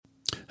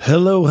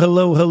Hello,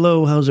 hello,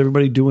 hello. How's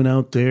everybody doing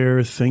out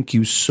there? Thank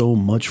you so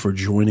much for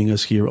joining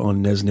us here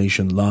on Nez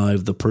Nation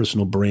Live, the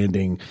personal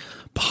branding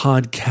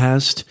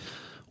podcast.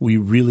 We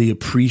really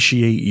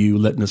appreciate you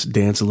letting us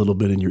dance a little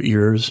bit in your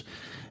ears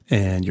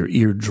and your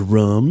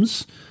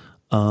eardrums.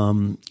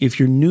 If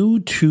you're new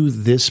to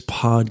this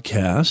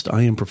podcast,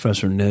 I am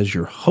Professor Nez,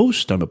 your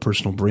host. I'm a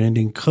personal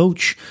branding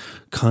coach,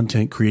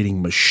 content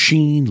creating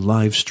machine,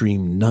 live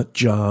stream nut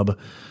job,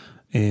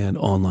 and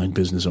online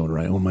business owner.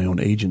 I own my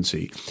own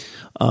agency.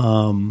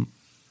 I'm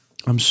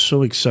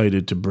so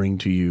excited to bring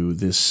to you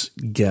this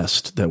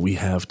guest that we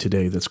have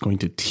today that's going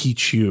to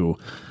teach you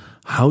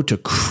how to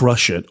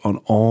crush it on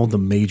all the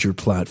major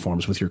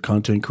platforms with your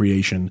content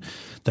creation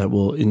that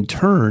will in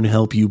turn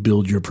help you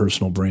build your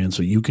personal brand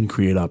so you can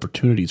create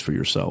opportunities for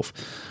yourself.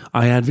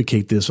 I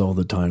advocate this all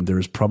the time. There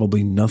is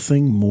probably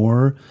nothing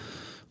more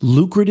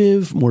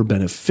lucrative, more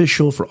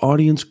beneficial for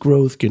audience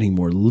growth, getting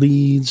more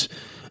leads,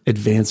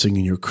 advancing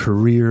in your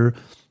career,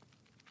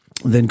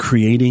 than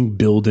creating,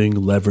 building,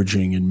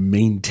 leveraging, and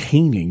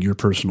maintaining your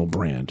personal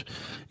brand.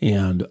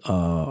 And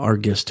our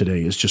guest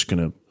today is just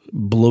going to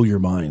blow your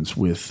minds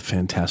with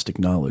fantastic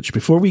knowledge.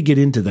 Before we get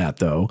into that,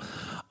 though,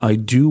 I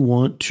do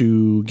want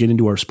to get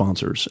into our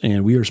sponsors,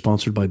 and we are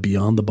sponsored by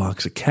Beyond the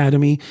Box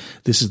Academy.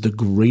 This is the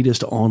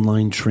greatest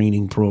online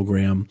training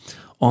program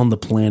on the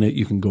planet.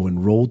 You can go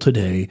enroll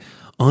today.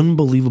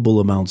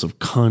 Unbelievable amounts of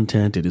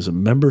content. It is a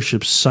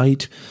membership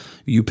site.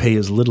 You pay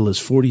as little as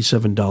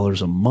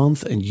 $47 a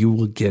month and you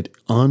will get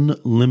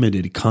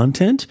unlimited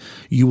content.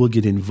 You will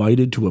get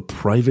invited to a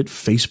private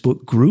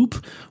Facebook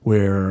group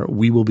where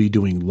we will be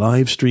doing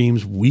live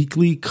streams,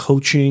 weekly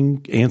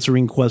coaching,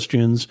 answering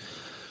questions,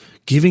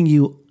 giving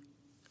you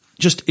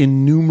just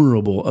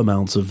innumerable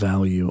amounts of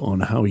value on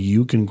how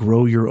you can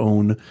grow your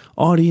own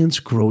audience,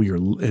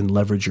 and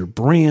leverage your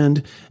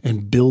brand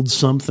and build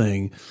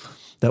something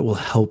that will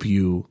help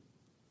you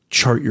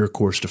chart your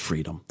course to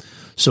freedom.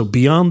 So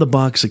Beyond the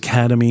Box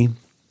Academy,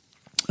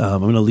 I'm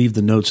going to leave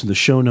the notes in the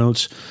show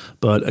notes.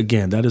 But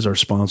again, that is our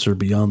sponsor,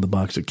 Beyond the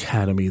Box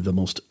Academy, the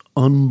most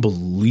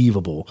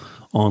unbelievable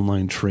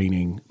online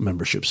training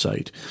membership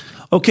site.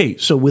 Okay,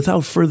 so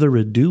without further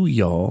ado,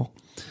 y'all,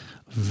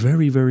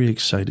 very, very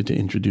excited to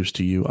introduce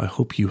to you. I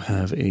hope you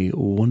have a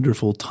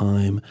wonderful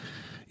time.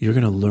 You're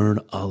going to learn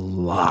a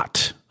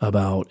lot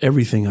about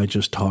everything I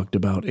just talked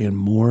about and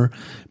more.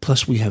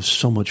 Plus, we have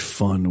so much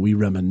fun. We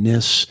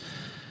reminisce.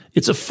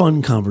 It's a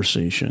fun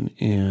conversation,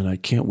 and I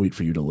can't wait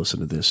for you to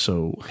listen to this.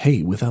 So,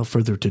 hey, without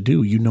further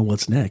ado, you know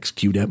what's next.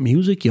 Cue that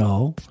music,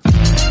 y'all.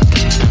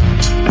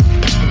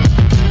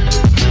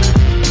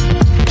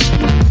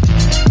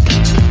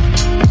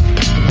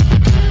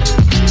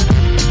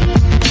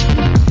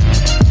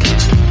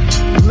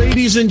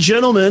 Ladies and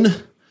gentlemen,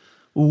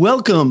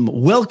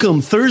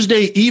 welcome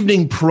Thursday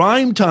evening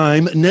prime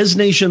time, Nez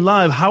Nation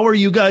Live. How are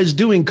you guys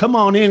doing? Come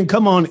on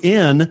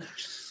in.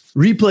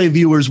 Replay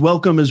viewers,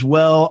 welcome as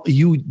well.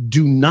 You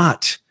do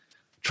not,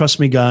 trust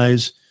me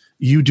guys,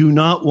 you do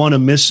not want to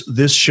miss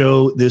this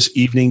show this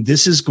evening.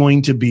 This is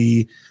going to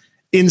be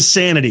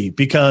insanity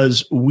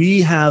because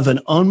we have an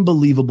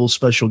unbelievable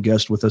special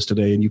guest with us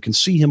today, and you can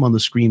see him on the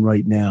screen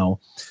right now.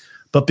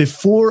 But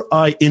before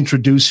I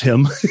introduce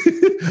him,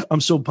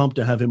 I'm so pumped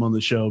to have him on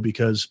the show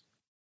because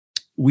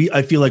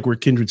I feel like we're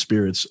kindred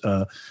spirits,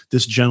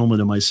 this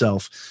gentleman and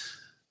myself.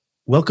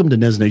 Welcome to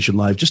Nez Nation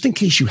Live. Just in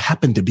case you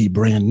happen to be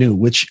brand new,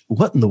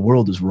 what in the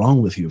world is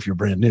wrong with you if you're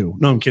brand new?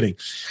 No, I'm kidding.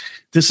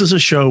 This is a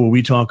show where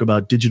we talk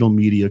about digital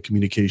media,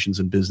 communications,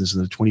 and business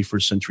in the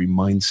 21st century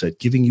mindset,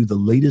 giving you the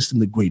latest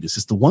and the greatest.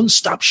 It's the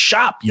one-stop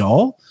shop,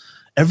 y'all.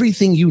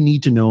 Everything you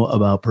need to know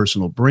about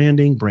personal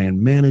branding,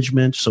 brand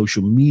management,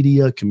 social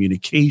media,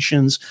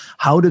 communications,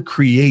 how to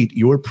create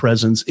your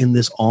presence in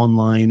this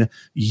online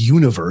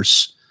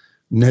universe,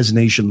 Nez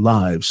Nation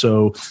Live.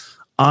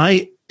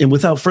 And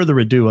without further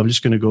ado, I'm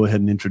just going to go ahead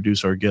and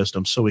introduce our guest.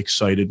 I'm so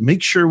excited.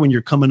 Make sure when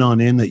you're coming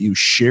on in that you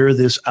share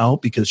this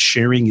out because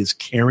sharing is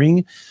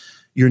caring.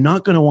 You're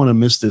not going to want to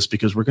miss this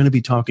because we're going to be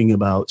talking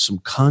about some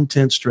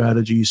content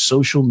strategies,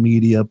 social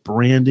media,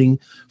 branding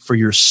for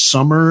your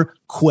summer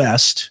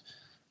quest.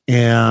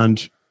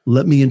 And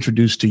let me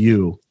introduce to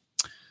you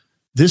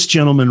this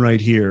gentleman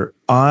right here.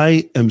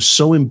 I am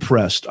so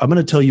impressed. I'm going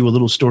to tell you a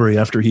little story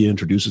after he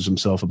introduces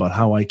himself about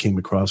how I came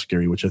across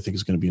Gary, which I think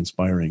is going to be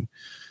inspiring.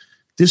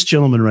 This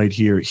gentleman right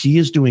here, he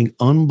is doing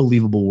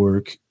unbelievable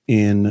work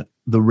in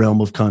the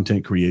realm of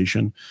content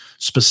creation,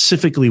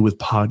 specifically with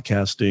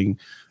podcasting.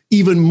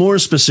 Even more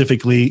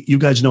specifically, you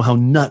guys know how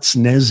nuts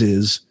Nez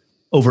is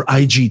over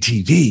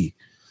IGTV.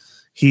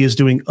 He is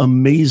doing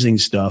amazing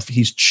stuff.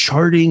 He's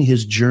charting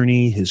his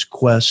journey, his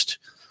quest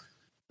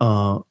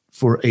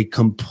for a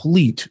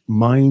complete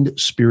mind,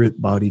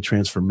 spirit, body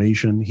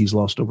transformation. He's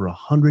lost over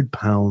 100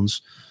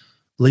 pounds.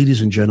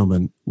 Ladies and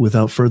gentlemen,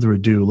 without further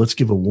ado, let's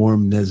give a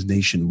warm Nez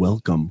Nation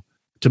welcome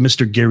to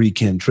Mr. Gary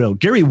Cantrell.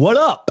 Gary, what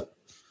up?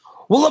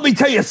 Well, let me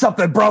tell you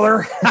something,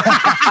 brother.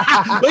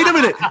 Wait a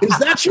minute. Is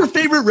that your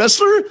favorite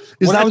wrestler?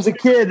 When I was a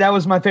kid, that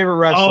was my favorite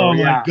wrestler. Oh,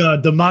 my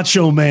God. The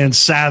Macho Man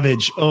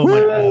Savage. Oh,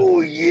 my God.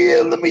 Oh,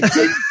 yeah. Let me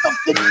tell you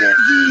something,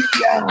 Nezzy.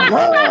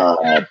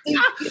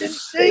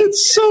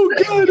 It's so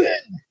good.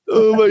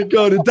 Oh my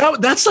God.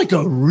 That's like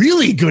a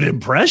really good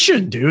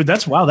impression, dude.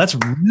 That's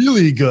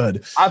really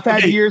good. I've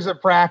had years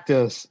of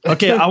practice.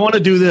 Okay. I want to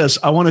do this.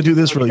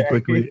 Really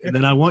quickly. And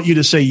then I want you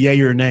to say yay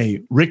or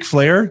nay. Ric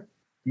Flair.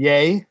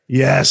 Yay.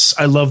 Yes.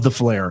 I love the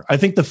Flair. I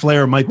think the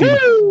Flair might be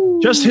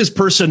just his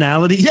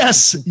personality.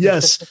 Yes.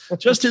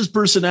 Just his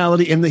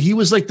personality. And he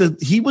was the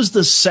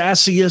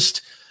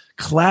sassiest,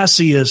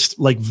 classiest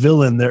like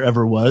villain there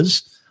ever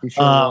was. He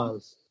sure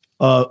was.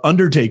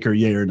 Undertaker,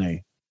 yay or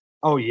nay?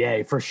 Oh,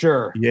 yay, for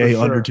sure. Yay,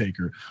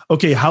 Undertaker.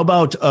 Okay, how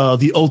about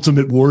the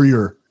Ultimate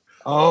Warrior?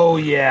 Oh,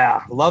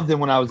 yeah. Loved him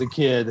when I was a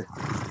kid.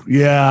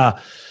 Yeah.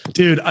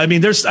 Dude, I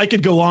mean, I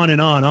could go on and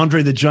on.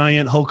 Andre the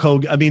Giant, Hulk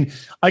Hogan. I mean,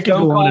 I could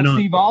go on and on.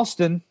 Steve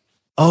Austin.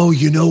 Oh,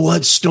 you know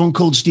what? Stone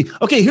Cold Steve.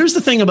 Okay, here's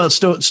the thing about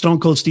Stone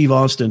Cold Steve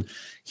Austin.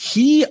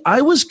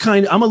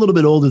 I'm a little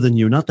bit older than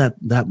you, not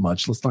that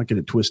much. Let's not get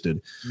it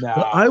twisted. No.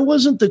 But I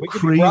wasn't the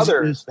craziest.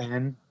 Brothers,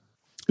 man.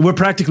 We're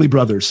practically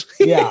brothers.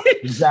 Yeah,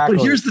 exactly.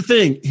 But here's the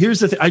thing.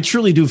 I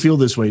truly do feel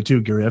this way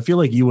too, Gary. I feel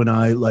like you and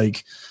I,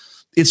 like,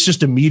 it's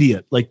just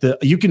immediate. Like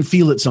you can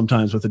feel it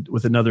sometimes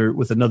with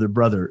another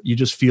brother. You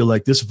just feel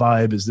like this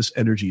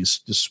energy is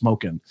just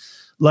smoking.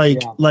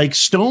 Like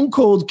Stone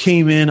Cold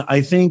came in,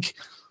 I think,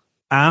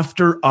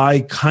 after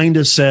I kind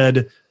of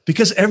said,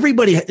 because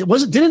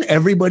didn't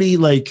everybody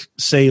like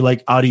say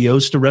like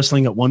adios to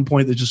wrestling at one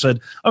point? They just said,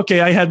 okay,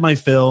 I had my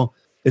fill.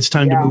 It's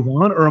time to move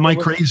on. Or am I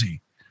crazy?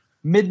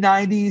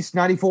 Mid-90s,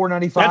 94,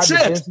 95. That's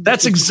it.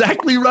 That's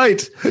exactly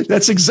right.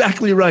 That's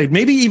exactly right.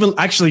 Maybe even,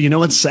 actually, you know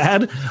what's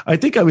sad? I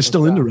think I was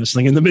still into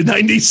wrestling in the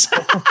mid-90s.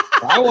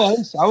 I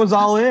was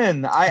all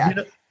in.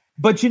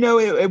 But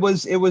it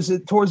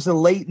was towards the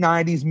late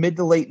 90s, mid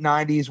to late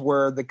 90s,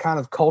 where the kind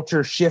of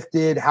culture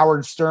shifted.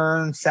 Howard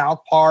Stern,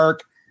 South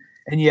Park,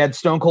 and you had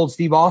Stone Cold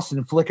Steve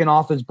Austin flicking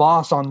off his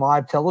boss on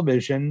live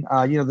television.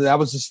 That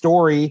was the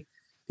story.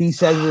 He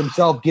says it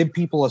himself, give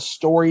people a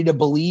story to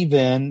believe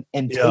in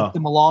and take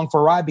them along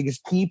for a ride, because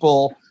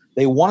people,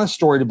 they want a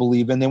story to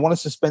believe in. They want to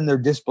suspend their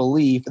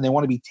disbelief and they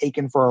want to be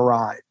taken for a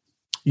ride.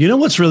 You know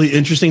what's really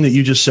interesting that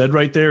you just said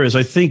right there is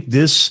I think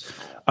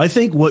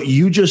what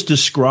you just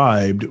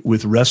described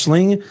with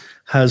wrestling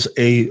has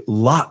a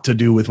lot to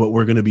do with what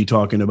we're going to be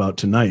talking about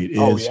tonight.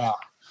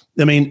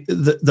 I mean,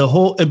 the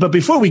whole, but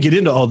before we get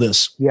into all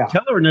this,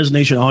 tell our Nez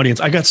Nation audience,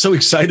 I got so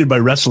excited by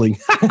wrestling.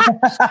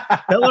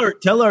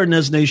 tell our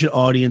Nez Nation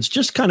audience,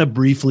 just kind of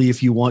briefly,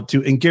 if you want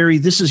to. And Gary,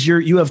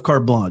 you have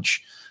carte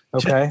blanche.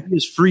 Okay.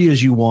 As free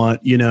as you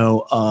want,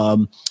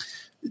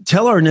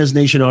 tell our Nez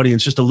Nation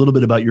audience just a little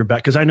bit about your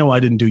back, because I know I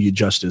didn't do you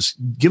justice.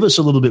 Give us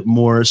a little bit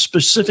more,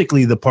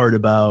 specifically the part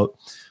about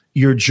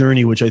your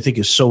journey, which I think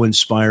is so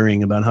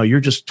inspiring, about how you're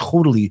just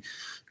totally,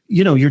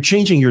 you're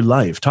changing your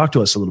life. Talk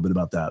to us a little bit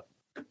about that.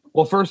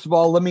 Well, first of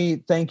all, let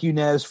me thank you,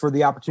 Nez, for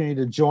the opportunity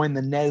to join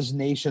the Nez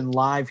Nation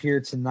live here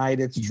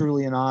tonight. It's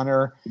truly an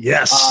honor.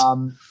 Yes.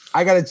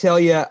 I got to tell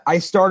you, I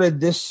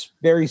started this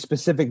very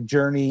specific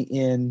journey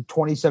in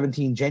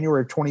 2017,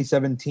 January of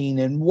 2017,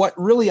 and what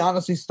really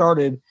honestly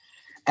started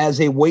as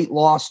a weight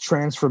loss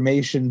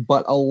transformation.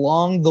 But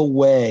along the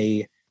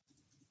way,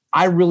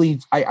 I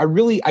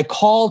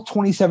call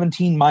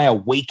 2017 my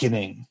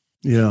awakening.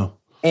 Yeah.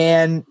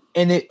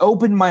 And it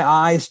opened my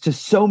eyes to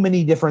so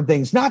many different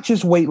things, not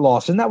just weight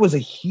loss. And that was a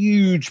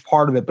huge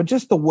part of it, but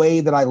just the way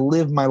that I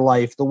live my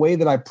life, the way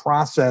that I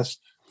process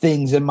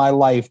things in my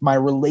life, my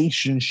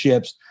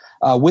relationships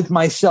with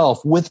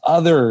myself, with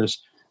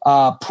others,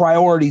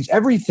 priorities,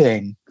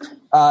 everything.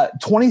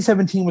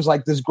 2017 was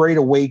like this great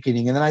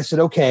awakening. And then I said,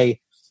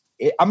 okay,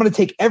 I'm going to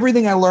take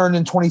everything I learned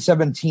in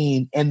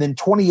 2017, and then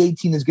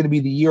 2018 is going to be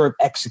the year of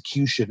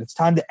execution. It's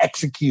time to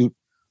execute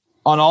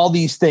on all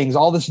these things,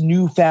 all this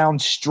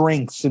newfound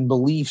strengths and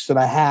beliefs that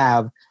I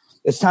have.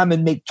 It's time to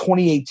make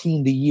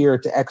 2018 the year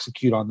to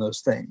execute on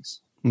those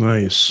things.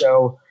 Nice.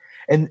 So,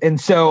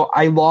 and so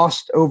I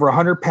lost over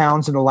 100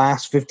 pounds in the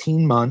last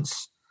 15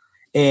 months,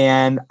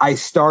 and I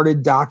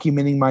started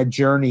documenting my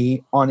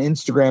journey on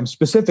Instagram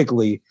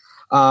specifically.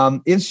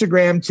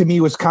 Instagram to me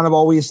was kind of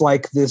always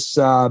like this,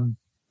 I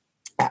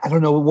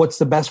don't know what's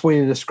the best way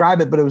to describe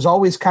it, but it was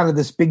always kind of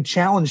this big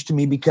challenge to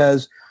me,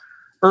 because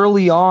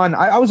early on,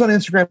 I was on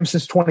Instagram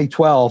since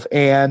 2012,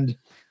 and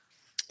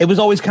it was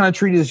always kind of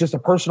treated as just a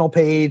personal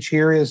page.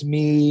 Here is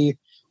me,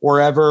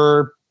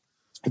 wherever.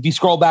 If you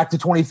scroll back to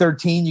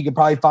 2013, you can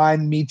probably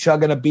find me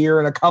chugging a beer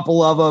in a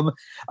couple of them,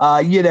 Oh,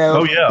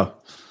 yeah.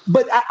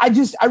 But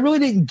I really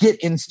didn't get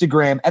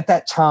Instagram at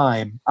that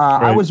time.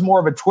 Right. I was more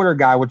of a Twitter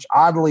guy, which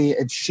oddly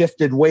it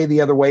shifted way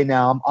the other way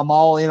now. I'm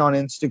all in on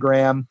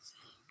Instagram.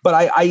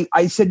 But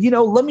I said,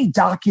 let me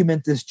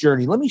document this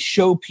journey. Let me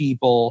show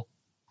people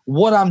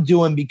what I'm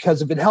doing,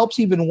 because if it helps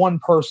even one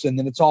person,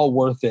 then it's all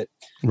worth it.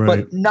 Right.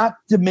 But not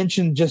to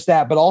mention just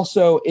that, but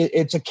also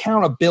it's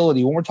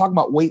accountability. When we're talking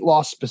about weight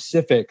loss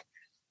specific,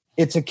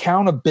 it's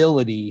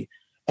accountability.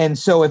 And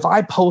so if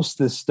I post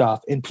this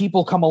stuff and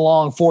people come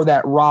along for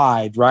that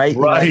ride, right?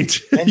 Right.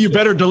 You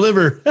better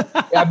deliver.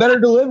 I better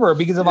deliver,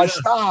 because if I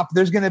stop,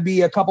 there's going to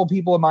be a couple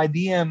people in my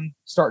DM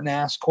starting to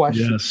ask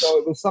questions. Yes. So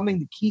it was something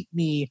to keep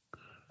me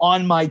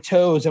on my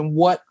toes. And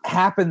what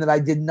happened that I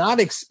did not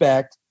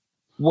expect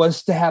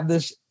was to have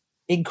this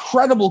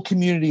incredible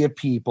community of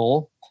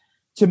people,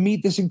 to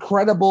meet this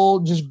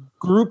incredible just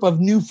group of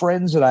new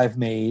friends that I've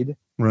made.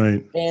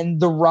 Right. And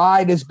the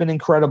ride has been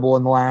incredible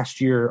in the last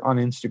year on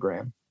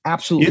Instagram.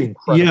 Absolutely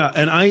incredible. Yeah.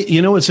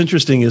 And what's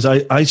interesting is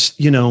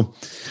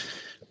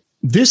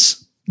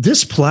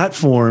this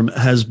platform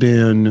has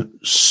been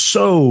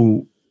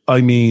so,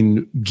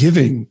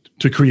 giving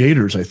to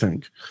creators, I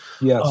think.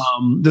 Yes.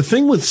 The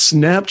thing with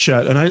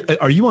Snapchat, and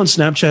are you on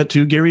Snapchat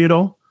too, Gary, at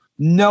all?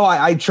 No,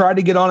 I tried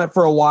to get on it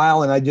for a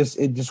while, and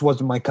it just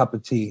wasn't my cup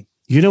of tea.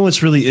 You know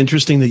what's really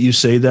interesting that you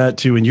say that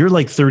too, and you're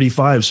like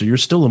 35, so you're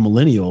still a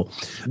millennial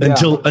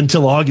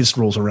until August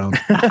rolls around.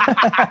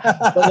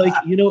 But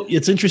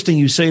it's interesting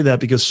you say that,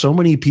 because so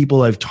many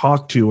people I've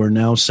talked to are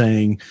now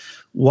saying,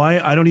 why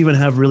I don't even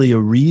have really a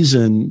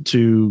reason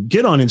to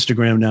get on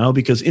Instagram now,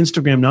 because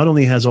Instagram not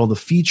only has all the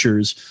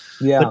features,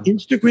 but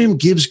Instagram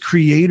gives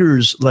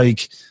creators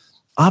like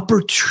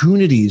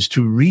opportunities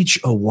to reach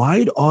a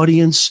wide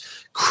audience,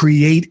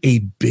 create a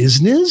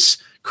business,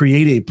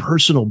 create a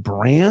personal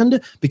brand,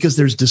 because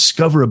there's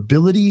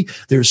discoverability,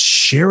 there's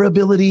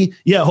shareability.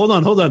 Yeah, hold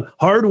on.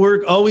 Hard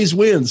work always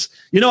wins.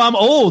 I'm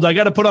old. I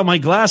got to put on my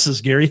glasses,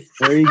 Gary.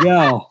 There you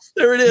go.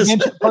 There it is. You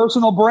mentioned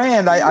personal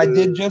brand. I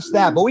did just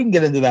that, but we can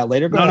get into that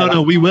later.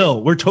 No, we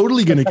will. We're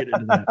totally going to get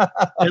into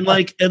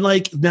that.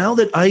 and now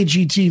that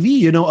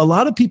IGTV, a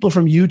lot of people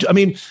from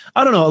YouTube,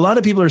 I don't know. A lot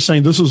of people are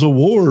saying this is a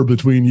war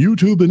between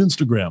YouTube and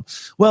Instagram.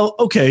 Well,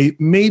 okay,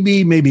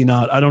 maybe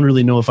not. I don't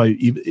really know if I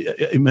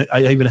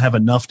even have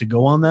enough to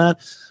go on that.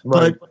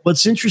 Right. But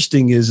what's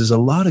interesting is a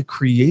lot of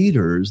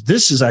creators,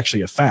 this is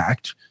actually a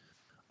fact.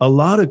 A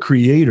lot of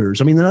creators,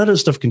 a lot of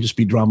this stuff can just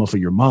be drama for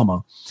your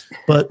mama,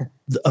 but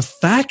a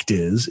fact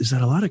is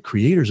that a lot of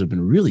creators have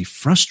been really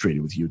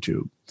frustrated with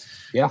YouTube.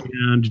 Yeah.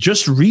 And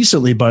just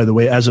recently, by the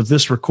way, as of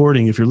this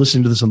recording, if you're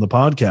listening to this on the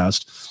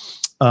podcast,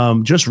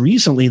 just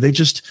recently, they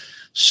just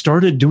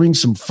started doing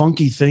some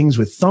funky things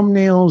with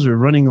thumbnails, or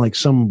running like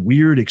some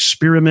weird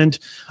experiment.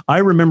 I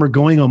remember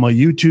going on my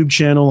YouTube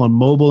channel on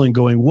mobile and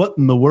going, what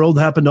in the world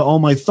happened to all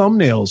my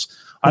thumbnails?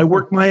 I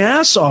worked my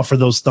ass off for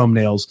those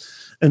thumbnails.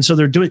 And so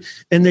they're doing,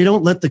 and they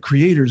don't let the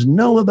creators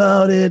know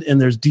about it. And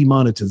there's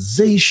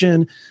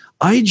demonetization.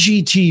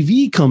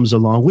 IGTV comes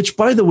along, which,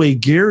 by the way,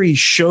 Gary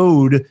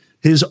showed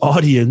his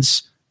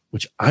audience,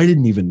 which I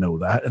didn't even know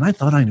that. And I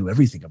thought I knew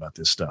everything about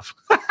this stuff.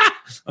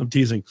 I'm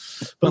teasing.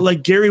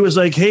 But Gary was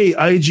like, hey,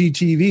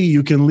 IGTV,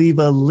 you can leave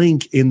a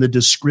link in the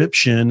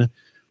description,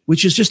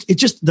 which is just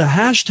the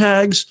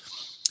hashtags,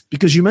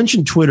 because you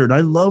mentioned Twitter. And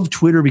I love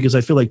Twitter because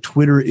I feel like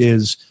Twitter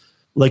is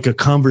like a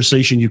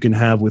conversation you can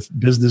have with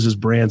businesses,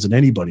 brands, and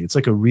anybody. It's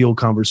like a real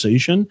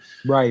conversation.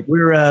 Right.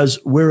 Whereas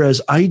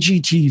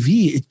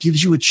IGTV, it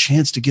gives you a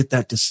chance to get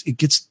that,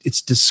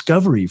 it's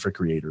discovery for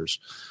creators.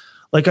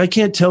 I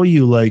can't tell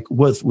you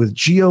with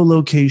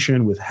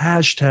geolocation, with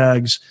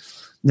hashtags,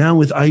 now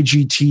with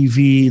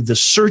IGTV, the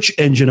search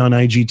engine on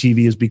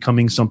IGTV is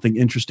becoming something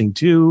interesting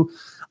too.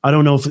 I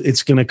don't know if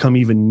it's going to come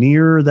even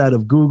near that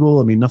of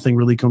Google. Nothing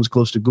really comes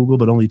close to Google,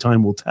 but only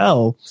time will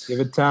tell. Give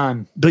it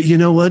time. But you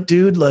know what,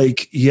 dude?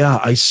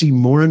 I see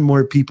more and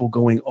more people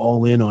going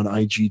all in on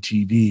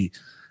IGTV.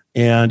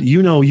 And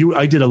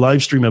I did a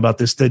live stream about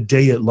this the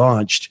day it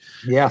launched.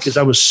 Yeah. Because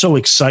I was so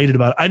excited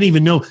about it. I didn't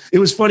even know. It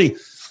was funny.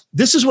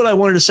 This is what I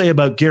wanted to say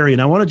about Gary.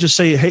 And I want to just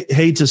say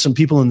hey to some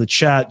people in the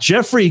chat.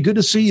 Jeffrey, good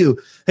to see you.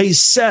 Hey,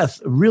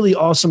 Seth, really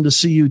awesome to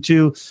see you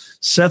too.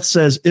 Seth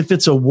says, if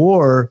it's a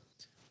war,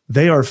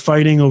 they are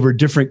fighting over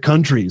different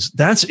countries.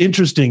 That's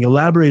interesting.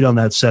 Elaborate on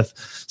that, Seth.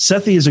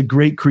 Sethi is a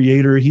great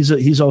creator.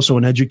 He's also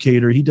an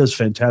educator. He does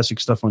fantastic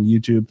stuff on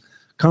YouTube.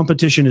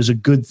 Competition is a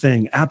good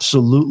thing.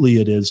 Absolutely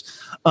it is.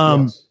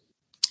 Yes.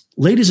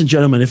 Ladies and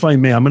gentlemen, if I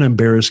may, I'm going to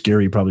embarrass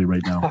Gary probably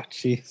right now. Oh,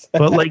 jeez.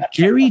 But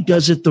Gary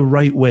does it the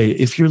right way.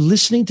 If you're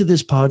listening to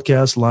this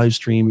podcast live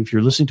stream, if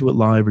you're listening to it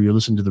live or you're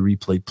listening to the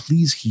replay,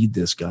 please heed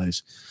this,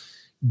 guys.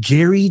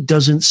 Gary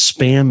doesn't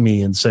spam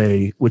me and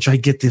say, which I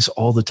get this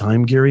all the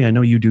time, Gary. I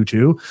know you do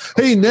too.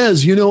 Hey,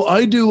 Nez,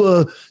 I do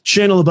a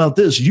channel about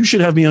this. You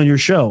should have me on your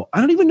show. I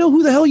don't even know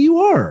who the hell you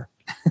are.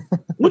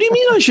 What do you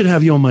mean I should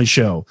have you on my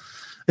show?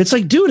 It's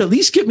like, dude, at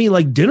least get me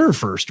dinner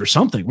first or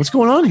something. What's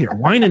going on here?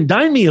 Wine and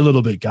dine me a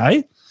little bit,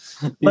 guy.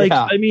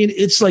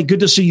 It's good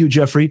to see you,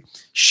 Jeffrey.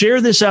 Share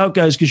this out,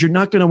 guys, because you're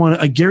not going to want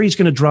to. Gary's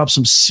going to drop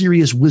some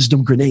serious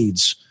wisdom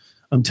grenades.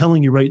 I'm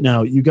telling you right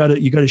now, you got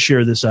to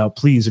share this out,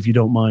 please, if you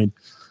don't mind.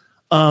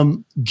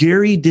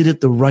 Gary did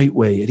it the right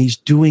way, and he's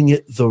doing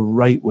it the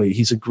right way.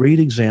 He's a great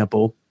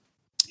example.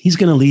 I'm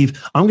going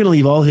to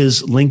leave all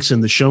his links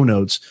in the show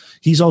notes.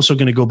 He's also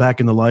going to go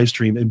back in the live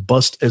stream and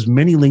bust as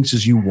many links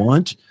as you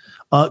want.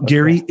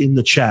 Gary, in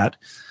the chat,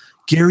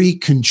 Gary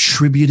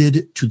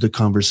contributed to the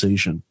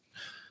conversation.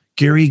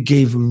 Gary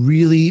gave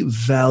really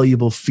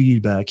valuable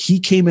feedback. He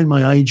came in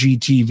my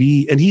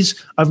IGTV, and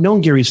I've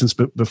known Gary since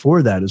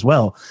before that as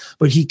well,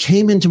 but he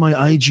came into my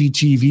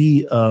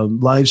IGTV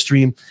live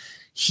stream.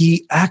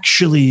 He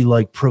actually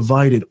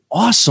provided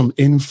awesome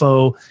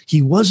info.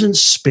 He wasn't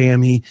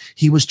spammy.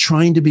 He was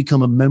trying to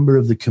become a member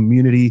of the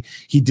community.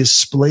 He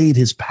displayed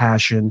his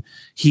passion.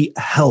 He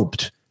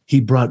helped. He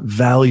brought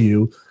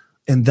value.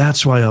 And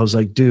that's why I was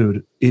like,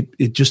 dude,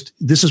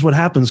 this is what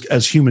happens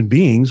as human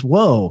beings.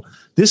 Whoa,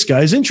 this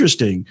guy's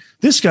interesting.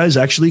 This guy's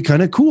actually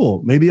kind of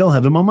cool. Maybe I'll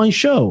have him on my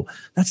show.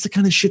 That's the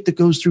kind of shit that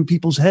goes through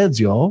people's heads,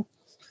 y'all.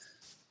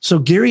 So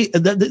Gary,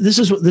 this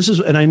is,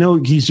 and I know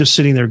he's just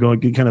sitting there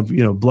going, kind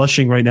of,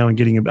 blushing right now and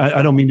getting,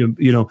 I don't mean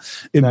to,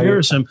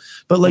 embarrass him,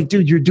 but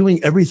dude, you're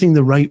doing everything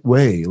the right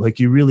way.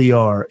 You really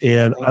are.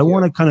 And I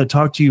want to kind of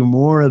talk to you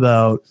more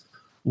about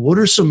what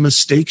are some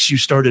mistakes you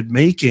started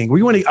making.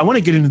 I want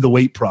to get into the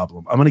weight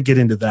problem. I'm going to get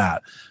into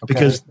that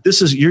because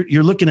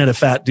you're looking at a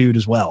fat dude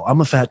as well.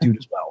 I'm a fat dude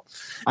as well.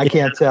 I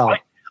can't tell.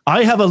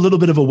 I have a little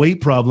bit of a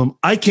weight problem.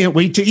 I can't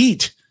wait to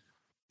eat.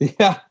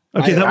 Yeah.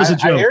 Okay. That was a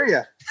joke. I hear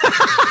you.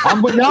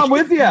 I'm with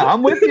you.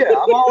 I'm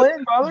all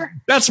in, brother.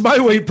 That's my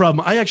weight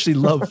problem. I actually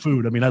love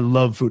food. I mean, I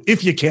love food.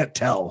 If you can't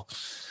tell,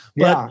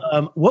 but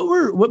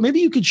what maybe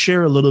you could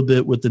share a little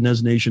bit with the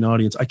Nez Nation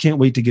audience. I can't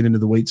wait to get into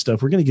the weight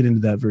stuff. We're going to get into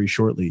that very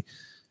shortly.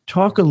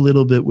 Talk a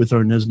little bit with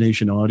our Nez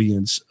Nation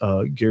audience,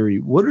 Gary.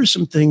 What are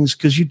some things,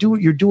 because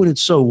you're doing it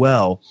so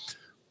well.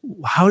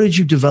 How did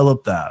you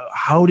develop that?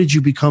 How did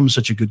you become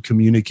such a good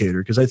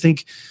communicator? Because I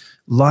think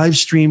live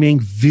streaming,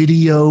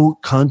 video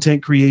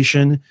content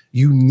creation,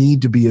 you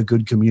need to be a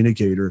good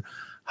communicator.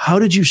 How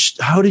did you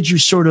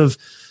sort of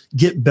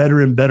get better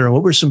and better? And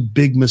what were some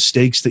big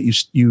mistakes that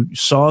you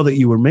saw that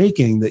you were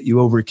making that you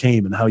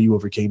overcame, and how you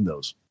overcame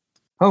those?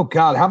 Oh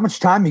God, how much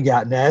time you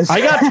got, Nez? I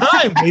got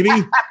time,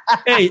 baby.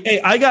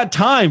 Hey, I got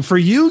time for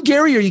you,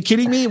 Gary. Are you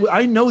kidding me?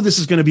 I know this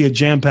is going to be a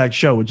jam-packed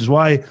show, which is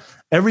why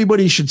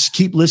everybody should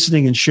keep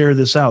listening and share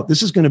this out.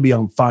 This is going to be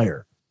on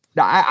fire.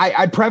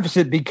 I preface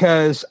it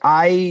because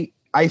I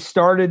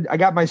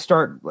got my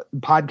start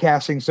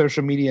podcasting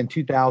social media in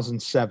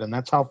 2007.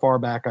 That's how far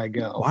back I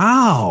go.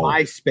 Wow.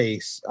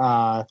 MySpace.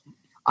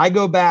 I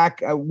go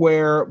back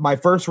where my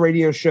first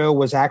radio show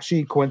was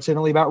actually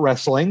coincidentally about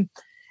wrestling.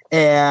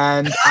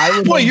 And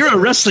boy, you're a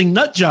wrestling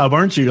nut job,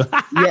 aren't you?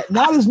 Yeah,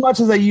 not as much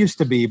as I used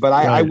to be, but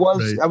I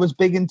was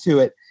big into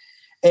it.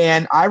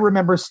 And I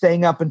remember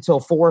staying up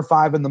until 4 or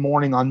 5 in the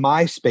morning on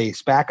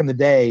MySpace back in the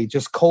day,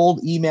 just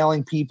cold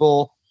emailing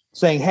people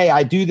saying, hey,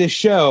 I do this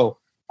show.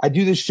 I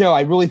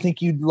really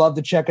think you'd love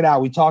to check it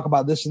out. We talk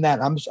about this and that.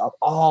 And I'm just up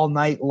all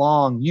night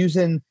long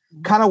using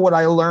kind of what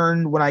I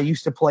learned when I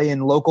used to play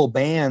in local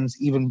bands.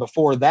 Even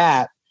before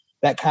that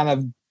kind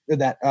of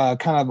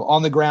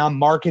on the ground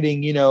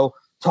marketing,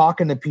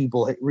 talking to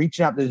people,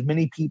 reaching out to as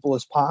many people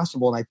as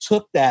possible. And I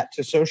took that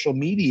to social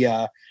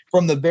media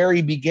from the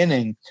very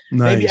beginning.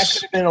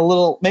 Nice.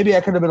 Maybe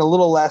I could have been a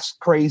little less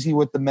crazy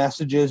with the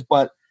messages,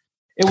 but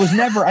it was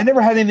I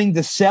never had anything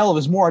to sell. It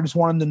was more, I just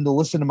wanted them to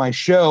listen to my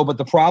show. But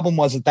the problem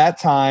was at that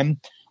time,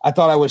 I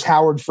thought I was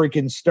Howard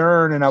freaking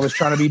Stern and I was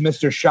trying to be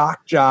Mr.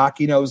 Shock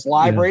Jock. It was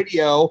live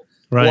radio,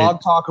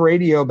 Blog Talk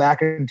Radio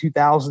back in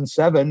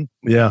 2007.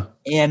 Yeah.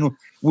 And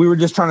we were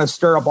just trying to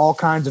stir up all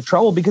kinds of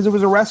trouble because it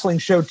was a wrestling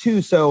show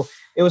too. So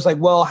it was like,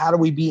 well, how do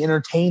we be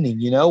entertaining?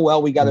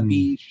 Well, we got to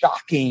be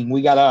shocking.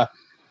 We got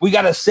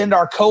to send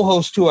our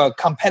co-host to a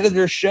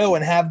competitor's show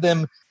and have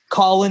them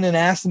call in and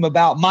ask them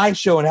about my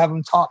show and have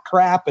them talk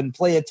crap and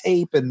play a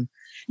tape. And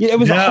it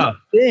was a whole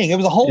thing. It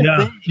was a whole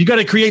thing. You got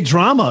to create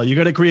drama.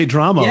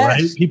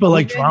 Yes. Right? People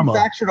like drama.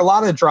 Manufactured a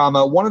lot of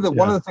drama. One of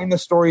the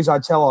famous stories I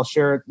tell, I'll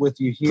share it with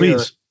you here.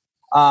 Please.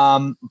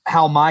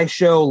 How my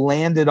show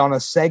landed on a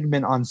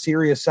segment on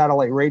Sirius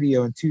Satellite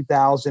Radio in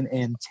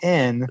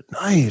 2010.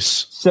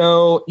 Nice.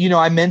 So,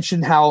 I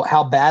mentioned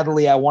how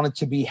badly I wanted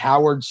to be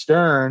Howard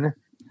Stern.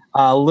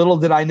 Little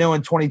did I know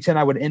in 2010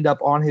 I would end up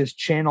on his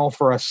channel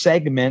for a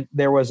segment.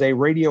 There was a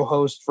radio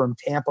host from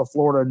Tampa,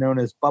 Florida, known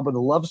as Bubba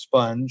the Love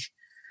Sponge.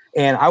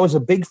 And I was a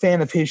big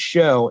fan of his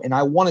show, and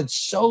I wanted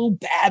so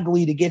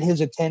badly to get his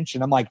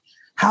attention. I'm like,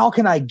 how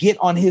can I get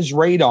on his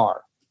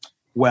radar?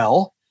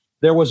 Well,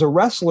 there was a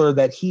wrestler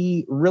that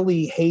he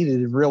really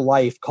hated in real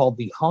life called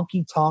the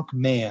Honky Tonk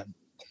Man.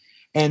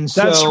 And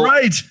so, that's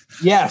right.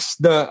 Yes,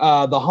 the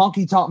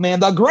Honky Tonk Man,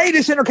 the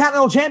greatest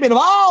intercontinental champion of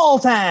all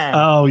time.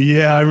 Oh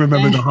yeah, I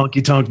remember the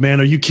Honky Tonk Man.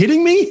 Are you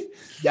kidding me?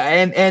 Yeah,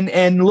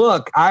 and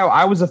look,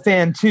 I was a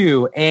fan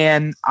too,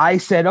 and I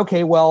said,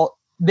 okay, well,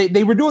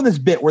 they were doing this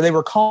bit where they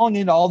were calling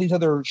into all these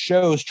other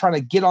shows trying to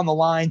get on the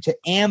line to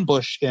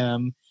ambush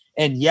him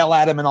and yell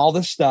at him and all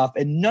this stuff,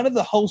 and none of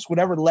the hosts would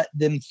ever let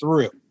them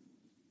through.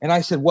 And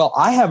I said, well,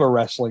 I have a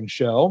wrestling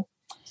show.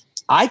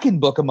 I can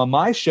book him on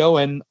my show,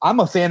 and I'm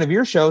a fan of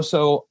your show,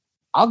 so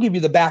I'll give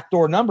you the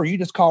backdoor number. You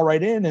just call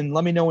right in and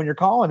let me know when you're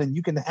calling, and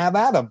you can have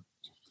at him.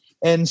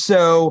 And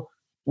so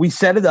we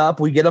set it up.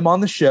 We get him on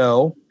the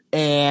show,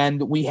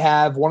 and we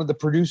have one of the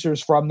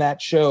producers from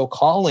that show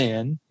call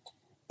in,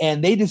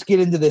 and they just get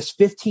into this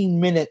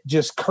 15-minute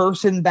just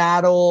cursing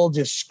battle,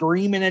 just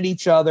screaming at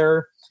each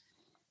other.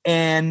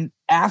 And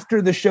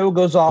after the show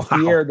goes off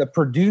the air, the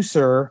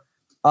producer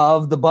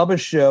of the Bubba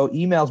Show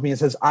emails me and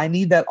says, I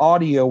need that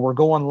audio. We're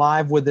going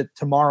live with it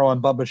tomorrow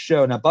on Bubba's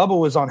show. Now, Bubba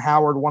was on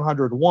Howard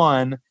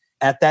 101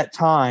 at that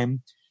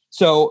time.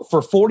 So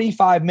for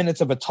 45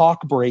 minutes of a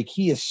talk break,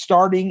 he is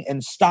starting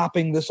and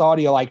stopping this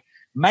audio like,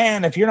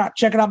 man, if you're not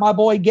checking out my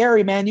boy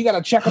Gary, man, you got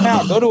to check him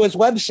out. Go to his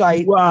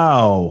website.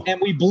 Wow. And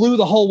we blew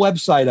the whole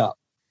website up.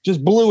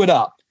 Just blew it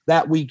up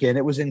that weekend.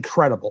 It was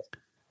incredible.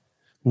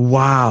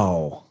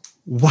 Wow.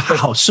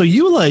 So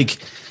you like,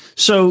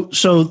 so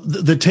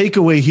the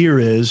takeaway here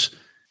is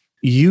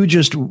you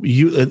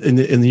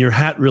and your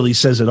hat really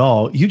says it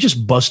all. You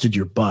just busted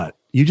your butt.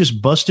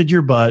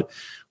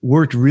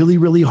 Worked really,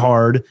 really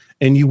hard,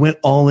 and you went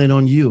all in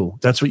on you.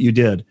 That's what you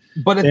did.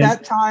 But at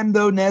that time,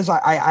 though, Nez,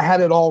 I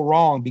had it all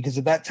wrong because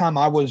at that time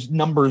I was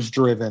numbers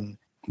driven.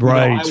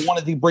 Right. I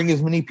wanted to bring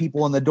as many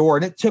people in the door.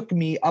 And it took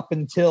me up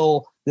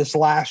until this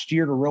last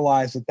year to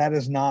realize that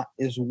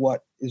is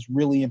what is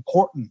really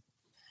important.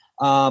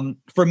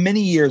 For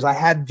many years, I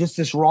had just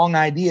this wrong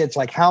idea. It's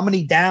like, how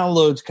many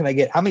downloads can I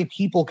get? How many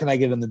people can I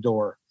get in the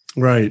door?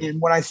 Right.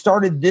 And when I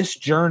started this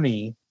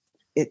journey,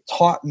 it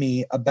taught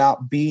me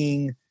about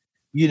being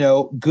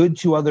good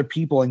to other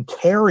people and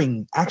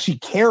caring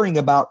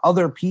about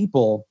other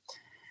people.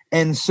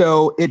 And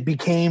so it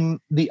became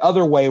the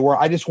other way where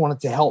I just wanted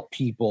to help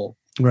people.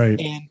 Right.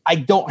 And I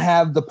don't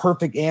have the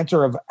perfect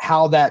answer of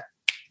how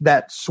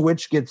that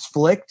switch gets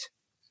flicked,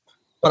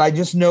 but I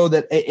just know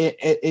that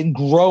in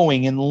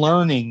growing and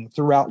learning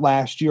throughout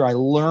last year, I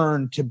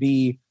learned to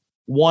be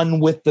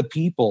one with the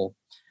people.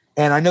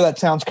 And I know that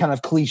sounds kind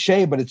of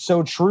cliche, but it's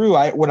so true.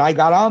 When I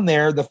got on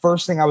there, the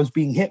first thing I was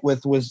being hit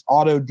with was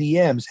auto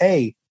DMs.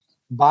 Hey,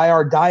 buy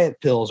our diet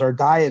pills, our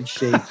diet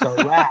shakes, our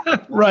wrap.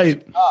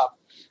 Right.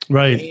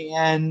 Right.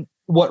 And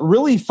what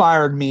really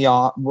fired me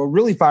up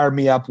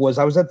was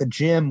I was at the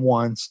gym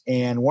once,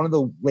 and one of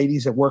the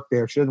ladies that worked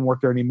there, she doesn't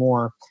work there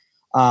anymore.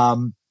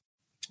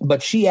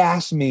 But she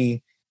asked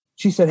me,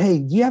 she said, hey,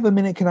 do you have a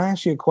minute? Can I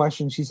ask you a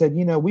question? She said,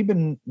 we've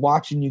been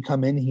watching you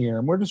come in here,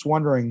 and we're just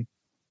wondering,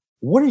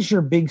 what is your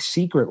big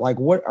secret? Like,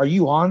 what are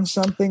you on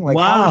something? Like,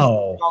 wow, how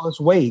are you all this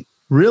weight?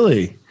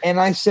 Really? And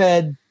I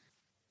said,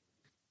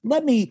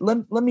 let me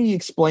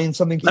explain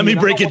something to you. Let me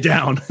break it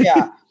down.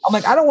 Yeah. I'm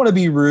like, I don't want to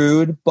be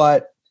rude,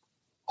 but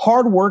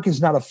hard work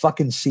is not a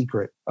fucking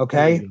secret.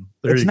 Okay.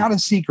 It's not a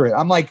secret.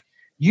 I'm like,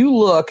 you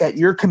look at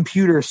your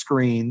computer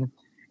screen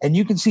and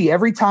you can see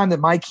every time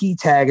that my key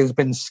tag has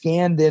been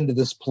scanned into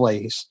this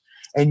place.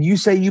 And you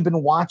say you've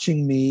been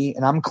watching me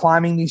and I'm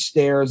climbing these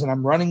stairs and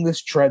I'm running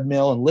this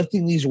treadmill and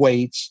lifting these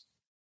weights.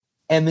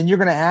 And then you're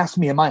going to ask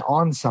me, am I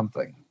on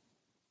something?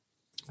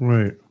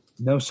 Right.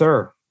 No,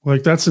 sir.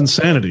 Like, that's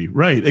insanity.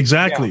 Right.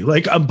 Exactly. Yeah.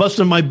 Like, I'm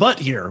busting my butt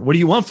here. What do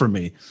you want from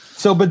me?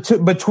 So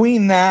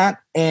between that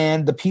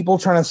and the people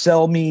trying to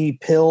sell me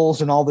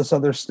pills and all this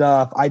other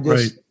stuff,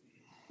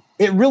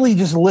 it really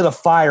just lit a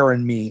fire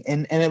in me.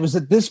 And it was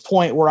at this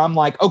point where I'm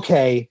like,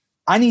 okay,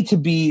 I need to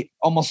be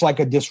almost like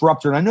a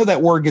disruptor. And I know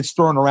that word gets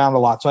thrown around a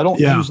lot, so I don't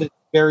use it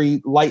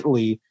very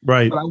lightly.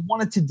 Right. But I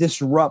wanted to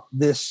disrupt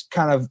this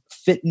kind of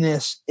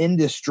fitness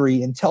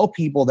industry and tell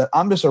people that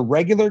I'm just a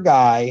regular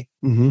guy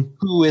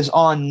who is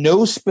on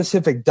no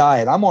specific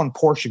diet. I'm on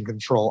portion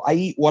control. I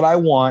eat what I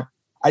want.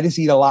 I just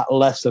eat a lot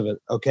less of it.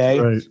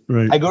 Okay.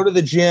 Right. I go to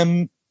the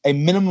gym a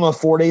minimum of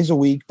 4 days a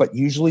week, but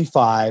usually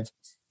 5.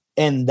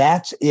 And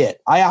that's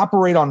it. I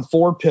operate on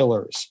 4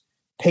 pillars: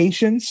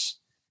 patience,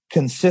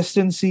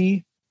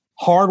 consistency,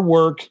 hard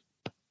work,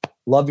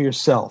 love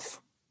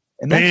yourself.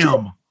 And that's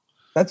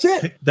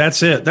it.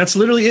 That's it. That's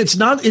literally, it's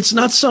not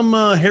some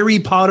Harry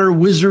Potter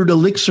wizard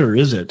elixir,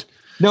 is it?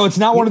 No, it's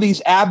not one of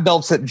these ab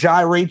belts that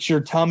gyrates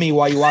your tummy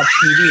while you watch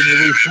TV and you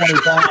lose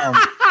 20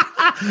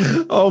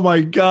 pounds. Oh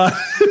my God.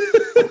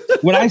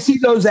 When I see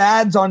those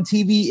ads on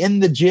TV in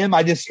the gym,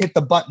 I just hit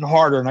the button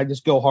harder and I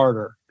just go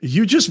harder.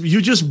 You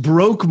just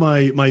broke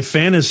my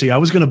fantasy. I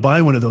was going to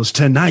buy one of those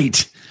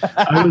tonight.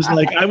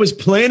 I was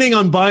planning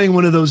on buying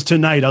one of those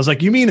tonight. I was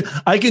like, you mean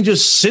I can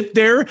just sit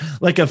there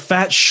like a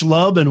fat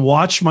schlub and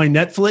watch my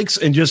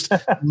Netflix and just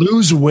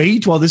lose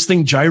weight while this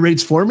thing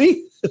gyrates for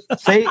me?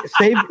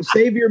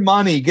 Save your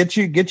money. Get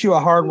you a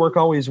hard work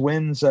always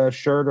wins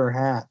shirt or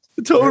hat.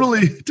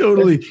 Totally.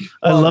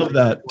 I love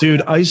that,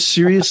 dude. I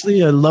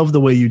love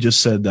the way you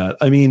just said that.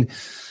 I mean,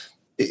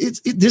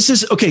 this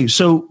is okay.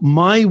 So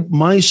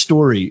my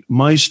story.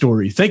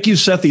 Thank you,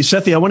 Sethi.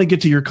 Sethi, I want to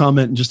get to your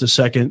comment in just a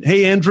second.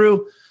 Hey,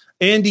 Andrew,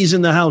 Andy's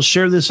in the house.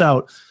 Share this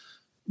out.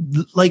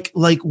 Like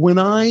when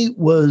I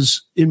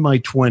was in my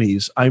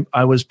 20s,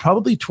 I was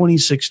probably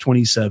 26,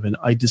 27.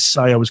 I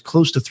was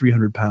close to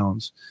 300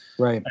 pounds.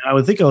 Right. And I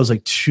would think I was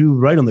like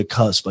right on the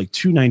cusp, like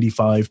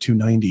 295,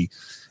 290.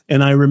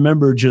 And I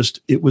remember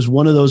it was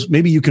one of those,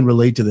 maybe you can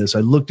relate to this.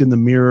 I looked in the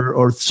mirror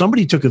or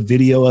somebody took a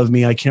video of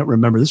me. I can't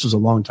remember. This was a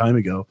long time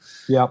ago.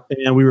 Yeah.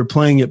 And we were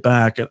playing it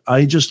back and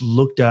I just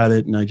looked at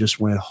it and I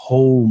just went,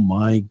 oh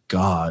my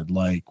God,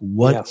 like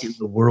what in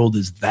the world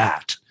is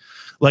that?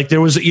 Like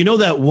there was,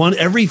 that one,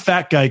 every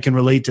fat guy can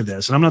relate to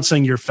this. And I'm not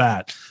saying you're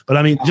fat, but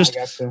I mean, just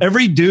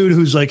every dude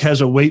who's like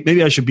has a weight,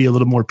 maybe I should be a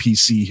little more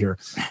PC here,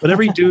 but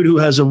every dude who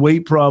has a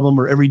weight problem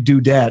or every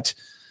dudette,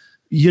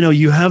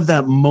 you have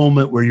that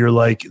moment where you're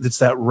like, it's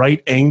that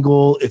right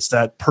angle, it's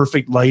that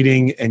perfect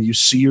lighting, and you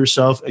see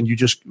yourself and you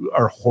just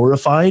are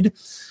horrified.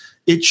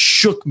 It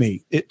shook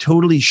me. It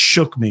totally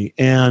shook me.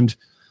 And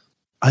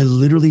I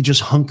literally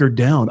just hunkered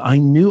down. I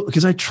knew,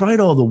 because I tried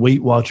all the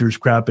Weight Watchers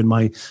crap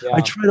I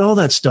tried all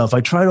that stuff.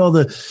 I tried all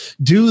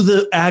do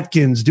the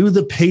Atkins, do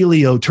the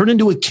paleo, turn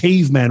into a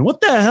caveman.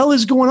 What the hell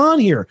is going on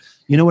here?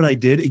 You know what I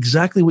did?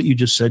 Exactly what you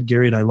just said,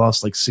 Gary. And I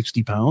lost like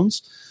 60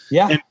 pounds.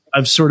 Yeah. And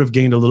I've sort of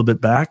gained a little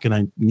bit back, and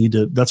I need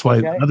to, that's why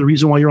another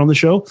reason why you're on the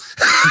show.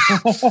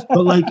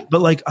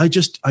 but I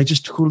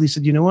just totally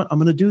said, you know what? I'm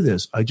going to do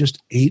this. I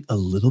just ate a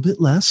little bit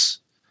less.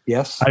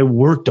 Yes. I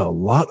worked a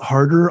lot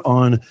harder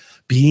on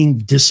being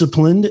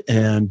disciplined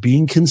and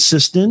being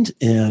consistent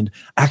and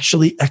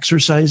actually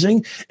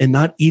exercising and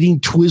not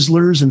eating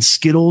Twizzlers and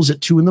Skittles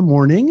at 2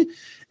 a.m.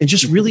 and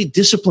just really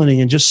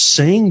disciplining and just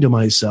saying to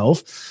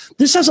myself,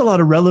 this has a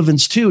lot of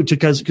relevance too,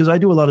 because I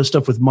do a lot of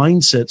stuff with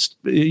mindsets,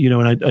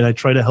 and I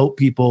try to help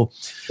people.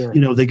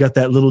 Sure. They got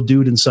that little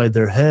dude inside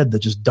their head that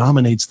just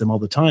dominates them all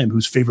the time,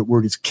 whose favorite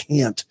word is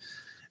can't.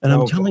 And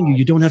I'm telling you,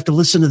 you don't have to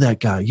listen to that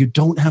guy. You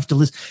don't have to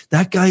listen.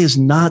 That guy is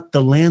not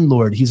the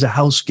landlord. He's a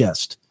house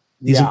guest.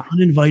 He's an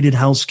uninvited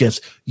house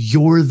guest.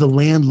 You're the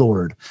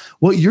landlord.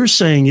 What you're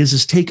saying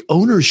is take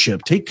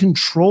ownership, take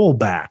control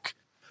back.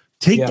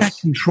 Take that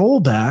control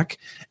back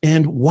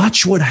and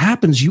watch what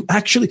happens.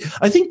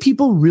 I think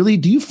people really,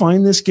 do you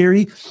find this,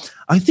 Gary?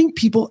 I think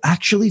people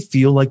actually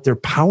feel like they're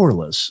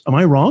powerless. Am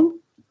I wrong?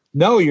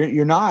 No,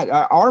 you're not.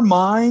 Our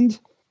mind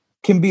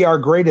can be our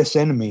greatest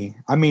enemy.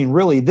 I mean,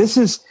 really,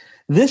 this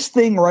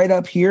thing right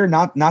up here,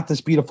 not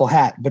this beautiful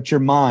hat, but your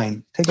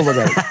mind. Take a look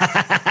at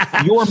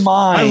it. Your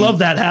mind. I love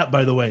that hat,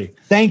 by the way.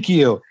 Thank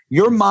you.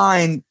 Your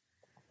mind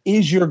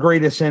is your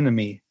greatest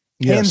enemy.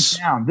 Hands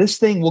down. This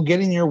thing will get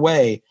in your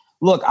way.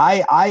 Look,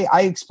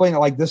 I explain it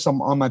like this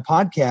on my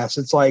podcast.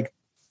 It's like,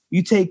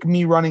 you take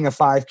me running a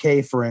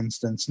 5K, for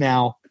instance.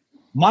 Now,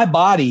 my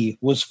body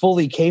was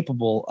fully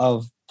capable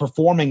of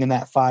performing in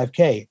that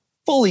 5K,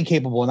 fully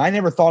capable. And I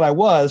never thought I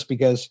was,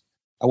 because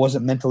I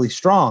wasn't mentally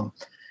strong.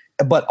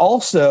 But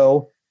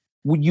also,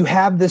 when you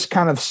have this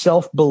kind of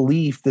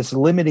self-belief, this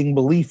limiting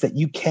belief that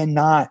you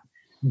cannot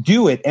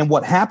do it. And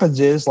what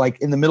happens is,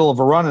 like in the middle of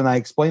a run, and I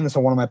explained this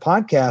on one of my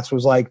podcasts,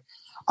 was like,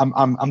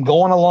 I'm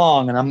going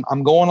along and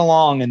I'm going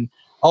along, and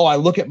I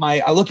look at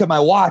my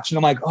watch and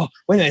I'm like, oh,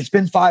 wait a minute, it's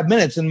been 5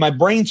 minutes, and my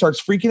brain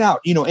starts freaking out,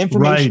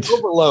 information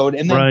overload,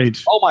 and then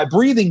my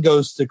breathing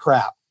goes to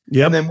crap.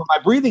 Yep. And then when my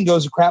breathing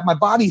goes to crap, my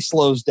body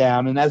slows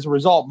down, and as a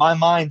result, my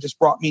mind just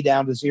brought me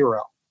down to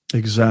zero.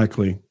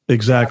 Exactly.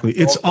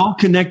 It's all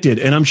connected.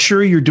 And I'm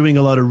sure you're doing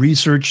a lot of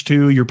research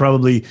too. You're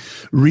probably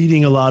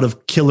reading a lot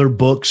of killer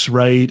books,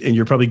 right? And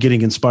you're probably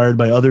getting inspired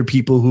by other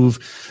people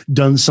who've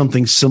done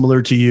something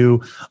similar to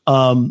you.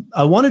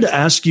 I wanted to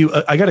ask you,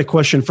 I got a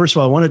question. First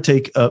of all, I want to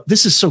take,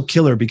 this is so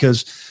killer,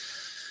 because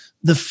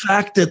the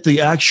fact that the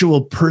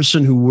actual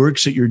person who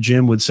works at your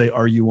gym would say,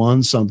 are you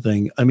on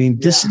something? I mean,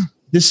 this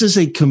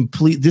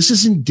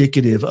is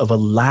indicative of a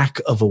lack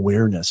of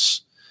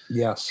awareness.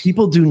 Yes.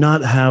 People do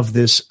not have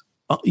this,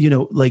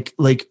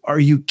 like, are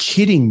you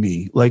kidding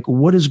me? Like,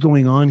 what is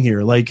going on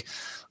here? Like,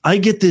 I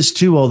get this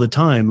too all the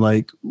time.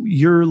 Like,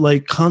 you're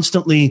like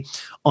constantly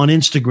on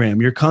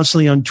Instagram. You're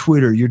constantly on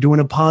Twitter. You're doing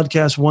a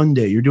podcast one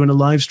day. You're doing a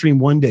live stream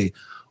one day.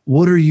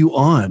 What are you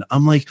on?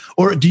 I'm like,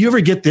 or do you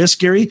ever get this,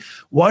 Gary?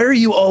 Why are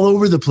you all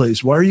over the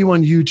place? Why are you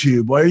on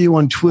YouTube? Why are you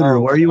on Twitter?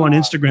 Why are you on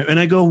Instagram? And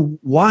I go,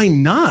 why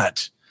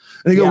not?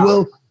 And they go,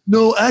 well,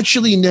 no,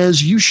 actually,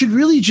 Nez, you should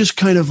really just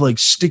kind of like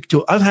stick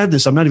to, I've had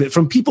this, I'm not even,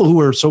 from people who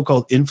are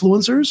so-called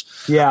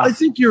influencers. Yeah. I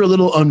think you're a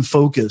little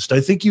unfocused. I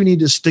think you need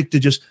to stick to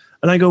just,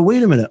 and I go,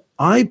 wait a minute,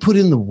 I put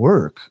in the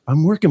work.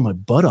 I'm working my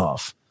butt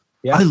off.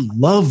 Yeah. I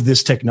love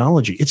this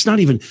technology. It's not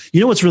even,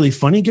 what's really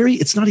funny, Gary?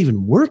 It's not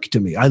even work to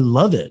me. I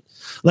love it.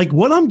 Like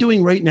what I'm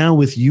doing right now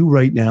with you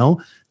right now,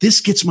 this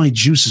gets my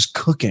juices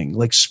cooking,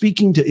 like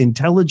speaking to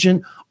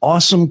intelligent,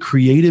 awesome,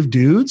 creative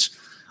dudes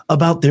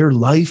about their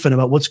life and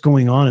about what's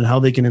going on and how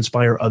they can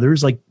inspire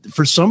others. Like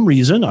for some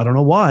reason, I don't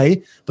know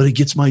why, but it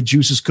gets my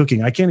juices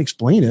cooking. I can't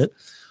explain it.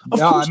 Of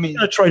course, I'm going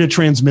to try to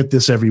transmit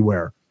this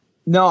everywhere.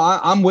 No,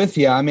 I'm with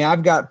you. I mean,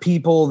 I've got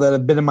people that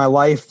have been in my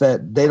life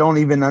that they don't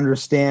even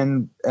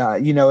understand.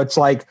 It's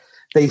like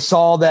they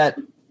saw that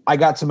I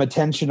got some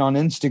attention on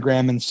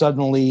Instagram and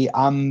suddenly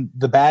I'm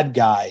the bad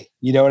guy.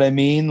 You know what I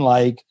mean?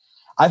 Like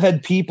I've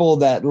had people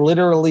that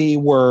literally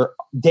were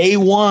day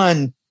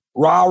one,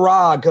 rah,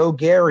 rah, go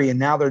Gary, and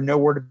now they're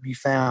nowhere to be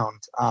found.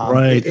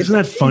 Right. Isn't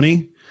that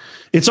funny?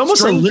 It's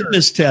almost a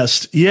litmus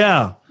test.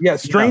 Yeah. Yeah.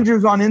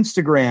 Strangers on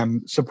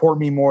Instagram support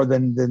me more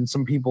than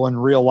some people in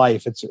real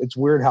life. It's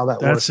weird how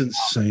that works. That's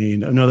insane.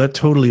 No, that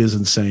totally is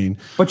insane.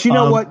 But you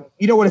know what?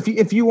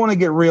 If you want to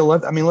get real,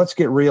 let's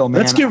get real, man.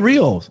 Let's get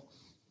real.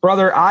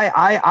 Brother,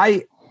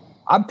 I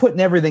I'm putting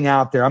everything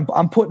out there.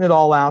 I'm putting it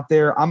all out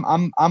there.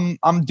 I'm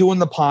doing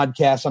the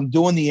podcast. I'm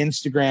doing the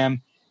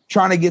Instagram,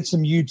 trying to get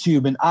some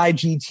YouTube and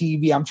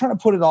IGTV. I'm trying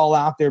to put it all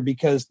out there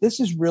because this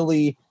is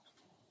really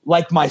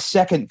like my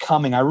second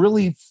coming. I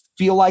really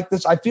feel like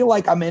this. I feel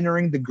like I'm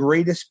entering the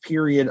greatest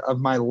period of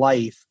my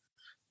life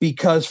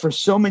because for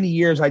so many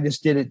years I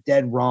just did it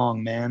dead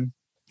wrong, man.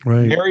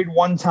 Right. Married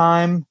one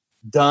time,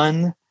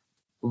 done,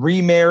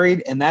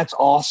 remarried, and that's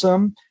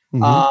awesome.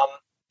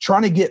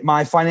 Trying to get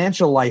my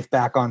financial life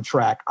back on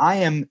track. I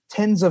am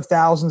tens of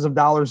thousands of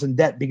dollars in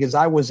debt because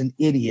I was an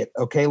idiot.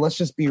 Okay, let's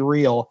just be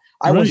real.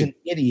 I was an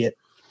idiot.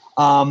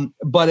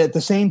 But at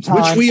the same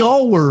time, which we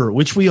all were.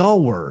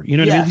 You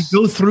know what I mean? We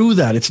go through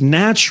that. It's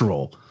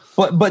natural.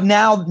 But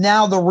now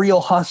the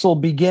real hustle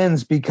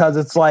begins because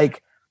it's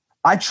like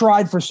I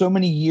tried for so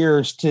many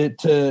years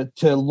to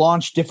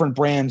launch different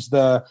brands.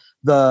 The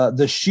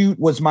Shoot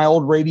was my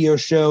old radio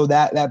show.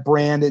 That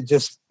brand, it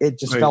just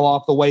fell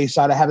off the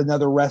wayside. I had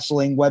another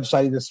wrestling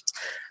website. It just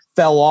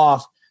fell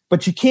off.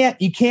 But you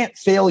can't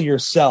fail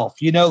yourself.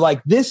 You know,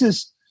 like this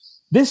is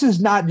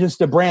not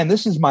just a brand.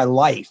 This is my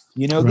life.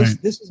 You know,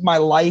 this is my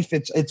life.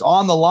 It's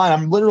on the line.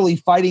 I'm literally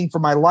fighting for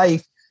my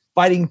life,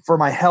 fighting for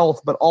my health,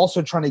 but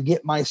also trying to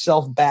get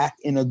myself back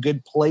in a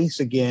good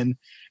place again.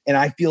 And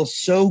I feel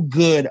so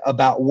good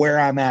about where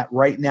I'm at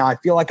right now. I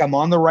feel like I'm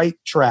on the right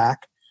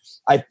track.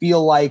 I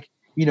feel like,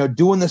 you know,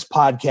 doing this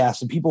podcast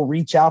and people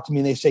reach out to me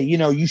and they say, you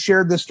know, you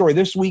shared this story.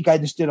 This week I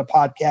just did a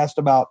podcast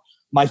about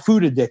my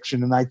food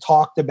addiction. And I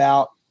talked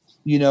about,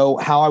 you know,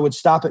 how I would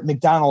stop at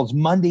McDonald's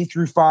Monday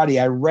through Friday.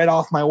 I read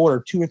off my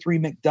order, 2 or 3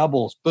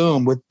 McDoubles,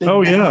 boom, with big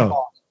chicken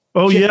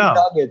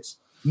nuggets,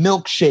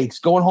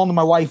 milkshakes, going home to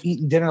my wife,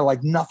 eating dinner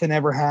like nothing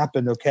ever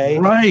happened. Okay.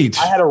 Right.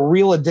 I had a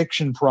real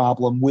addiction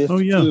problem with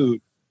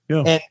food.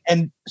 Yeah.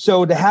 And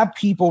so to have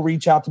people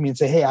reach out to me and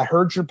say, hey, I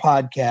heard your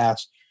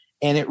podcast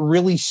and it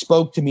really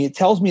spoke to me. It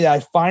tells me that I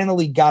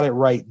finally got it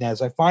right,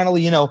 Nez. I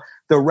finally, you know,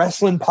 the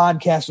wrestling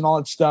podcast and all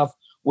that stuff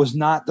was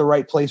not the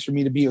right place for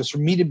me to be. It was for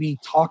me to be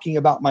talking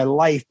about my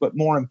life, but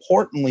more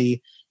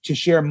importantly, to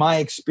share my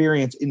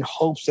experience in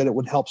hopes that it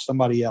would help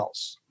somebody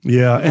else.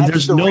 Yeah. And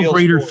there's no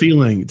greater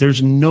feeling.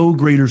 There's no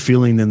greater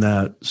feeling than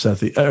that,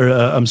 Sethi.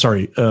 I'm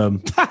sorry.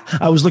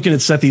 I was looking at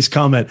Sethi's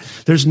comment.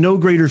 There's no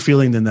greater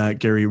feeling than that,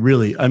 Gary,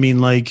 really. I mean,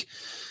 like,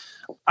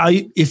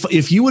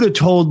 if you would have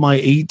told my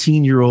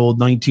 18-year-old,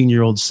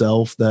 19-year-old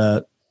self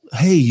that,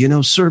 hey, you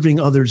know,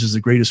 serving others is the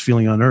greatest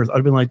feeling on earth, I'd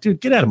have been like,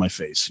 dude, get out of my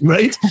face,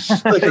 right?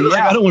 Like,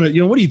 I don't want to,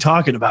 you know, what are you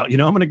talking about? You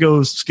know, I'm going to go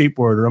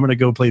skateboard or I'm going to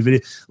go play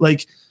video.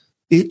 Like,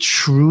 it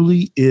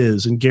truly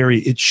is. And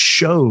Gary, it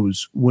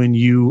shows when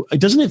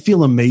doesn't it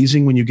feel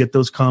amazing when you get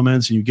those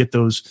comments and you get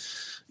those,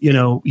 you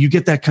know, you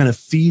get that kind of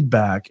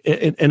feedback.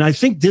 And I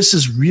think this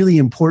is really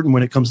important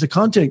when it comes to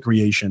content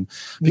creation,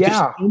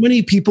 because so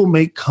many people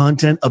make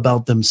content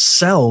about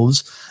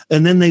themselves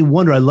and then they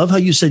wonder. I love how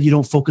you said you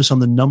don't focus on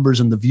the numbers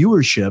and the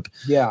viewership.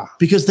 Yeah.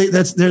 Because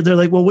they're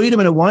like, well, wait a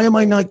minute. Why am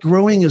I not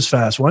growing as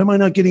fast? Why am I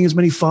not getting as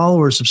many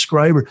followers,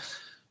 subscribers?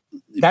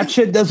 That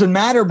shit doesn't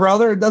matter,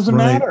 brother. It doesn't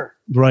matter.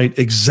 Right.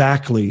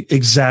 Exactly.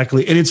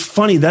 And it's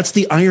funny. That's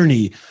the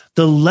irony.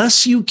 The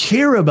less you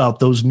care about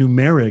those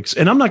numerics,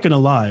 and I'm not going to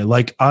lie,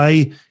 like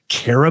I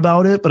care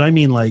about it, but I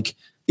mean, like,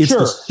 it's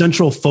the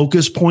central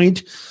focus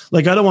point.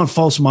 Like, I don't want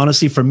false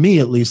modesty from me,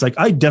 at least. Like,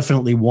 I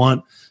definitely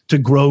want to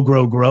grow.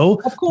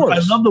 Of course.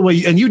 I love the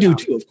way, and you do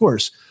too, of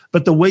course.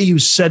 But the way you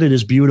said it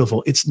is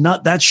beautiful. It's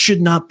not, that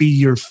should not be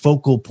your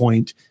focal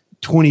point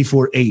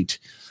 24/8.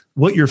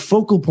 What your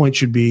focal point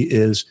should be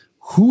is,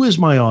 who is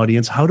my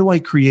audience? How do I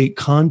create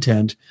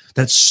content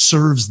that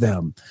serves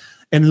them?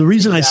 And the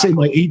reason I say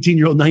my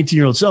 18-year-old,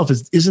 19-year-old self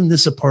is, isn't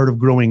this a part of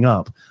growing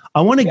up?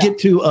 I want to get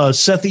to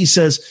Sethi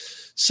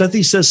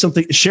says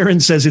something. Sharon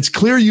says, it's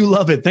clear you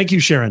love it. Thank you,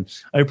 Sharon.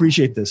 I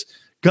appreciate this.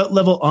 Gut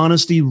level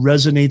honesty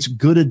resonates.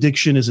 Good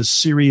addiction is a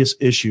serious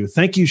issue.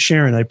 Thank you,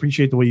 Sharon. I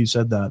appreciate the way you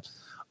said that.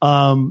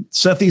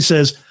 Sethi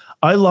says,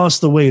 I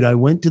lost the weight. I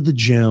went to the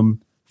gym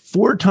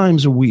 4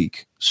 times a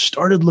week,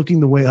 started looking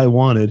the way I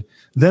wanted.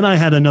 Then I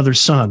had another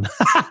son.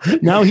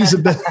 Now he's a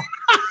bit.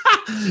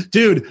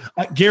 Dude,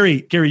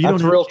 Gary, you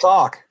That's real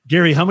talk.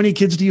 Gary, how many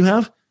kids do you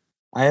have?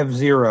 I have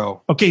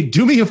 0. Okay,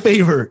 do me a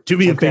favor.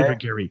 A favor,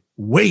 Gary.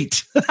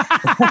 Wait.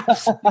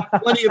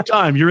 Plenty of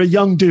time. You're a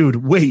young dude.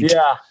 Wait.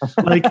 Yeah.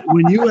 Like,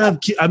 when you have,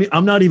 I mean,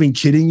 I'm not even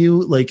kidding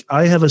you. Like,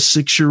 I have a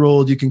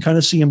 6-year-old. You can kind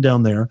of see him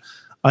down there.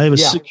 I have a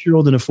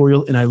 6-year-old and a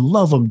 4-year-old, and I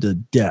love them to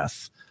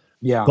death.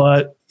 Yeah.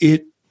 But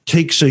it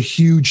takes a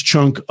huge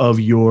chunk of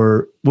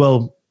your,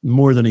 well,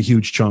 more than a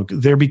huge chunk.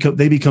 They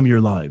become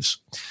your lives.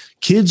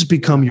 Kids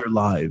become your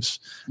lives.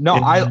 No,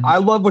 I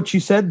love what you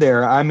said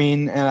there. I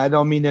mean, and I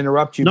don't mean to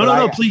interrupt you.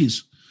 No,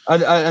 please.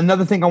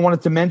 Another thing I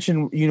wanted to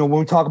mention, you know, when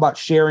we talk about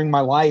sharing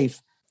my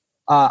life,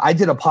 I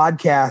did a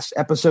podcast,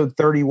 episode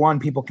 31.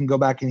 People can go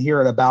back and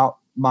hear it, about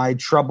my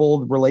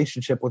troubled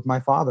relationship with my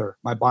father,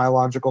 my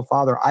biological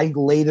father. I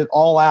laid it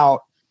all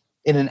out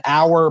in an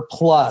hour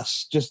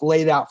plus, just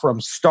laid out from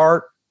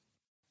start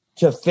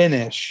to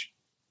finish.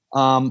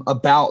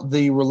 about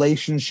the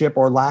relationship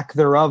or lack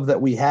thereof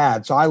that we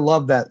had. So I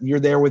love that you're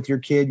there with your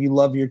kid. You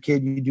love your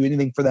kid. You do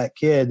anything for that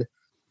kid.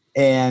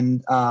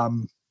 And,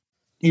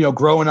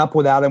 growing up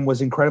without him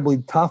was incredibly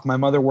tough. My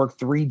mother worked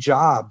 3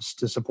 jobs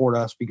to support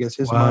us because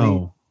his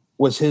money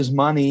was his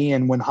money.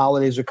 And when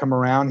holidays would come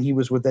around, he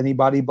was with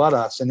anybody but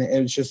us. And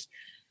it was just,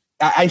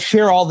 I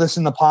share all this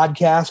in the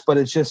podcast, but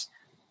it's just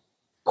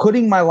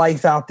putting my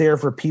life out there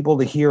for people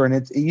to hear.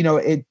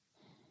 And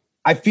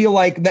I feel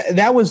like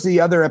that was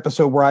the other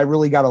episode where I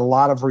really got a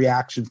lot of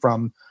reaction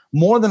from,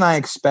 more than I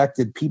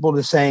expected. People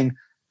just saying,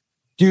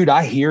 dude,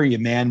 I hear you,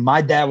 man.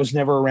 My dad was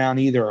never around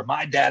either. Or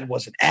my dad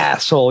was an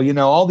asshole.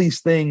 All these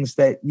things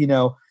that,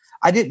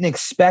 I didn't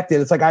expect it.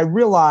 It's like I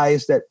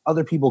realized that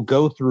other people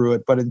go through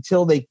it, but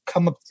until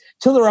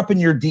they're up in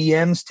your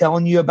DMs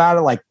telling you about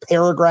it, like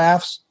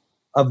paragraphs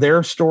of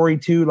their story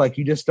too, like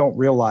you just don't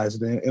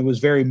realize it. It was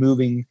very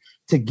moving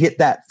to get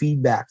that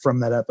feedback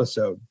from that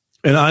episode.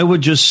 And I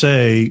would just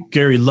say,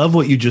 Gary, love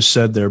what you just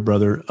said there,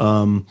 brother.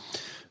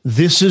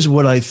 This is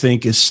what I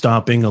think is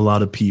stopping a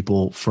lot of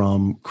people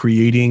from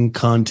creating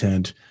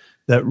content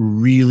that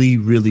really,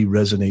 really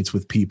resonates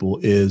with people.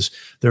 Is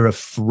they're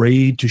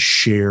afraid to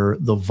share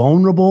the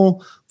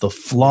vulnerable, the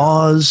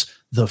flaws,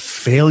 the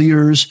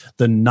failures,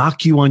 the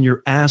knock you on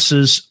your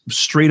asses,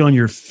 straight on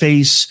your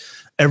face,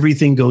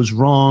 everything goes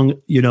wrong,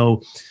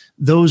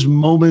 those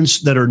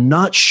moments that are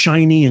not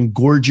shiny and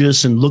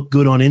gorgeous and look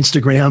good on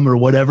Instagram or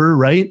whatever,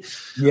 right?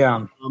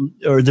 Yeah.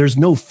 Or there's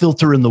no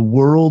filter in the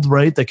world,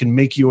 right, that can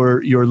make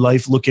your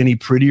life look any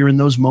prettier in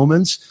those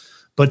moments.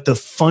 But the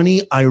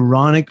funny,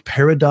 ironic,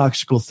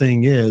 paradoxical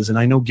thing is, and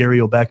I know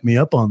Gary will back me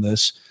up on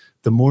this,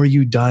 the more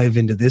you dive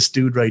into this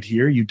dude right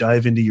here, you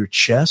dive into your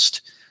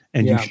chest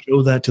and you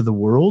show that to the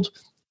world.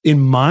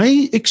 In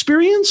my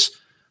experience,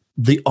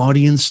 the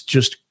audience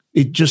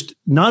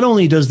not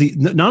only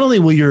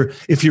will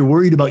if you're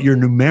worried about your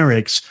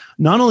numerics,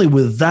 not only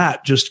will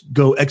that just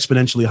go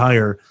exponentially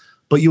higher,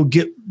 but you'll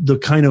get the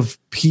kind of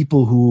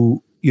people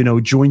who,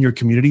 join your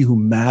community, who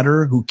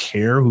matter, who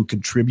care, who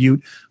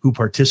contribute, who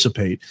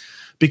participate.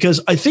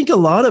 Because I think a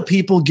lot of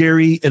people,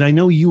 Gary, and I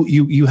know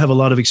you have a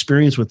lot of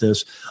experience with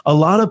this, a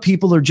lot of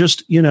people are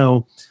just,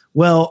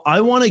 well,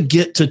 I want to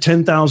get to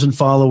 10,000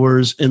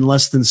 followers in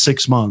less than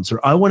 6 months, or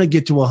I want to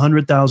get to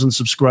 100,000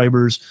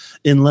 subscribers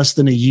in less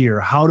than a year.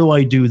 How do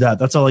I do that?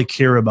 That's all I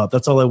care about.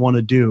 That's all I want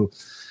to do.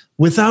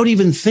 Without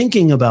even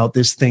thinking about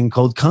this thing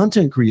called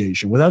content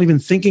creation, without even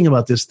thinking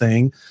about this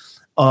thing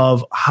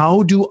of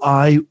how do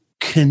I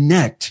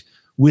connect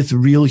with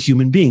real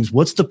human beings?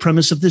 What's the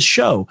premise of this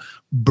show?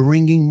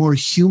 Bringing more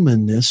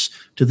humanness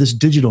to this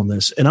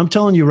digitalness. And I'm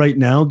telling you right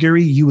now,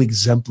 Gary, you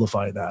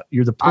exemplify that.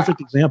 You're the perfect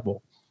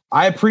example.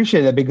 I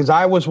appreciate it because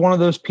I was one of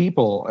those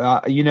people,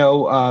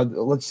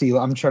 let's see,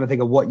 I'm trying to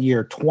think of what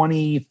year,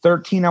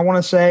 2013, I want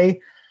to say.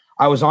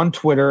 I was on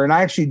Twitter and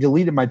I actually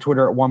deleted my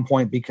Twitter at one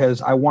point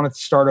because I wanted to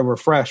start over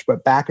fresh.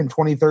 But back in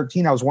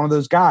 2013, I was one of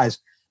those guys.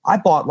 I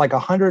bought like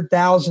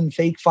 100,000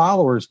 fake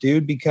followers,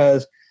 dude,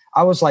 because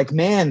I was like,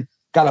 man,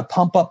 got to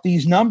pump up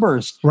these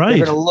numbers. Right.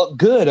 They're going to look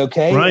good.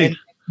 Okay. Right. And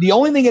the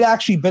only thing it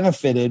actually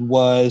benefited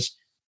was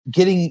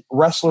getting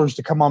wrestlers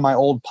to come on my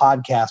old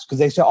podcast because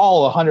they said,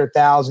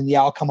 100,000.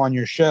 Yeah, I'll come on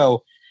your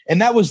show.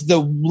 And that was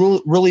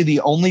really the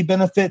only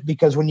benefit,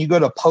 because when you go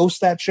to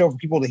post that show for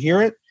people to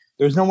hear it,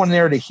 there's no one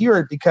there to hear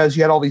it because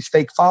you had all these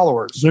fake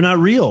followers. They're not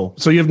real.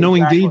 So you have no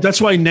engagement. That's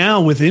why now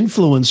with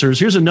influencers,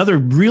 here's another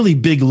really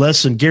big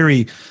lesson.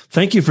 Gary,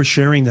 thank you for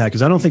sharing that,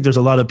 because I don't think there's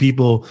a lot of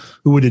people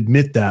who would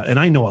admit that. And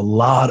I know a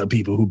lot of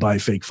people who buy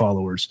fake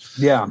followers.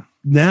 Yeah.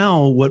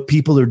 Now, what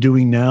people are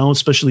doing now,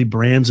 especially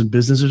brands and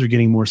businesses, are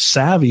getting more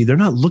savvy. They're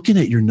not looking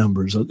at your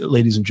numbers,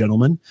 ladies and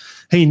gentlemen.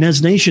 Hey,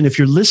 Nez Nation, if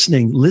you're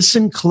listening,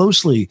 listen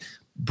closely.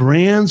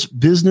 Brands,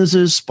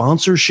 businesses,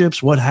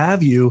 sponsorships, what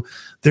have you,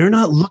 they're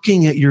not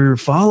looking at your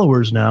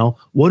followers now.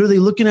 What are they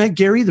looking at,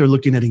 Gary? They're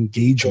looking at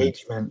engagement.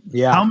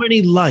 Yeah. How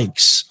many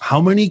likes?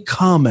 How many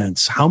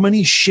comments? How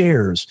many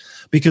shares?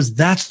 Because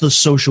that's the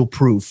social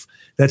proof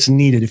that's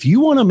needed. If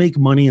you want to make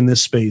money in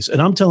this space,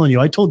 and I'm telling you,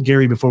 I told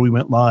Gary before we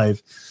went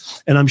live,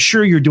 and I'm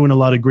sure you're doing a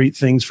lot of great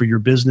things for your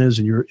business,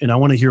 and I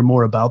want to hear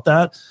more about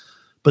that.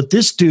 But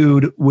this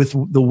dude, with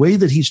the way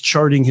that he's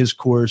charting his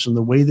course and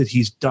the way that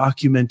he's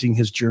documenting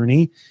his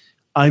journey,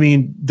 I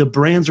mean, the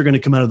brands are going to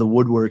come out of the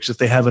woodworks if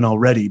they haven't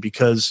already,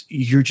 because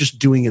you're just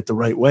doing it the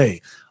right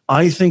way.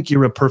 I think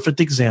you're a perfect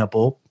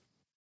example.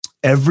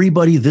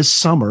 Everybody this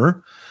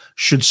summer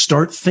should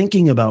start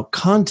thinking about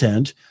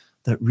content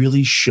that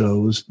really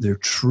shows their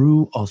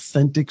true,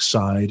 authentic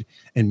side,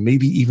 and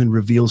maybe even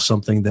reveals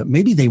something that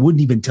maybe they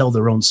wouldn't even tell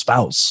their own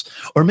spouse,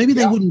 or maybe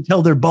they wouldn't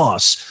tell their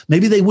boss.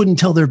 Maybe they wouldn't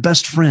tell their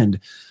best friend.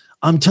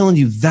 I'm telling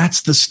you,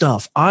 that's the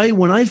stuff.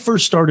 When I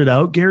first started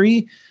out,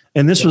 Gary,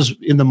 and this was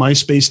in the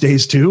MySpace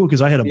days too,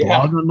 because I had a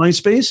blog on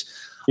MySpace.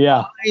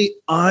 Yeah.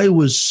 I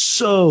was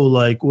so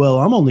like, well,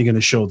 I'm only going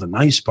to show the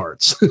nice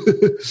parts.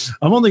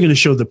 I'm only going to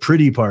show the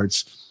pretty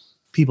parts.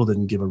 People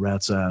didn't give a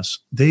rat's ass.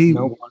 They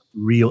want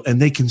real,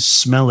 and they can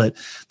smell it.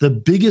 The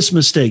biggest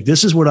mistake,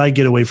 this is what I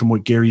get away from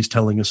what Gary's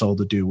telling us all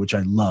to do, which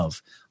I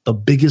love. The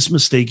biggest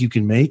mistake you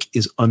can make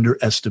is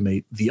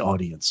underestimate the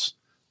audience.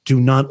 Do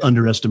not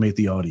underestimate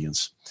the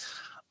audience.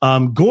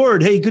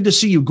 Gord, hey, good to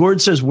see you.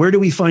 Gord says, where do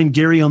we find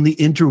Gary on the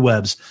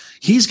interwebs?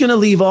 He's going to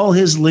leave all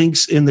his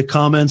links in the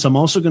comments. I'm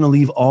also going to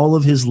leave all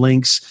of his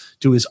links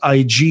to his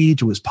IG,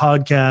 to his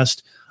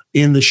podcast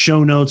in the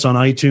show notes on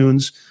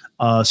iTunes,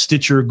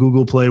 Stitcher,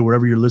 Google Play,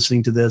 wherever you're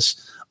listening to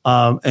this.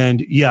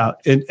 And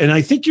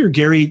I think you're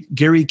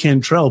Gary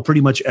Cantrell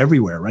pretty much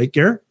everywhere, right,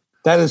 Gary?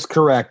 That is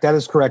correct.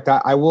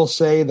 I will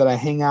say that I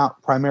hang out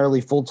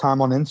primarily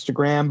full-time on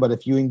Instagram, but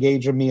if you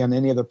engage with me on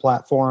any other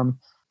platform,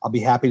 I'll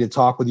be happy to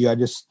talk with you. I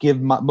just give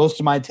most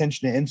of my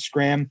attention to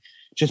Instagram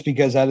just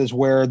because that is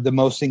where the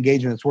most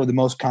engagement, it's where the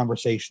most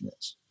conversation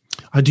is.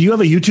 Do you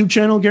have a YouTube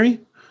channel, Gary?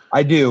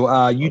 I do.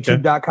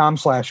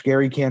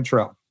 YouTube.com/Gary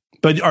Cantrell.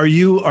 But are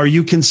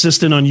you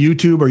consistent on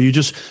YouTube? Or are you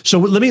just, so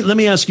let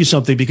me ask you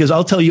something, because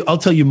I'll tell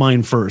you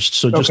mine first.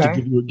 So just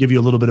to give you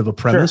a little bit of a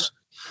premise. Sure.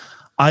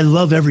 I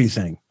love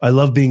everything. I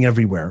love being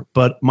everywhere,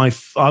 but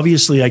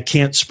obviously I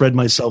can't spread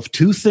myself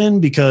too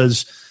thin,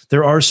 because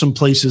there are some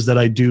places that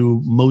I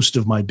do most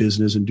of my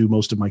business and do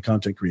most of my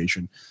content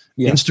creation.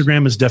 Yes.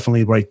 Instagram is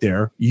definitely right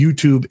there.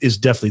 YouTube is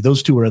definitely,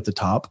 those two are at the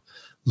top.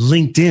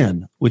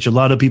 LinkedIn, which a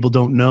lot of people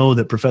don't know,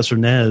 that Professor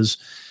Nez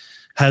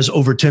has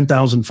over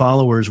 10,000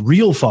 followers,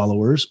 real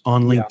followers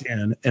on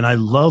LinkedIn. Yeah. And I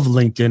love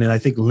LinkedIn. And I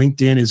think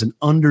LinkedIn is an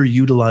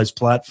underutilized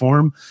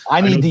platform.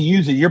 I need to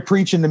use it. You're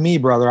preaching to me,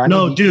 brother.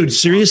 No, dude,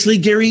 seriously,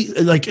 Gary,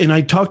 and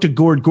I talked to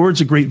Gord. Gord's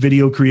a great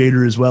video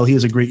creator as well. He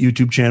has a great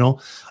YouTube channel.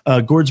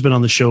 Gord's been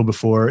on the show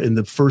before in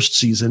the first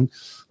season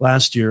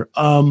last year.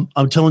 I'm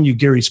telling you,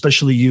 Gary,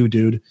 especially you,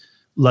 dude,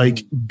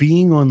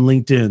 being on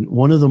LinkedIn,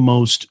 one of the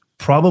most,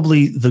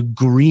 probably the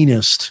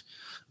greenest,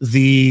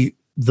 the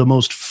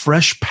most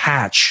fresh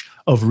patch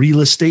of real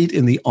estate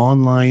in the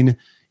online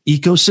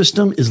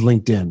ecosystem is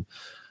LinkedIn.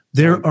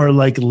 There are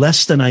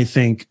less than, I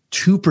think,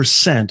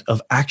 2%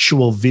 of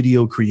actual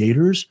video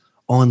creators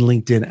on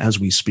LinkedIn as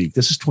we speak.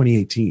 This is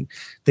 2018.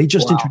 They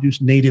just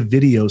introduced native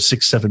video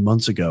 6-7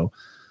 months ago.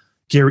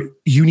 Gary,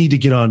 you need to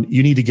get on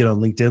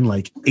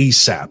LinkedIn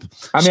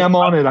ASAP. I mean, I'm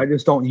on it. I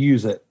just don't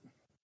use it.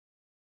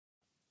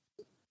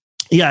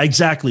 Yeah,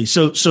 exactly.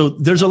 So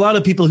there's a lot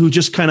of people who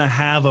just kind of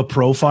have a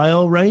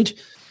profile, right?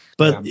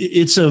 But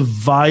it's a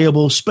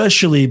viable,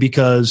 especially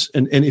because,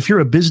 and if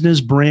you're a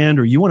business brand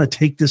or you want to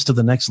take this to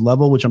the next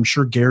level, which I'm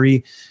sure,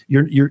 Gary,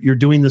 you're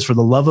doing this for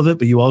the love of it,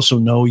 but you also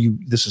know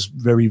this is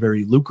very,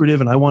 very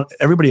lucrative. And I want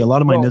everybody, a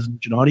lot of my Nez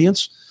Nation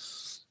audience,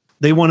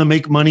 they want to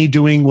make money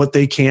doing what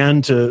they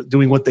can to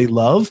doing what they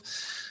love.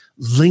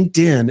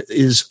 LinkedIn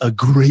is a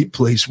great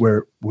place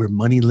where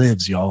money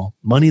lives, y'all.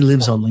 Money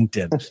lives on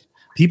LinkedIn.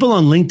 People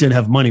on LinkedIn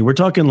have money. We're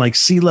talking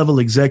C-level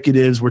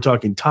executives. We're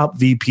talking top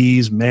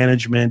VPs,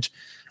 management.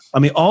 I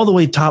mean, all the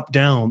way top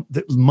down,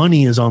 the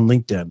money is on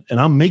LinkedIn,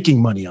 and I'm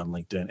making money on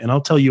LinkedIn. And I'll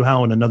tell you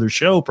how in another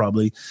show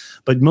probably,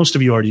 but most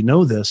of you already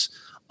know this.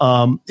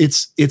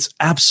 It's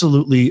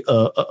absolutely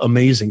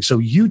amazing. So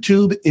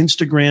YouTube,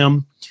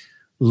 Instagram,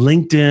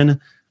 LinkedIn,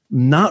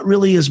 not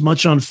really as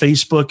much on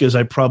Facebook as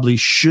I probably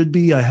should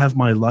be. I have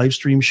my live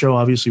stream show.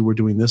 Obviously, we're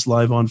doing this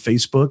live on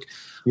Facebook.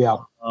 Yeah.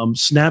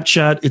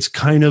 Snapchat, it's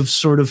kind of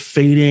sort of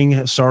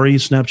fading. Sorry,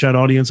 Snapchat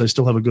audience. I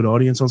still have a good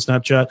audience on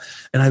Snapchat.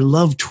 And I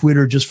love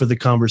Twitter just for the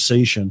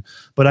conversation.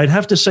 But I'd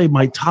have to say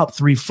my top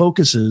 3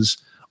 focuses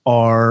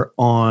are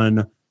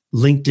on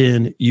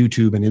LinkedIn,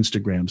 YouTube, and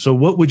Instagram. So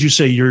what would you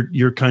say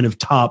your kind of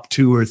top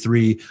 2 or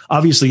 3?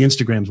 Obviously,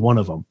 Instagram's one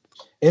of them.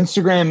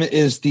 Instagram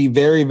is the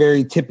very,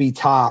 very tippy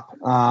top.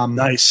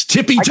 Nice.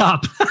 Tippy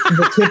top.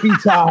 The tippy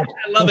top.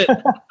 I love it.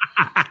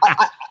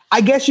 I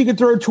guess you could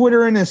throw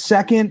Twitter in a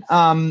second.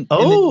 And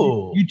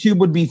YouTube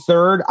would be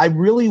third. I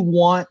really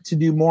want to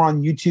do more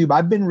on YouTube.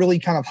 I've been really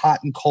kind of hot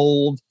and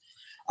cold.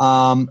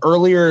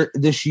 Earlier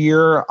this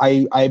year,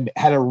 I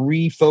had a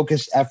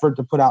refocused effort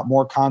to put out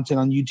more content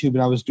on YouTube,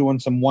 and I was doing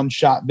some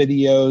one-shot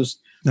videos,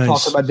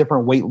 talking about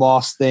different weight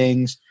loss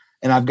things.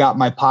 And I've got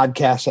my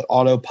podcast that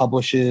auto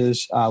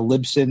publishes.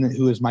 Libsyn,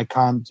 who is my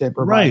content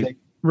provider,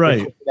 right.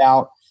 They put it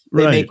out.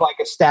 They make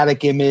a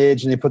static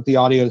image and they put the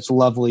audio. It's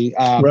lovely. So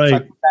I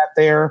put that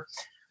there.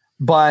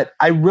 But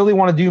I really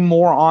want to do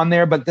more on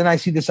there. But then I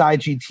see this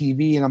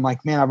IGTV and I'm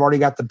like, man, I've already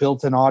got the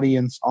built-in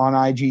audience on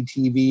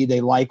IGTV. They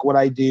like what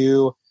I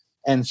do.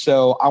 And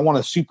so I want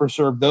to super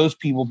serve those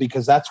people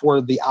because that's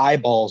where the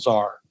eyeballs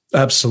are.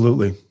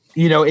 Absolutely.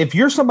 If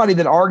you're somebody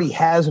that already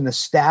has an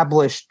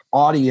established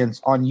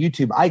audience on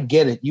YouTube, I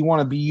get it. You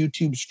want to be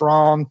YouTube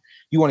strong.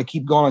 You want to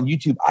keep going on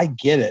YouTube. I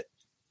get it.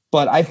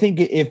 But I think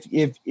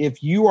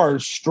if you are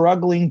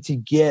struggling to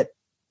get,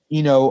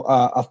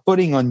 a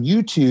footing on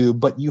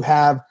YouTube, but you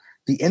have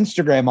the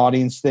Instagram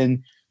audience,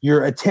 then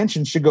your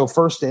attention should go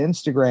first to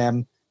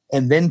Instagram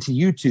and then to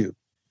YouTube.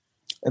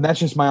 And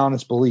that's just my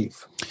honest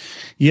belief.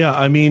 Yeah,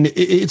 I mean,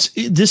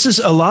 this is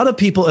a lot of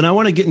people, and I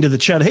want to get into the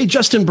chat. Hey,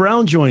 Justin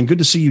Brown joined. Good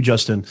to see you,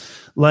 Justin.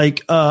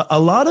 A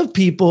lot of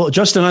people,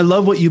 Justin, I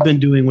love what you've been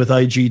doing with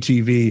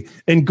IGTV.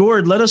 And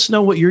Gord, let us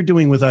know what you're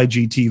doing with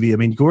IGTV. I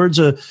mean, Gord's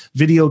a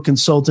video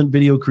consultant,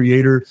 video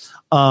creator.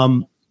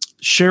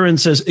 Sharon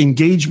says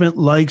engagement,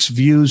 likes,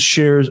 views,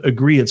 shares,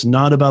 agree. It's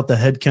not about the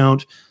head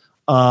count.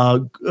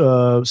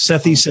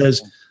 Sethi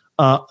says,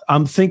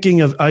 I'm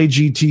thinking of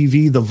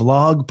IGTV, the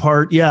vlog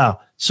part. Yeah.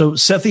 So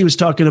Sethi was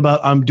talking about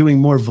I'm doing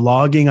more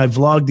vlogging. I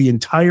vlogged the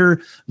entire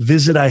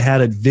visit I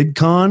had at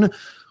VidCon,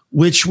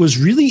 which was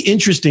really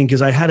interesting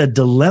because I had a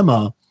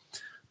dilemma,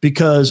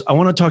 because I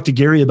want to talk to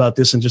Gary about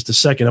this in just a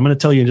second. I'm going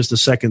to tell you in just a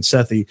second,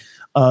 Sethi.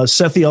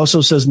 Sethi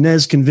also says,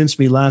 Nez convinced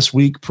me last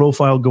week,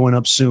 profile going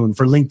up soon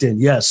for LinkedIn.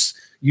 Yes,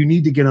 you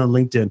need to get on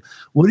LinkedIn.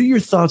 What are your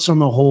thoughts on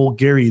the whole,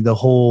 Gary,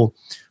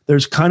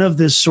 there's kind of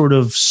this sort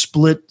of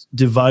split,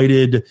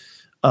 divided,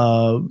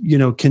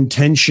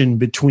 contention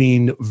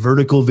between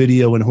vertical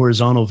video and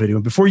horizontal video.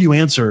 And before you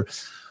answer,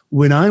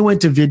 when I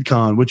went to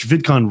VidCon, which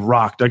VidCon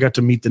rocked, I got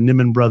to meet the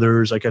Niman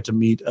brothers. I got to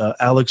meet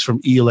Alex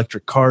from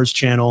E-Electric Cars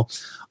channel.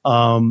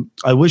 I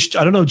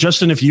don't know,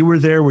 Justin, if you were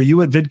there, were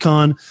you at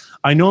VidCon?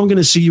 I know I'm going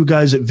to see you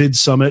guys at Vid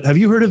Summit. Have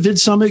you heard of Vid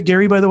Summit,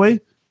 Gary, by the way?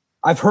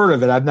 I've heard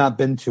of it. I've not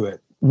been to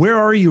it. Where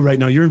are you right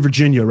now? You're in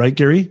Virginia, right,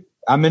 Gary?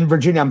 I'm in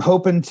Virginia. I'm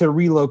hoping to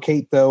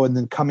relocate, though, in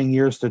the coming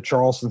years to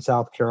Charleston,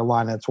 South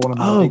Carolina. It's one of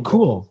my big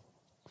goals.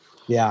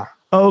 Yeah.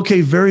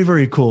 Okay, very,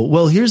 very cool.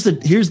 Well, here's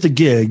the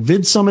gig.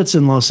 Vid Summit's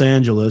in Los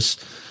Angeles,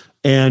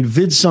 and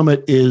Vid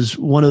Summit is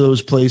one of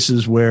those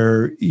places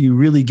where you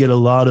really get a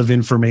lot of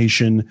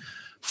information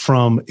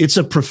from. It's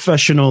a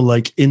professional,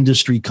 like,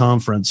 industry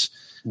conference.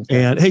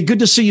 Okay. And hey, good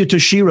to see you,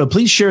 Toshira.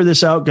 Please share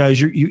this out,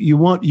 guys. You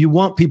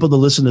want people to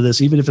listen to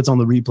this, even if it's on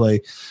the replay,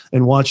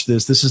 and watch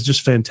this. This is just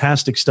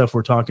fantastic stuff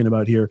we're talking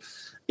about here.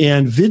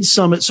 And Vid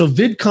Summit. So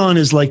VidCon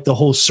is like the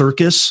whole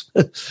circus.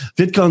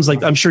 VidCon's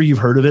like, I'm sure you've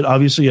heard of it,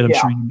 obviously. And I'm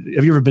sure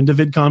have you ever been to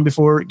VidCon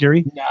before,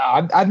 Gary? No,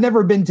 I've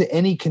never been to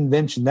any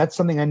convention. That's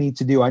something I need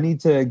to do. I need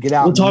to get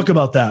out. We'll talk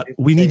about that.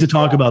 We need to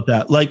talk about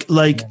that. Like,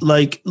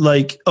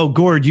 oh,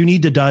 Gord, you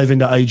need to dive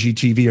into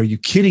IGTV. Are you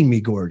kidding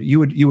me, Gord? You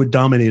would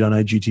dominate on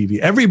IGTV.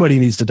 Everybody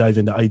needs to dive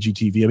into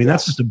IGTV. I mean,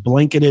 that's just a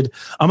blanketed.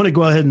 I'm going to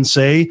go ahead and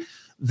say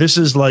this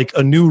is like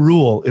a new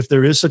rule. If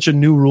there is such a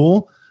new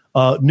rule,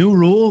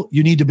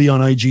 you need to be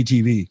on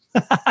IGTV.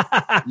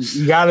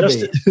 You gotta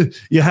be.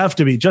 You have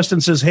to be.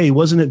 Justin says, hey,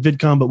 wasn't at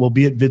VidCon, but we'll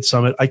be at Vid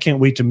Summit. I can't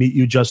wait to meet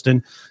you,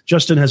 Justin.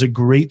 Justin has a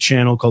great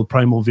channel called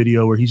Primal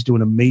Video where he's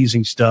doing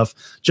amazing stuff.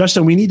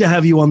 Justin, we need to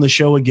have you on the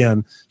show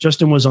again.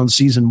 Justin was on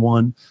season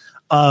 1.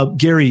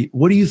 Gary,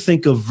 what do you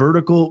think of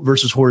vertical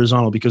versus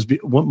horizontal? Because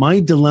what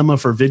my dilemma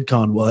for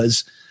VidCon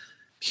was,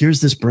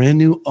 here's this brand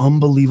new,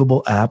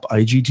 unbelievable app,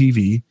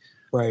 IGTV.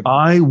 Right.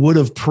 I would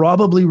have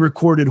probably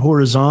recorded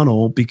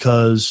horizontal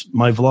because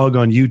my vlog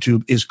on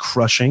YouTube is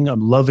crushing.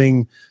 I'm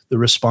loving the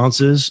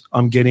responses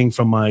I'm getting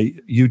from my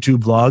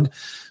YouTube vlog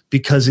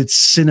because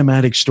it's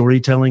cinematic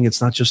storytelling.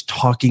 It's not just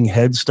talking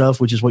head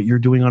stuff, which is what you're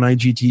doing on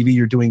IGTV.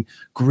 You're doing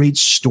great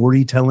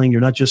storytelling. You're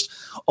not just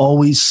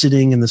always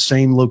sitting in the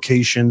same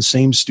location,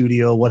 same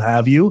studio, what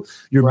have you.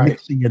 You're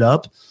mixing it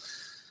up.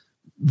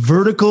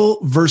 Vertical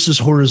versus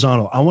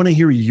horizontal. I want to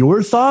hear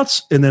your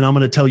thoughts, and then I'm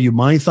going to tell you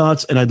my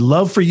thoughts. And I'd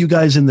love for you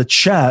guys in the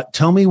chat,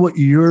 tell me where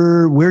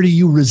do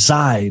you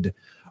reside?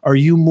 Are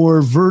you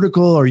more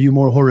vertical? Are you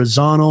more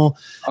horizontal?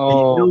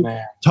 Oh,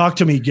 man. Talk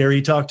to me,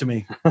 Gary. Talk to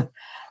me.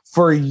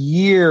 For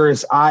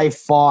years, I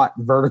fought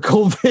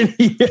vertical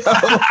video.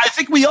 I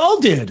think we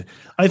all did.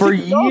 For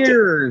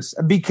years,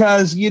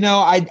 because,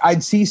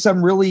 I'd see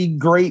some really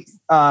great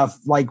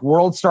like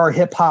World Star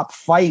hip hop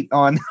fight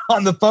on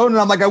the phone.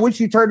 And I'm like, I wish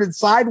you turned it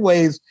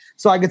sideways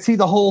so I could see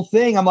the whole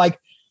thing. I'm like,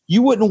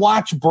 you wouldn't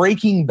watch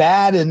Breaking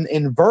Bad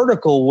in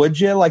vertical, would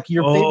you? Like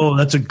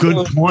that's a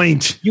good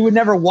point. You would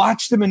never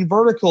watch them in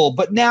vertical,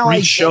 but now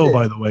Great show,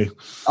 by the way.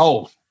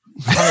 Oh,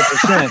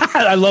 100%.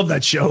 I love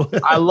that show.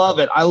 I love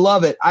it.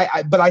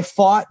 But I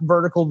fought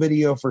vertical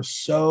video for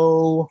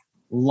so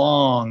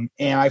long,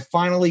 and I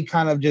finally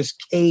kind of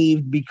just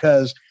caved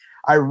because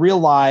I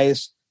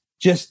realized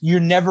you're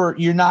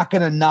not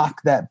going to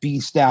knock that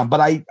beast down.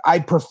 But I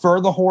prefer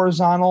the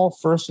horizontal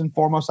first and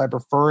foremost. I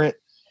prefer it.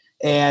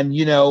 And,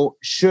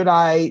 should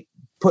I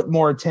put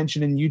more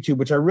attention in YouTube,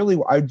 which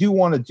I do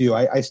want to do.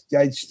 I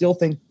still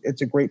think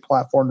it's a great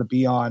platform to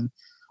be on.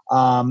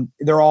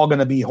 They're all going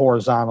to be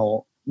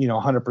horizontal,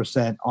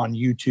 100% on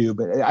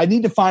YouTube. I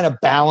need to find a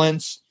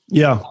balance.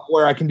 Yeah.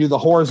 Where I can do the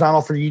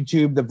horizontal for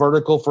YouTube, the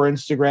vertical for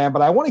Instagram,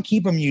 but I want to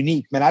keep them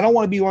unique, man. I don't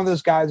want to be one of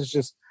those guys that's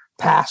just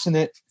passing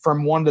it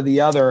from one to the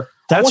other.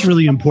 That's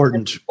really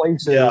important.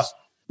 Places.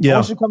 Yeah. I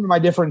want you to come to my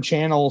different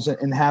channels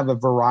and have a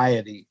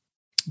variety.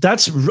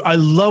 I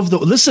love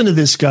listen to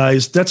this,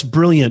 guys. That's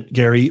brilliant,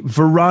 Gary.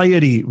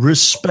 Variety,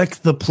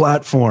 respect the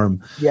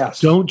platform.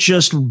 Yes. Don't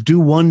just do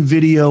one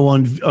video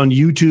on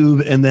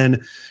YouTube and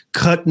then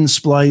cut and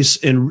splice.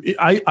 And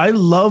I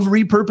love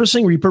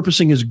repurposing.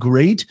 Repurposing is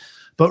great,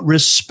 but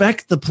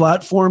respect the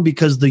platform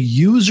because the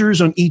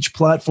users on each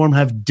platform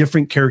have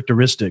different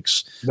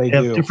characteristics. They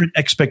have different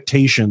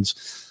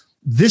expectations.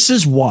 This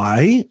is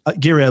why,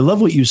 Gary, I love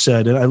what you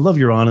said, and I love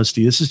your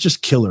honesty. This is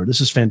just killer.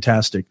 This is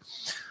fantastic.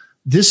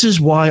 This is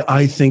why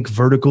I think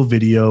vertical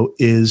video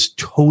is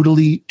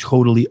totally,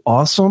 totally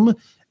awesome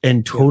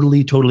and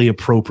totally, totally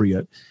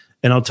appropriate.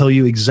 and I'll tell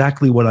you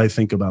exactly what I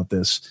think about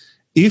this.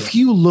 If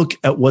you look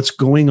at what's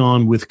going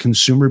on with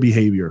consumer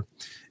behavior,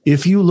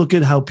 if you look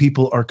at how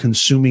people are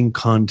consuming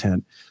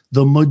content,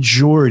 the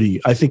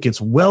majority, I think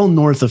it's well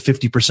north of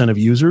 50% of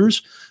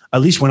users,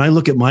 at least when I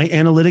look at my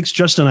analytics.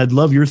 Justin, I'd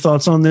love your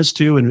thoughts on this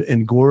too,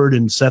 and Gord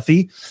and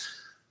Sethi.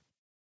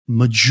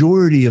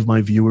 Majority of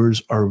my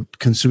viewers are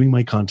consuming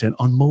my content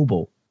on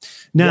mobile.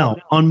 Now,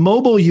 on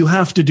mobile, you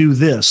have to do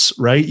this,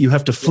 right? You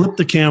have to flip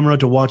the camera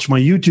to watch my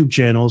YouTube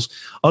channels.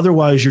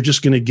 Otherwise, you're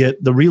just going to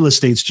get the real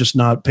estate's just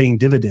not paying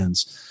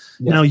dividends.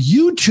 Yeah. Now,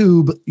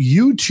 YouTube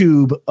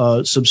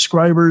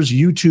subscribers,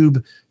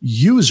 YouTube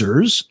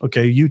users,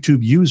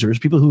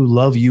 people who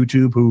love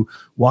YouTube, who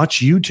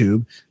watch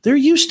YouTube, they're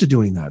used to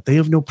doing that. They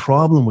have no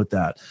problem with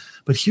that.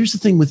 But here's the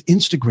thing with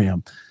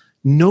Instagram.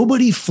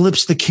 Nobody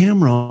flips the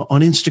camera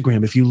on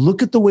Instagram. If you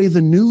look at the way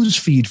the news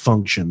feed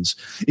functions,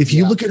 if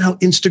you look at how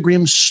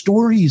Instagram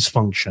stories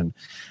function,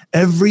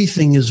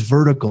 everything is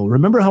vertical.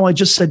 Remember how I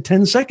just said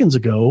 10 seconds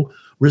ago,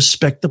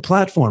 respect the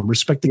platform,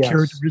 respect the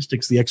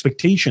characteristics, the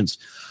expectations.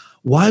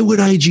 Why would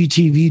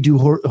IGTV do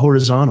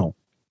horizontal?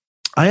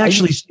 I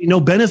actually see no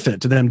benefit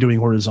to them doing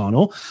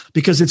horizontal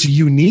because it's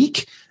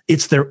unique.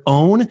 It's their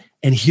own.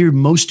 And here,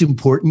 most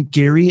important,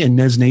 Gary and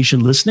Nez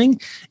Nation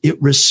listening,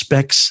 it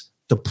respects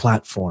the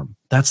platform.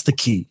 That's the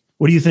key.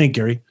 What do you think,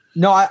 Gary?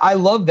 No, I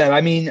love that.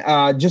 I mean,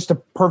 just a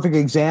perfect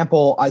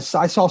example. I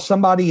saw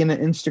somebody in an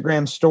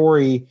Instagram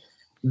story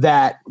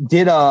that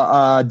did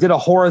a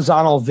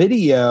horizontal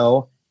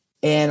video,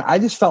 and I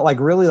just felt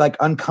like really like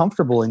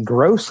uncomfortable and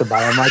gross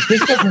about it. I'm like,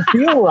 this doesn't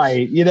feel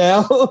right, you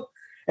know?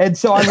 And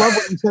so I love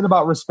what you said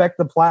about respect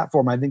the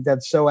platform. I think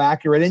that's so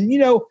accurate. And, you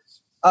know,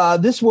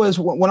 this was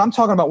when I'm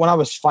talking about when I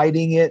was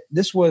fighting it,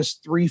 this was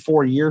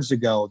 3-4 years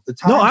ago.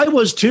 No, I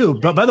was too.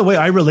 But by the way,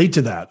 I relate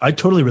to that. I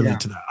totally relate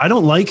to that. I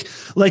don't like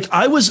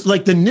I was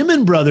like the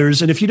Nimmin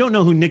brothers. And if you don't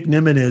know who Nick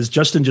Nimmin is,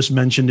 Justin just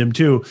mentioned him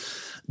too.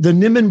 The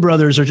Nimmin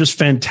brothers are just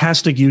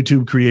fantastic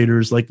YouTube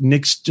creators. Like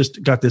Nick's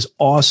just got this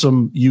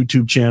awesome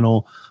YouTube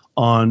channel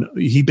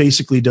he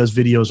basically does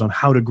videos on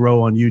how to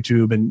grow on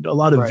YouTube and a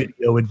lot of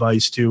video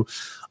advice too.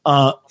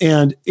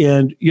 And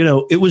you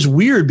know, it was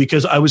weird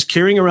because I was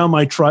carrying around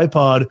my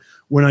tripod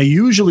when I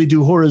usually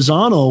do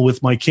horizontal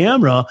with my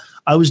camera.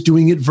 I was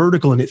doing it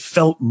vertical and it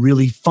felt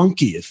really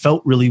funky. It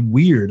felt really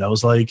weird. I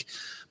was like,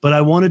 but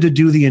I wanted to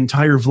do the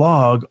entire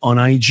vlog on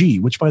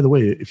IG, which by the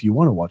way, if you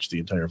want to watch the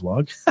entire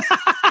vlog,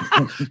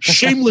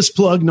 shameless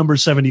plug number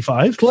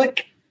 75.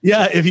 Click.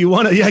 Yeah. If you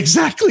want to, yeah,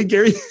 exactly,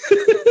 Gary.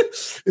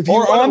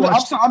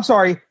 I'm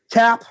sorry,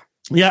 tap.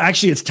 Yeah,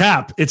 actually, it's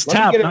tap. It's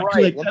tap. Not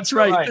click. That's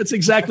right. That's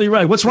exactly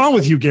right. What's wrong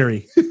with you,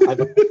 Gary?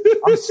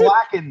 I'm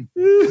slacking.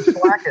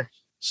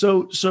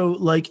 So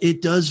like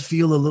it does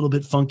feel a little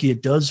bit funky.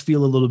 It does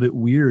feel a little bit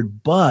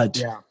weird,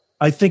 but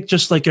I think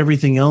just like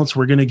everything else,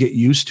 we're going to get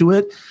used to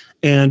it.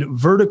 And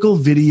vertical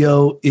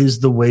video is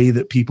the way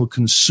that people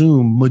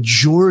consume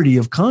majority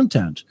of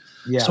content.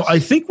 Yes. So I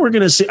think we're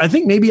going to see, I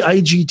think maybe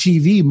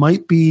IGTV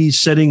might be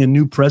setting a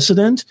new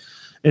precedent.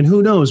 And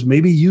who knows,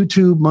 maybe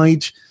YouTube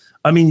might.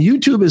 I mean,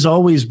 YouTube has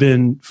always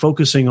been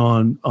focusing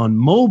on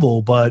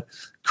mobile, but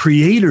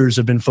creators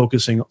have been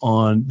focusing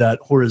on that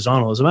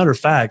horizontal. As a matter of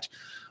fact,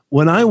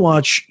 when I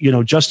watch, you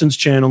know, Justin's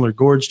channel or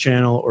Gord's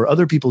channel or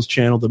other people's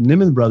channel, the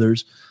Nimmin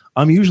brothers,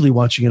 I'm usually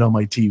watching it on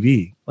my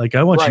TV. Like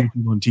I watch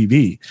YouTube on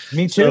TV.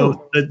 Me too.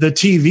 So the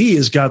TV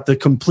has got the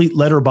complete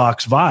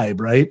letterbox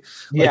vibe, right?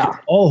 Yeah. Like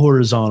it's all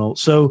horizontal.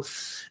 So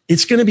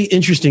it's going to be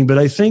interesting, but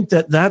I think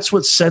that's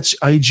what sets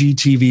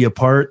IGTV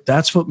apart.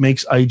 That's what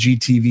makes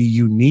IGTV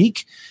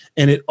unique.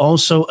 And it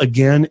also,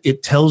 again,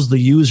 it tells the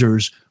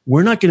users,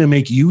 we're not going to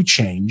make you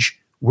change.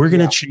 We're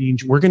going to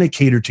change. We're going to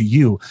cater to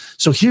you.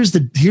 So here's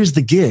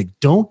the gig.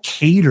 Don't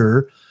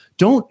cater.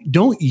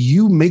 Don't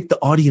you make the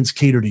audience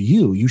cater to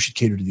you. You should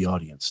cater to the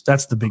audience.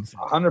 That's the big thing.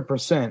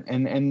 100%.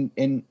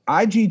 And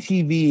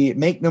IGTV,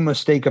 make no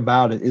mistake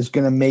about it, is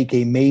going to make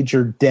a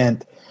major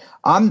dent.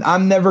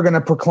 I'm never going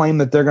to proclaim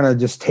that they're going to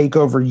just take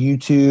over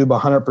YouTube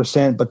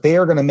 100%, but they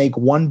are going to make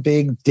one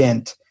big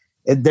dent.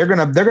 They're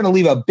going to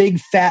leave a big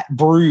fat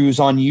bruise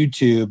on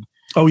YouTube.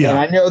 Oh yeah. And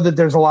I know that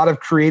there's a lot of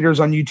creators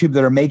on YouTube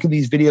that are making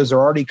these videos. They're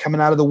already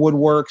coming out of the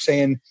woodwork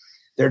saying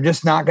they're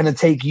just not going to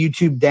take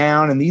YouTube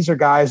down. And these are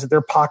guys that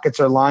their pockets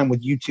are lined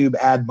with YouTube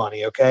ad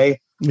money. Okay.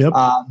 Yep.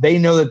 They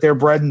know that their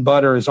bread and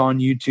butter is on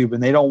YouTube,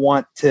 and they don't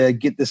want to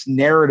get this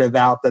narrative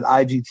out that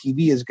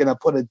IGTV is going to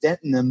put a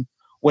dent in them,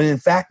 when in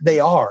fact they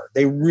are.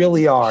 They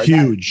really are.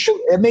 Huge.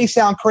 It may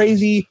sound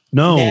crazy.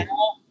 No. Now,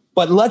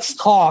 but let's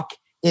talk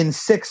in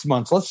 6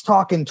 months. Let's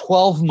talk in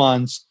 12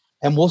 months,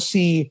 and we'll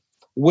see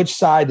which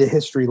side the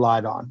history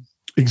lied on.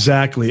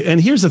 Exactly.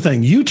 And here's the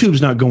thing.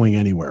 YouTube's not going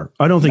anywhere.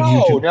 I don't think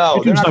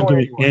YouTube's not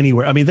going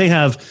anywhere. I mean, they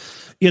have,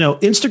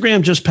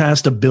 Instagram just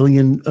passed 1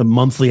 billion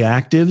monthly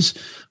actives,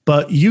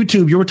 but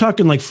YouTube, you were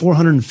talking like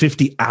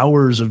 450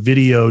 hours of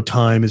video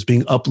time is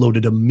being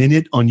uploaded a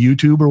minute on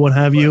YouTube or what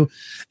have you.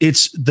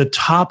 It's the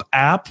top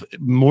app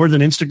more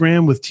than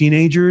Instagram with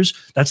teenagers.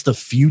 That's the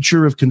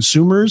future of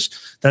consumers.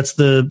 That's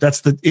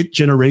the it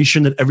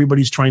generation that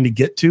everybody's trying to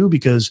get to,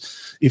 because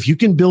if you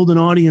can build an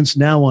audience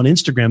now on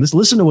Instagram,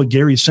 listen to what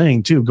Gary's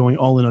saying too, going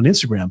all in on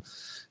Instagram.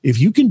 If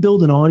you can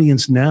build an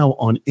audience now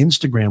on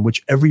Instagram,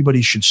 which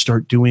everybody should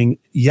start doing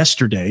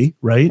yesterday,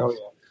 right? Oh, yeah.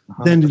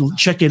 Then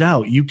check it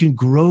out. You can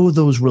grow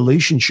those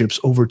relationships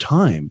over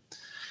time.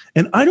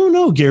 And I don't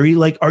know, Gary,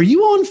 like, are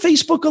you on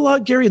Facebook a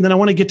lot, Gary? And then I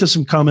want to get to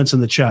some comments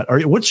in the chat.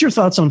 What's your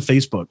thoughts on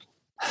Facebook?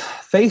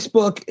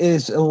 Facebook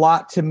is a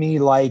lot to me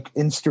like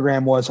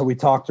Instagram was, how we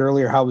talked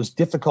earlier, how it was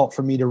difficult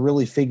for me to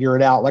really figure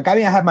it out. Like, I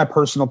mean, I have my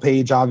personal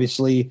page,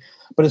 obviously,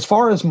 but as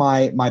far as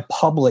my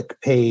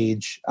public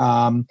page,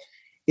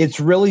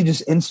 it's really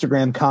just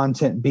Instagram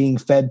content being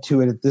fed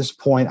to it at this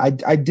point.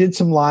 I did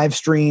some live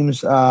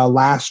streams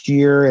last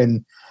year,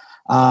 and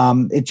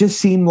it just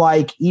seemed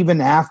like even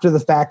after the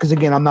fact, because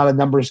again, I'm not a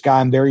numbers guy.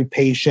 I'm very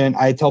patient.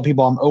 I tell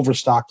people I'm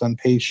overstocked on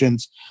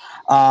patience.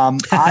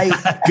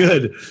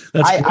 Good.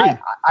 That's great.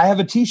 I have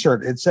a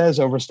T-shirt. It says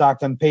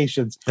overstocked on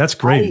patience. That's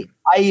great.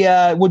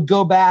 I would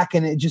go back,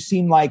 and it just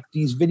seemed like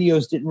these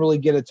videos didn't really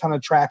get a ton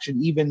of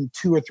traction, even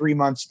 2 or 3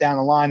 months down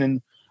the line.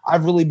 And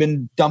I've really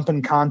been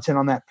dumping content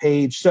on that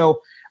page.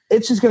 So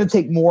it's just going to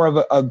take more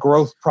of a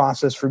growth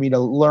process for me to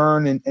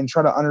learn and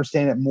try to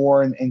understand it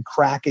more and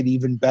crack it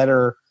even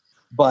better.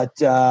 But,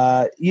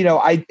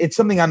 it's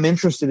something I'm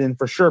interested in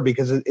for sure,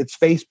 because it's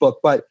Facebook.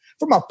 But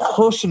from a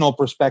personal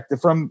perspective,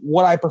 from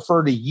what I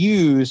prefer to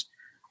use,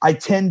 I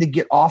tend to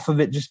get off of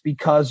it just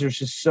because there's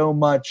just so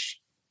much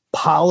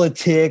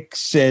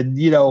politics and,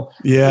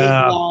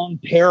 long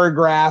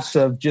paragraphs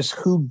of just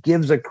who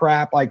gives a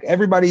crap. Like,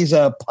 everybody's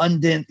a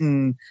pundit,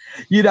 and,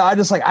 I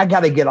just I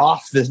got to get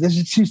off this. This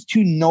is just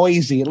too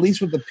noisy. At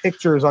least with the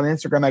pictures on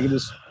Instagram, I can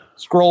just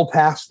scroll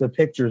past the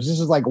pictures. This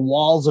is like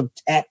walls of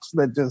text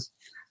that just,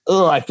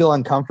 I feel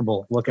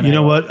uncomfortable looking at it. You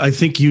know what? I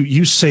think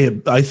you say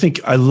it. I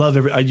think I love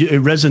it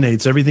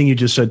resonates. Everything you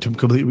just said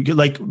completely.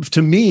 Like,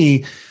 to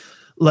me,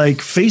 like,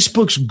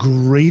 Facebook's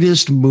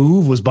greatest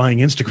move was buying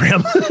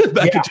Instagram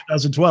back in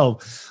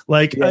 2012.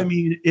 Like, I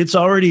mean, it's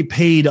already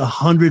paid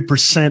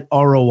 100%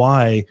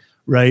 ROI,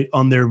 right?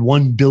 On their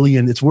 1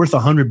 billion. It's worth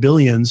 $100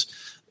 billion.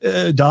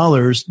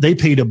 They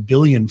paid $1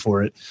 billion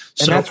for it.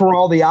 And that's where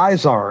all the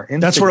eyes are.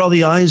 Instagram. That's where all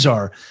the eyes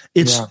are.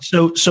 It's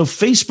so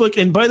Facebook.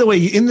 And by the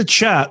way, in the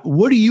chat,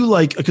 what do you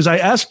like? Because I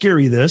asked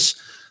Gary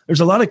this.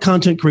 There's a lot of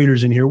content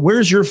creators in here.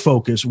 Where's your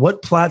focus?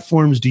 What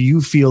platforms do you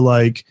feel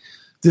like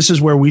this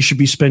is where we should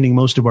be spending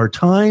most of our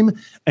time?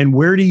 And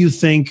where do you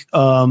think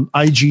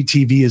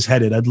IGTV is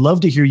headed? I'd love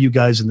to hear you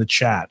guys in the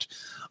chat.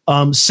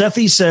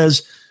 Sethi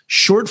says,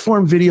 short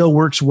form video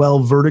works well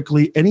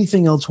vertically.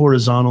 Anything else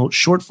horizontal?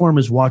 Short form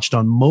is watched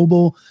on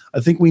mobile. I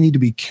think we need to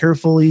be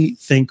carefully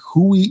think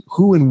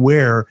who and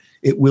where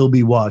it will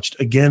be watched.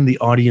 Again, the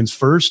audience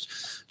first.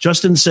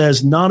 Justin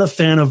says, not a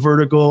fan of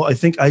vertical. I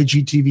think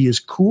IGTV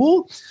is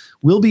cool.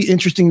 Will be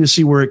interesting to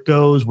see where it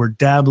goes. We're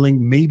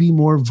dabbling, maybe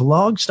more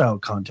vlog style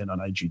content on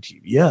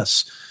IGTV.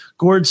 Yes.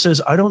 Gord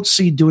says, I don't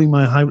see doing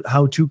my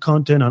how-to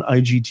content on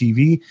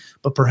IGTV,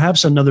 but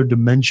perhaps another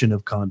dimension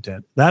of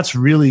content. That's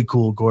really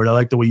cool, Gord. I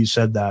like the way you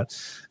said that.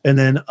 And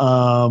then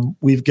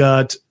we've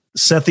got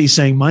Sethi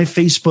saying, my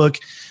Facebook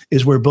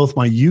is where both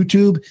my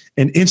YouTube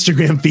and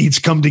Instagram feeds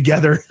come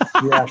together.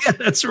 Yes. Yeah,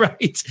 that's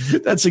right.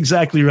 That's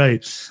exactly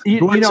right. Says,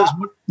 go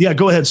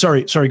ahead.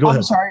 Sorry. Go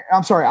ahead.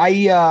 I'm sorry.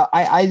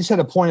 I just had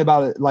a point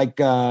about it, like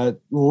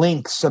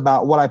links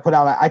about what I put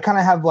out. I kind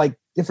of have like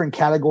different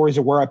categories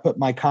of where I put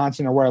my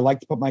content or where I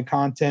like to put my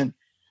content.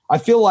 I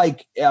feel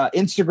like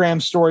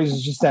Instagram stories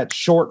is just that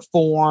short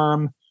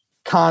form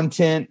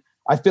content.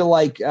 I feel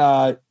like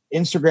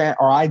Instagram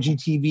or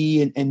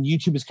IGTV and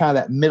YouTube is kind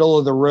of that middle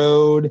of the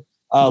road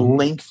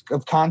length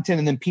of content.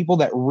 And then people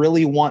that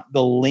really want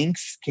the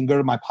links can go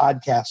to my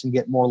podcast and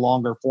get more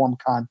longer form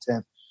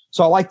content.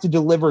 So I like to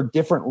deliver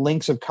different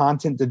links of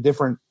content to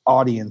different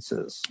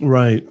audiences.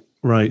 Right.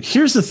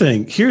 Here's the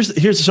thing.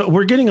 So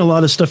we're getting a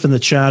lot of stuff in the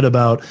chat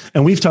about,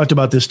 and we've talked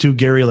about this too,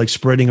 Gary, like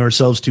spreading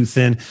ourselves too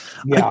thin.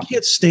 Yeah. I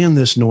can't stand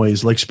this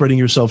noise, like spreading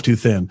yourself too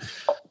thin.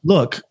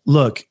 Look,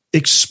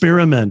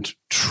 experiment,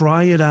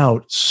 try it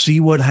out, see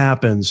what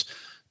happens.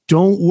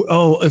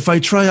 If I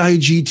try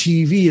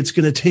IGTV, it's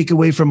going to take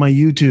away from my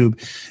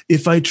YouTube.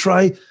 If I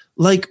try,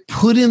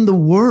 put in the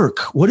work.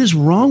 What is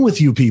wrong with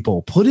you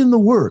people? Put in the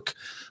work.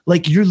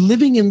 Like, you're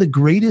living in the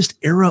greatest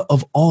era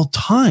of all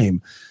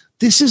time.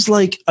 This is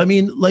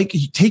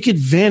take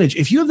advantage.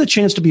 If you have the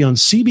chance to be on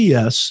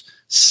CBS,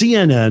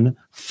 CNN,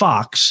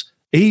 Fox,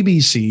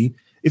 ABC,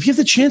 if you have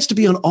the chance to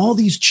be on all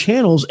these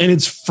channels and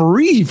it's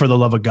free, for the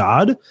love of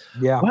God,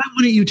 why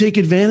wouldn't you take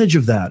advantage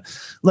of that?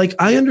 Like,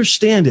 I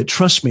understand it.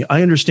 Trust me,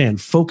 I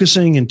understand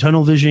focusing and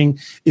tunnel vision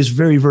is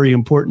very, very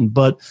important.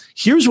 But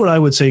here's what I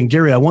would say, and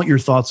Gary, I want your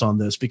thoughts on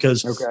this,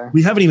 because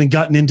we haven't even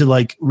gotten into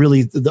like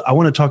really, I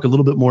want to talk a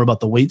little bit more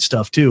about the weight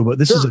stuff too, but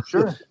this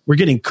we're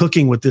getting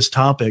cooking with this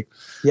topic.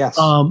 Yes.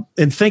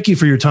 And thank you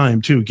for your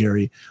time too,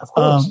 Gary. Of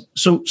course.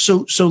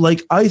 So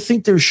like, I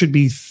think there should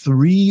be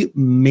 3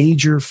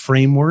 major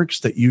frameworks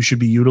that you should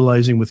be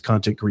utilizing with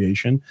content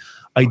creation.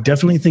 I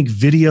definitely think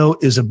video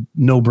is a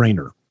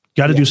no-brainer.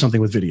 Got to do something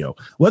with video,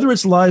 whether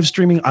it's live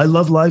streaming. I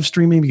love live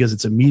streaming because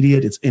it's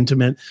immediate, it's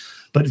intimate,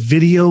 but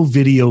video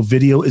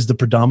is the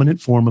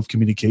predominant form of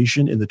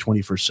communication in the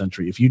 21st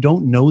century. If you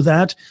don't know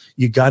that,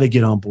 you got to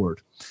get on board.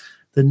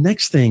 The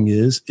next thing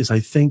is I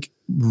think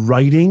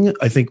writing,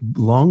 I think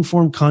long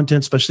form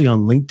content, especially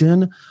on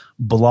LinkedIn,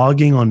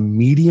 blogging on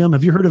Medium.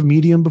 Have you heard of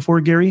Medium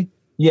before, Gary?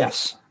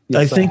 Yes.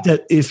 I think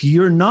that if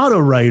you're not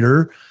a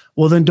writer,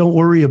 well, then don't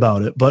worry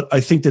about it. But I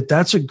think that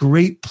that's a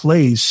great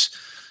place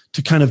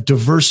to kind of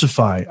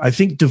diversify. I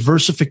think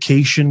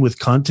diversification with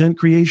content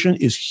creation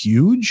is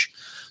huge.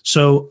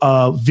 So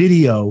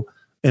video,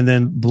 and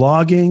then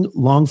blogging,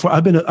 long form.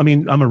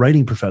 I'm a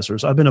writing professor,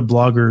 so I've been a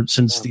blogger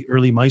since the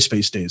early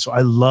MySpace days. So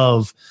I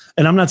love,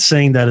 and I'm not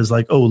saying that as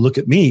like, oh, look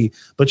at me,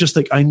 but just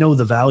like, I know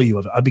the value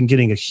of it. I've been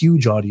getting a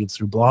huge audience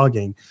through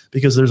blogging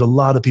because there's a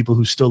lot of people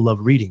who still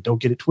love reading.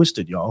 Don't get it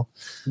twisted, y'all.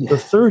 Yeah. The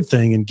third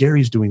thing, and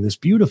Gary's doing this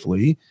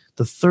beautifully,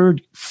 the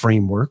third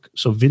framework,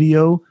 so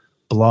video,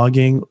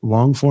 blogging,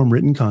 long form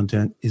written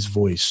content, is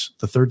voice.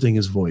 The third thing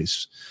is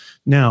voice.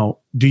 Now,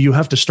 do you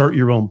have to start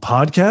your own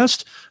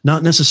podcast?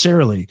 Not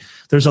necessarily.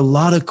 There's a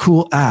lot of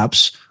cool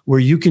apps where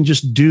you can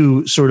just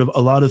do sort of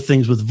a lot of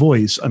things with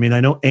voice. I mean, I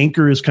know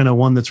Anchor is kind of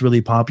one that's really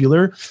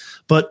popular,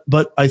 but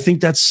I think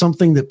that's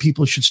something that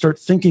people should start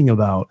thinking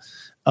about.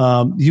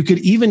 You could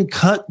even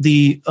cut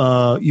the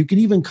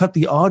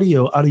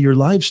audio out of your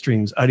live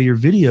streams, out of your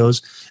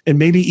videos, and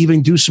maybe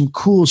even do some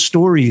cool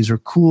stories or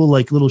cool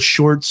like little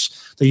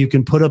shorts that you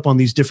can put up on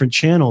these different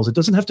channels. It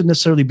doesn't have to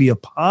necessarily be a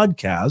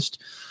podcast.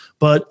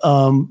 But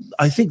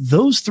I think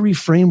those 3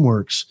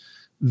 frameworks,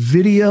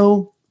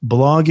 video,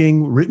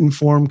 blogging, written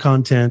form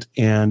content,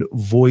 and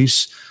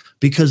voice,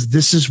 because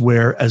this is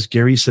where, as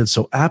Gary said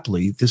so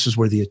aptly, this is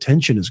where the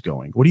attention is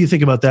going. What do you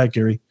think about that,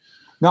 Gary?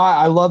 No,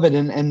 I love it.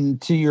 And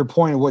to your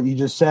point of what you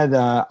just said,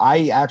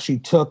 I actually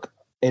took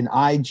an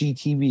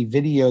IGTV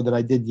video that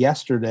I did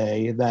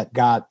yesterday that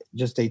got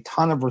just a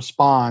ton of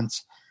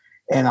response.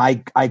 And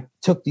I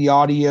took the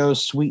audio,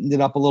 sweetened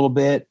it up a little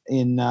bit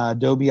in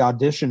Adobe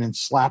Audition, and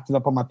slapped it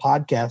up on my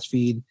podcast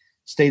feed.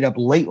 Stayed up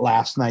late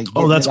last night.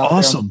 Oh, that's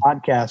awesome!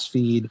 Podcast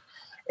feed,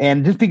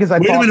 and just because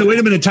wait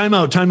a minute, time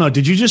out.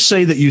 Did you just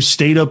say that you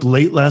stayed up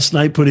late last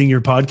night putting in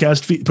your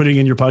podcast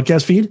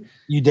feed?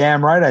 You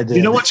damn right I did.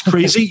 You know what's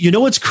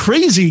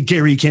crazy?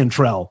 Gary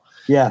Cantrell.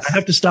 Yes, I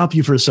have to stop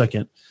you for a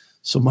second.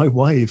 So my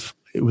wife,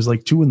 it was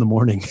like 2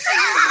 a.m.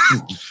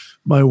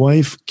 My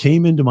wife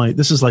came into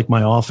this is like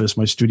my office,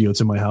 my studio.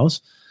 It's in my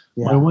house.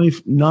 Yeah. My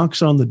wife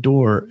knocks on the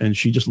door and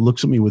she just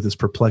looks at me with this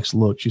perplexed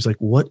look. She's like,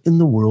 "What in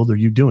the world are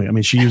you doing?" I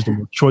mean, she used a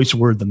more choice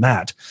word than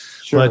that.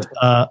 Sure. But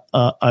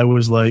I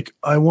was like,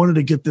 "I wanted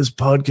to get this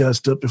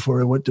podcast up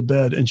before I went to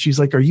bed." And she's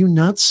like, "Are you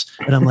nuts?"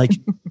 And I'm like,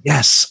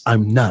 "Yes,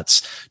 I'm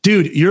nuts.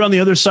 Dude, you're on the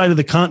other side of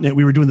the continent.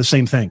 We were doing the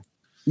same thing."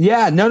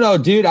 Yeah, no,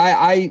 dude.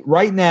 I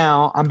right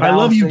now I'm I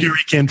love you, Gary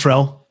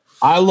Cantrell.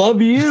 I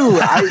love you.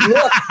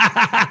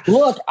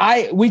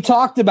 We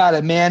talked about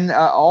it, man.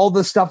 All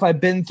the stuff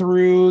I've been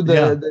through,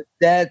 the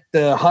debt,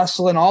 the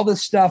hustling, all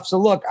this stuff. So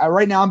look,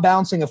 right now I'm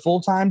balancing a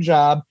full-time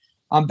job.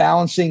 I'm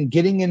balancing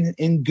getting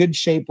in good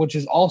shape, which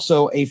is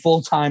also a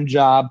full-time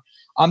job.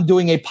 I'm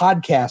doing a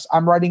podcast.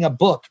 I'm writing a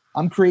book.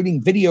 I'm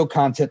creating video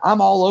content.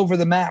 I'm all over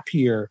the map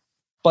here.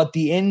 But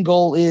the end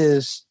goal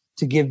is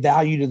to give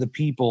value to the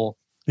people.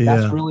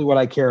 That's really what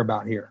I care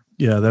about here.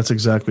 Yeah, that's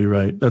exactly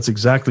right.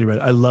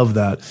 I love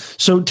that.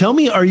 So tell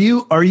me, are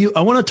you, I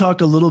want to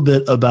talk a little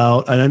bit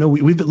about, and I know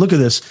we've look at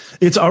this.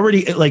 It's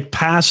already like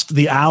past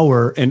the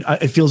hour and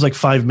it feels like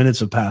 5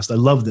 minutes have passed. I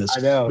love this.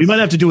 I know. We might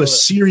have to do a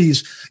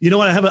series. You know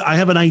what? I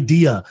have an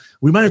idea.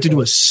 We might have to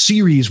do a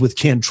series with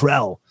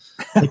Cantrell,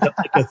 like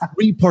a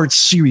 3-part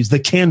series, the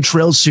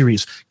Cantrell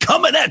series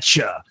coming at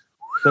you.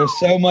 There's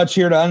so much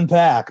here to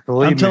unpack.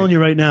 I'm telling you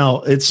right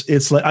now,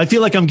 it's like, I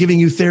feel like I'm giving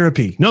you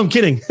therapy. No, I'm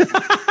kidding.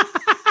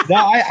 No,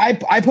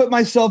 I put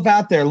myself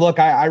out there. Look,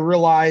 I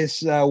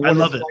realize what it's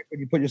like when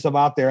you put yourself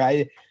out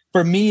there.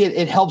 For me,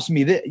 it helps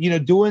me.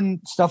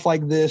 Doing stuff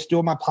like this,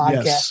 doing my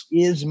podcast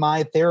is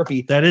my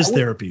therapy. That is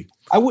therapy.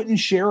 I wouldn't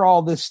share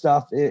all this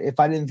stuff if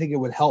I didn't think it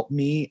would help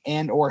me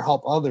and or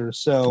help others.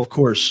 So of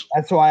course,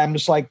 that's why I'm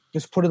just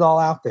put it all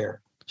out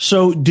there.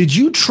 So did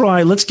you try,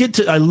 I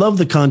love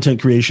the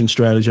content creation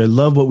strategy. I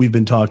love what we've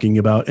been talking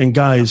about. And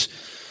guys,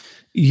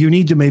 you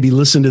need to maybe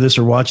listen to this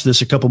or watch this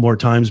a couple more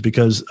times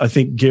because I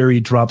think Gary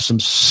dropped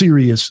some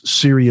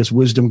serious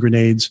wisdom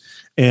grenades.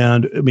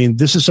 And I mean,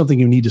 this is something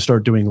you need to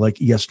start doing like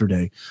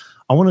yesterday.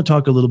 I want to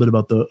talk a little bit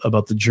about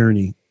the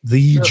journey,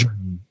 the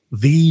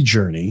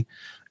journey.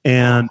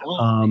 And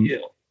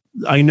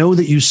I know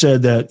that you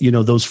said that,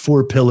 those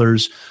 4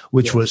 pillars,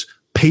 which was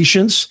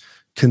patience,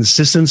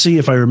 consistency,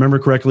 if I remember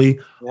correctly,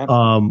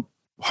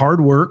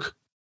 hard work,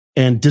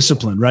 and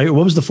discipline, right?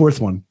 What was the 4th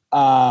one?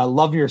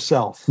 Love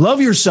yourself. Love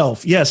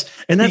yourself. Yes.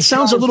 And that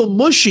sounds a little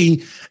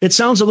mushy. It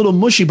sounds a little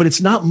mushy, but it's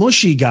not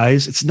mushy,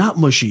 guys. It's not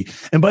mushy.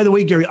 And by the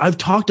way, Gary, I've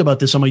talked about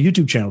this on my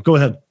YouTube channel. Go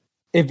ahead.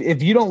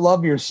 If you don't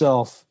love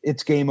yourself,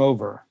 it's game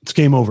over. It's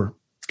game over.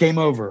 It's game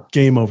over.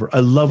 Game over. I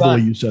love the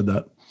way you said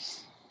that.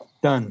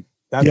 Done.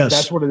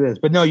 That's what it is.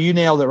 But no, you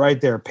nailed it right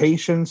there.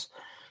 Patience,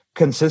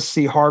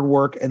 consistency, hard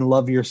work, and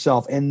love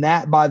yourself. And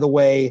that, by the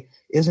way,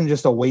 isn't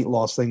just a weight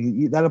loss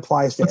thing. That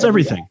applies to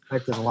everything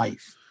aspect in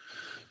life.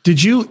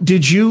 Did you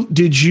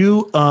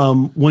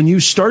when you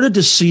started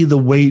to see the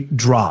weight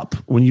drop,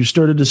 when you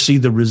started to see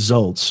the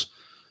results?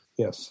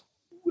 Yes.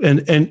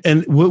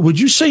 And would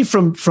you say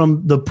from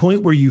the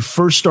point where you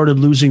first started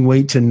losing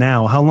weight to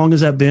now, how long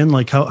has that been?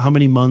 Like how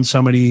many months,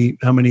 how many?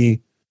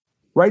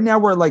 Right now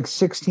we're at like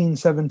 16,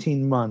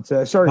 17 months.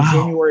 I started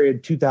January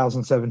of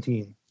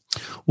 2017.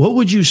 What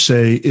would you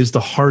say is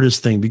the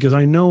hardest thing? Because a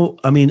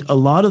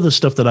lot of the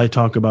stuff that I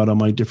talk about on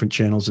my different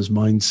channels is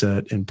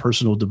mindset and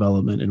personal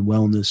development and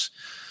wellness.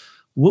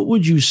 What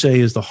would you say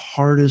is the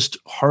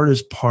hardest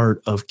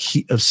part of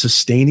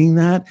sustaining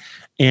that?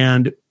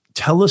 And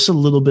tell us a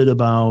little bit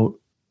about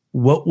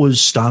what was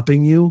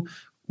stopping you,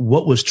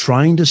 what was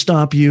trying to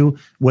stop you,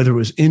 whether it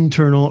was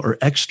internal or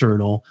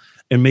external,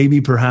 and maybe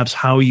perhaps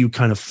how you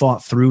kind of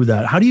fought through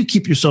that. How do you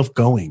keep yourself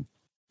going?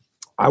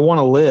 I want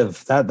to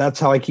live. That's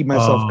how I keep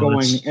myself going.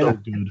 That's so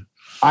good.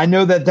 I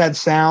know that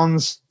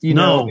sounds,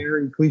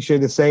 very cliche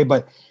to say,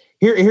 but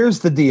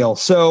here's the deal.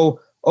 So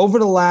over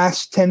the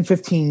last 10,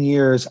 15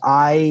 years,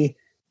 I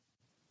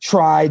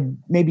tried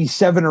maybe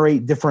 7 or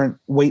 8 different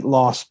weight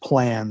loss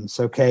plans.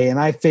 Okay. And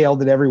I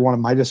failed at every one of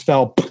them. I just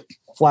fell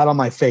flat on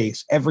my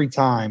face every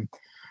time.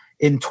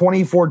 In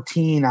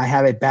 2014, I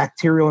had a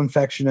bacterial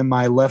infection in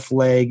my left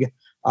leg,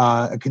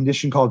 a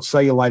condition called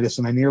cellulitis,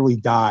 and I nearly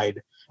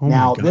died.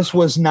 Now, this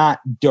was not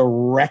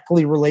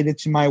directly related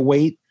to my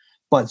weight,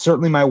 but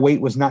certainly my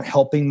weight was not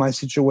helping my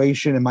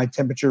situation, and my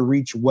temperature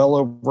reached well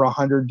over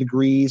 100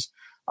 degrees.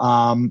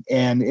 And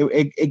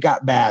it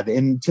got bad,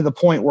 and to the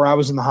point where I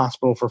was in the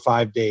hospital for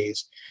 5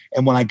 days.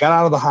 And when I got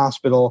out of the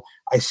hospital,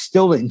 I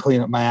still didn't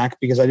clean up my act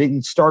because I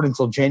didn't start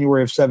until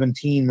January of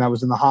 17, and I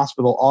was in the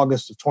hospital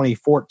August of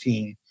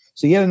 2014.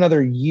 So yet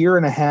another year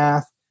and a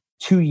half,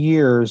 2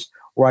 years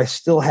where I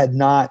still had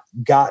not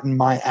gotten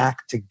my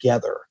act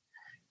together.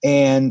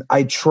 And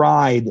I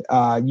tried,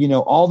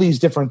 all these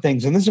different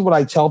things. And this is what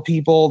I tell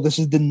people. This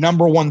is the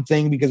number one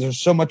thing because there's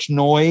so much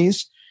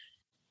noise.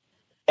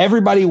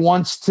 Everybody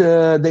wants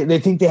to, they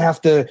think they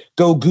have to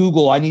go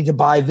Google. I need to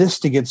buy this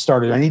to get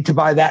started. I need to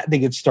buy that to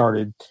get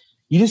started.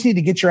 You just need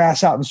to get your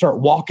ass out and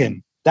start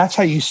walking. That's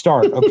how you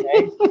start.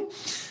 Okay.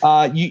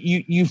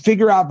 You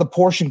figure out the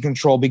portion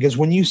control, because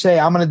when you say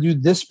I'm going to do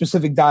this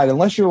specific diet,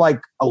 unless you're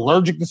like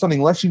allergic to something,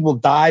 unless you will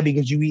die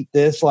because you eat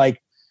this,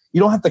 like you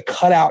don't have to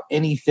cut out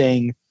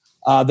anything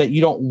that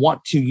you don't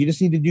want to. You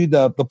just need to do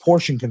the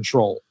portion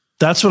control.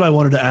 That's what I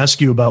wanted to ask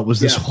you about, was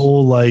this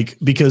whole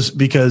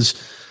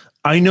because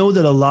I know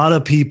that a lot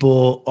of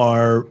people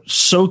are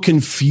so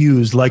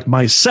confused, like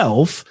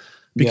myself,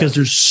 because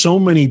there's so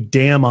many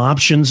damn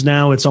options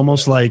now. It's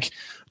almost like,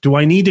 do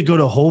I need to go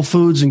to Whole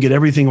Foods and get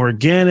everything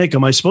organic?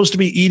 Am I supposed to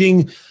be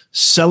eating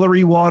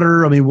celery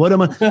water? I mean, what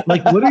am I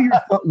like?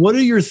 What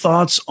are your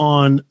thoughts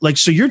on, like,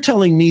 so you're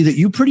telling me that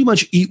you pretty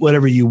much eat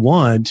whatever you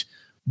want,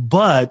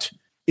 but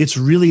it's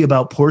really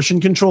about portion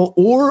control,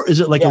 or is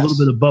it like a little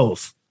bit of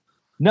both?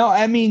 No,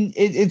 I mean,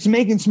 it's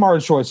making smarter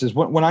choices.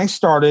 When I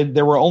started,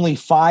 there were only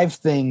 5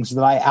 things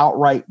that I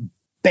outright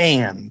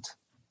banned: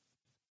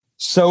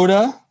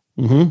 soda,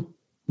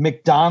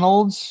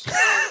 McDonald's,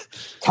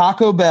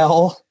 Taco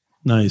Bell,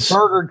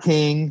 Burger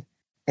King,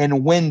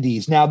 and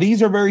Wendy's. Now,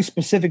 these are very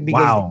specific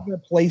because these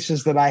are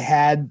places that I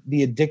had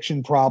the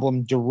addiction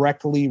problem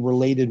directly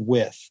related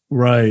with.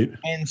 Right.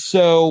 And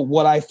so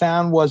what I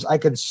found was I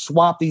could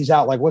swap these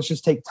out. Like, let's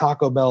just take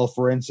Taco Bell,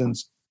 for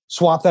instance.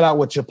 Swap that out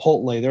with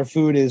Chipotle. Their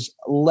food is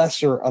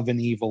lesser of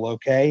an evil,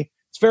 okay?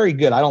 It's very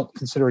good. I don't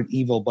consider it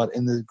evil, but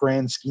in the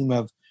grand scheme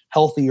of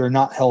healthy or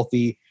not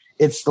healthy,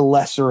 it's the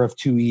lesser of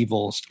 2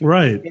 evils.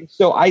 Right. And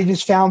so I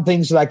just found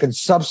things that I could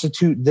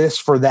substitute this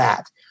for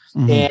that.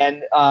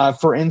 And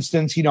for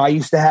instance, I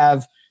used to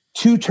have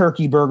 2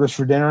 turkey burgers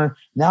for dinner.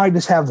 Now I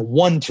just have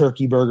 1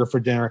 turkey burger for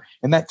dinner.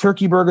 And that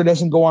turkey burger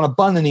doesn't go on a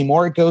bun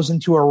anymore. It goes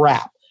into a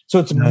wrap. So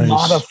it's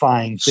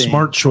modifying things.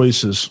 Smart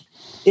choices.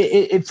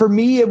 For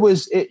me, it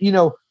was,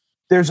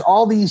 there's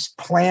all these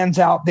plans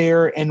out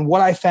there. And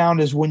what I found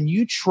is when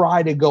you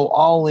try to go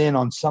all in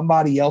on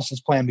somebody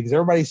else's plan, because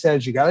everybody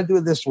says you got to do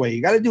it this way,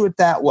 you got to do it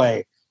that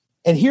way.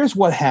 And here's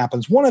what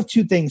happens. One of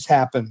 2 things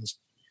happens.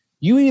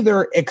 You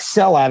either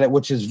excel at it,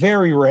 which is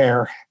very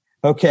rare,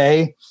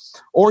 okay,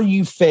 or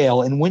you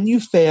fail. And when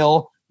you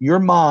fail, your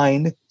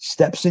mind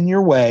steps in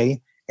your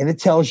way and it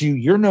tells you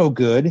you're no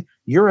good,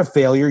 you're a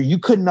failure, you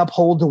couldn't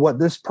uphold to what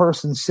this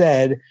person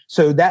said,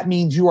 so that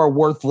means you are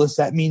worthless,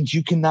 that means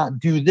you cannot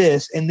do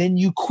this, and then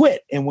you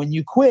quit. And when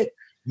you quit,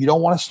 you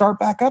don't want to start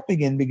back up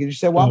again because you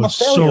say, well, I'm a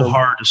failure. It's so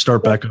hard to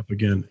start back up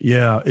again.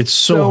 Yeah, it's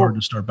so hard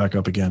to start back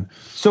up again.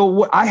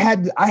 So I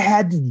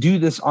had to do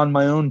this on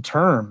my own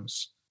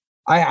terms.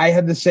 I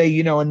had to say,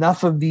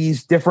 enough of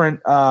these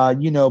different,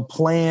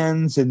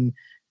 plans and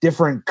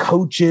different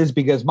coaches,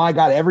 because my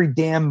God, every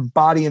damn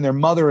body and their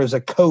mother is a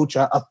coach,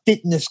 a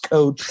fitness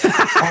coach on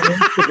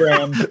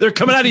Instagram. They're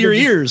coming out of your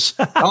ears.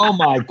 Oh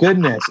my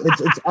goodness.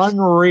 It's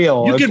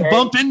unreal. You can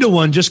bump into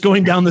one just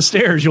going down the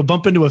stairs. You'll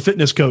bump into a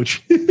fitness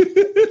coach.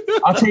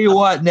 I'll tell you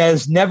what,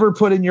 Nez, never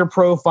put in your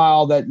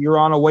profile that you're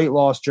on a weight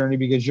loss journey,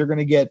 because you're going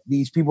to get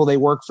these people, they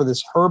work for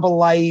this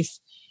Herbalife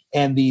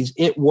and these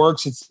It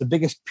Works. It's the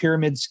biggest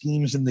pyramid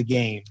schemes in the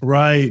game.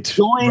 Right.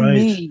 Join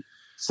me.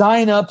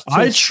 Sign up.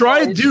 I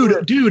tried,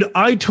 dude,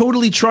 I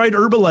totally tried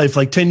Herbalife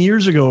like 10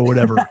 years ago or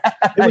whatever.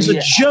 It was a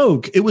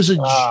joke. It was a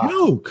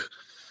joke.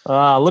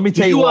 Let me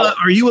tell you what.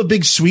 Are you a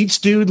big sweets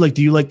dude? Like,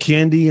 do you like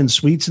candy and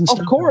sweets and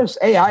stuff? Of course.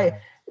 Hey,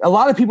 a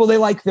lot of people, they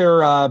like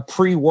their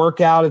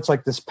pre-workout. It's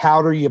like this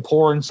powder you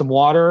pour in some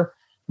water.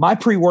 My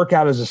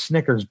pre-workout is a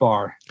Snickers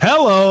bar.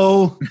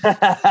 Hello. And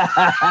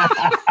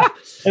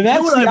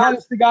that's the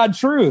honest to God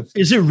truth.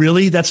 Is it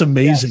really? That's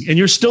amazing. Yes. And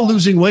you're still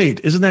losing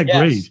weight. Isn't that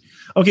great?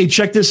 Okay,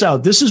 check this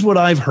out. This is what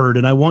I've heard,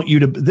 and I want you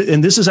to,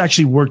 and this has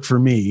actually worked for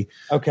me.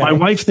 Okay. My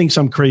wife thinks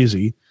I'm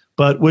crazy,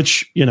 but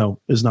which,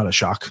 is not a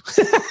shock.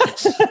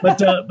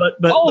 but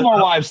all of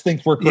our wives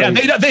think we're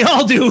crazy. Yeah, they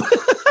all do.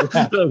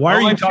 Why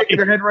are you talking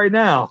their head right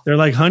now? They're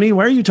like, honey,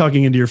 why are you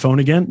talking into your phone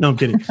again? No, I'm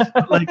kidding.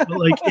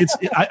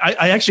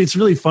 It's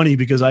really funny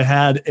because I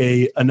had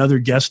another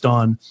guest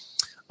on,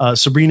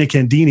 Sabrina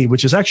Candini,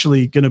 which is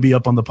actually going to be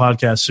up on the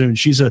podcast soon.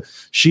 She's a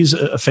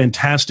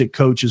fantastic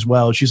coach as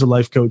well. She's a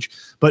life coach,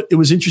 but it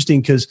was interesting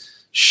because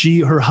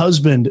her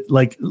husband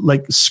like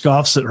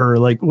scoffs at her,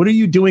 like, what are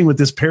you doing with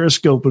this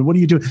Periscope? And what are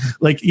you doing?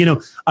 Like,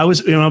 I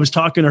was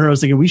talking to her, I was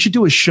thinking we should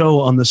do a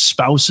show on the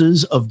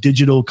spouses of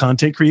digital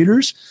content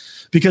creators,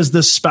 because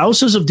the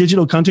spouses of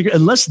digital content,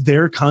 unless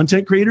they're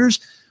content creators,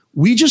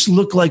 we just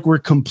look like we're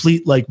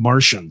complete like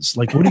Martians.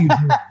 Like, what are you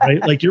doing?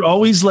 Right? Like, you're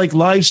always like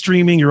live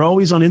streaming. You're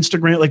always on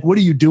Instagram. Like, what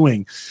are you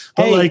doing?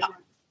 But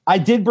I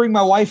did bring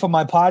my wife on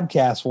my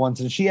podcast once,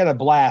 and she had a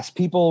blast.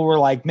 People were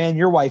like, man,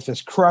 your wife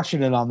is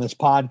crushing it on this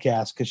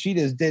podcast, because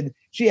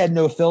she had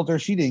no filter.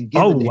 She didn't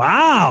give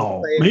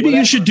wow. Maybe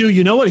you should do,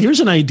 here's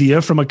an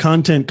idea from a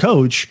content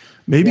coach.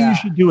 Maybe you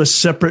should do a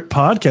separate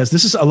podcast.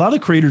 This is, a lot of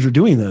creators are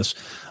doing this,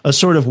 a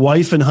sort of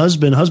wife and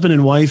husband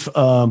and wife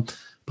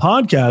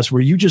podcast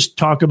where you just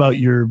talk about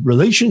your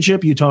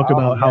relationship. You talk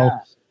about how,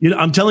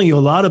 I'm telling you, a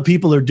lot of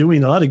people are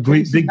doing a lot of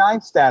great Casey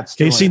Neistat.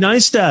 Casey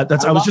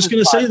Neistat. I was just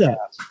going to say that.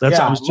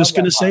 I was just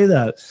going to say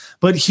that.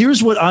 But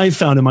here's what I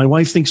found, and my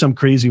wife thinks I'm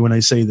crazy when I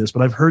say this,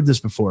 but I've heard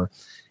this before.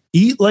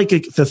 Eat like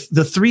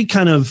the three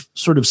kind of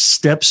sort of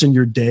steps in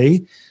your day.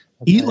 Okay.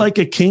 Eat like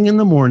a king in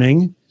the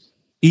morning.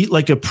 Eat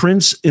like a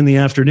prince in the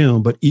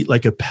afternoon, but eat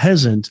like a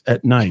peasant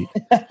at night,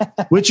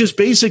 which is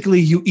basically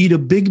you eat a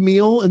big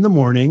meal in the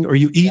morning, or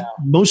you eat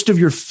most of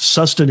your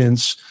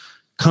sustenance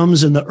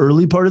comes in the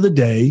early part of the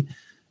day.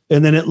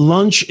 And then at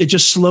lunch, it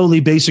just slowly,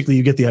 basically,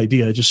 you get the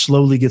idea. It just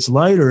slowly gets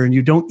lighter, and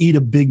you don't eat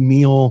a big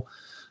meal.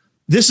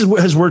 This is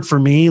what has worked for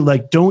me.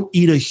 Like, don't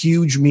eat a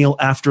huge meal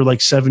after like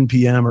 7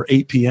 p.m. or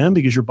 8 p.m.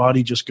 because your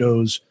body just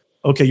goes,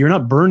 okay, you're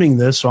not burning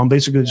this. So I'm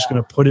basically just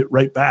going to put it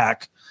right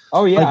back.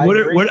 Oh yeah.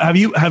 Like, what have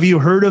you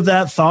heard of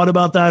that? Thought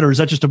about that, or is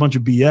that just a bunch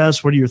of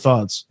BS? What are your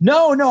thoughts?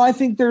 No. I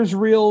think there's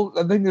real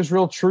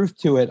truth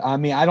to it. I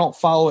mean, I don't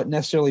follow it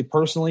necessarily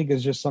personally,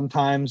 because just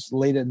sometimes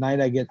late at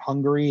night I get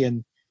hungry,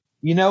 and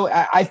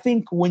I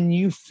think when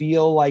you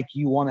feel like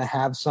you want to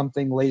have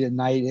something late at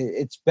night,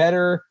 it's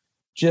better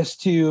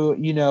just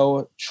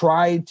to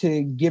try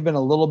to give it a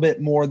little bit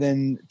more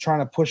than trying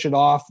to push it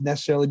off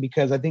necessarily,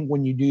 because I think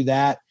when you do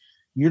that,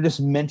 you're just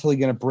mentally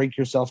going to break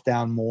yourself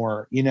down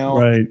more,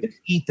 Right. Just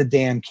eat the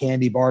damn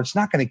candy bar. It's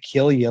not going to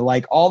kill you.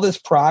 Like, all this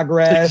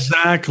progress.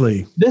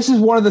 Exactly. This is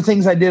one of the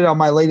things I did on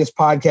my latest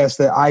podcast,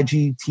 the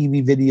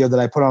IGTV video that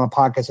I put on a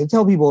podcast. I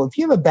tell people, if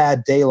you have a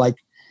bad day, like,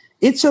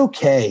 it's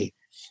okay.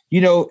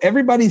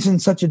 Everybody's in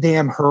such a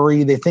damn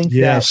hurry. They think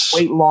that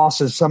weight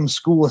loss is some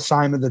school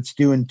assignment that's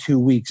due in 2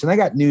 weeks. And I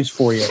got news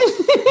for you.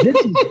 This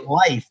is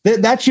life.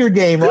 That's your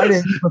game,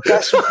 right?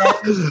 Professor.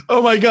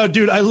 Oh my God,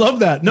 dude. I love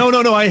that. No.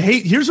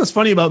 Here's what's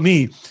funny about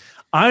me.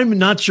 I'm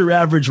not your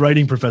average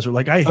writing professor.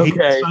 Like, I hate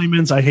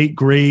assignments. I hate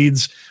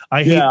grades.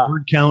 I hate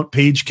word count,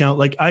 page count.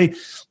 Like,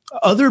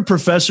 other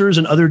professors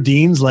and other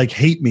deans like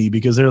hate me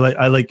because they're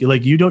like,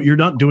 you're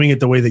not doing it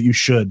the way that you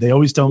should. They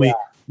always tell me,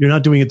 you're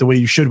not doing it the way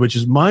you should, which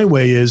is my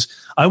way is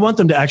I want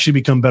them to actually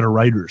become better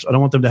writers. I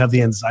don't want them to have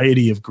the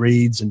anxiety of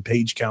grades and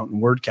page count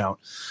and word count.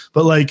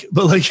 But like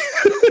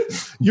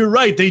you're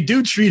right. They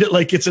do treat it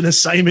like it's an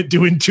assignment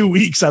due in 2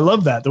 weeks. I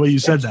love that, the way you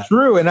said that.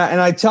 True. And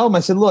I tell them, I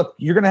said, look,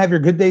 you're going to have your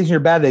good days and your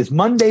bad days.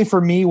 Monday for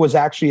me was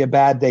actually a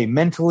bad day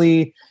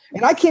mentally.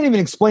 And I can't even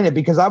explain it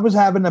because I was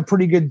having a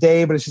pretty good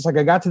day, but it's just like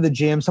I got to the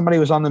gym. Somebody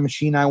was on the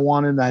machine I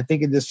wanted. And I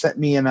think it just set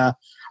me in a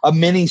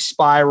mini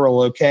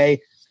spiral.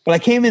 Okay. But I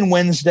came in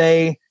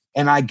Wednesday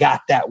and I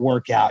got that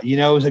workout. You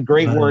know, it was a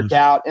great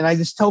workout. And I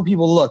just tell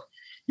people, look,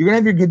 you're going to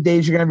have your good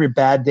days. You're going to have your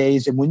bad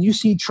days. And when you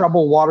see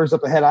trouble waters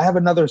up ahead, I have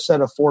another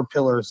set of 4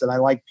 pillars that I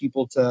like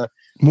people to.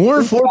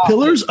 More 4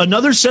 pillars?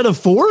 Another set of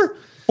 4?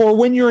 For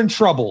when you're in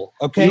trouble.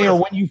 Okay. Yeah.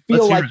 Or when you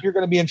feel like you're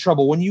going to be in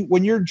trouble,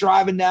 when you're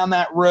driving down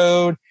that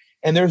road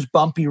and there's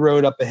bumpy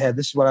road up ahead,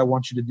 this is what I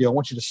want you to do. I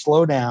want you to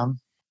slow down.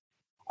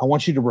 I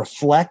want you to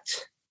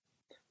reflect,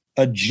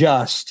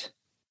 adjust,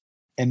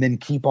 and then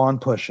keep on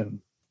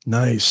pushing.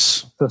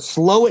 Nice. So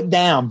slow it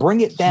down,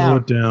 bring it down, Slow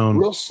it down.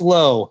 Real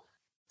slow.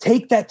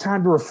 Take that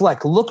time to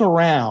reflect, look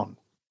around,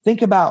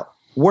 think about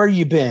where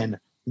you've been,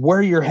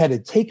 where you're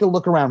headed. Take a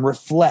look around,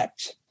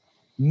 reflect,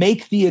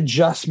 make the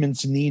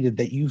adjustments needed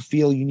that you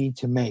feel you need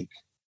to make.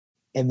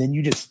 And then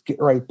you just get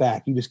right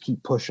back. You just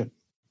keep pushing.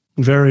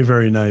 Very,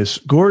 very nice.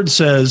 Gord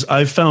says,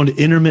 I've found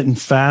intermittent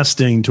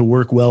fasting to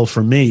work well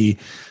for me.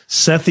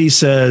 Sethi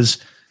says,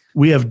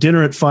 we have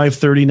dinner at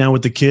 5:30 now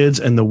with the kids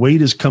and the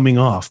weight is coming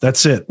off.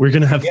 That's it. We're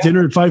going to have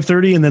dinner at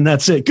 5:30 and then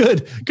that's it.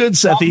 Good,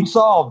 Sethi. Problem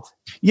solved.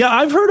 Yeah,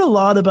 I've heard a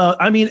lot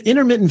about,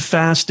 intermittent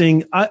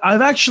fasting.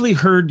 I've actually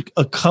heard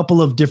a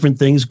couple of different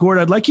things. Gord,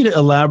 I'd like you to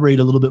elaborate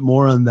a little bit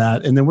more on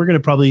that. And then we're going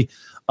to probably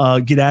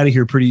get out of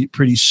here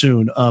pretty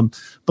soon.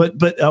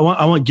 But I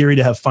want Gary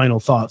to have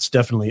final thoughts.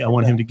 Definitely. I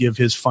want him to give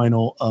his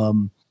final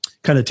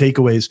kind of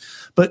takeaways.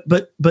 But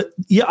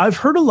yeah, I've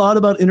heard a lot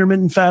about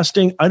intermittent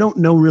fasting. I don't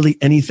know really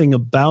anything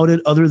about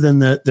it other than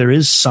that there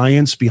is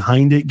science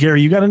behind it.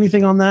 Gary, you got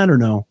anything on that or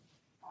no?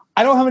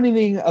 I don't have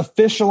anything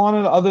official on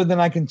it other than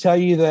I can tell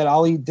you that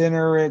I'll eat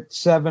dinner at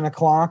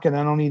 7:00 and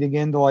I don't eat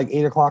again till like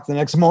 8:00 the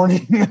next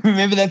morning.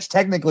 Maybe that's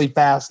technically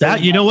fasting.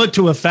 That, you know what,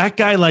 to a fat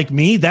guy like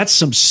me, that's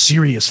some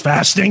serious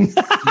fasting.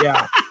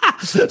 Yeah.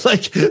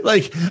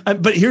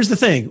 But here's the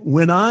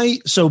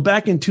thing. So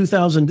back in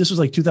 2000, this was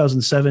like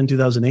 2007,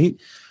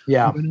 2008.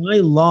 Yeah. When I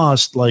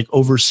lost like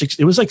over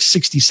 60, it was like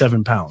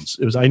 67 pounds.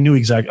 I knew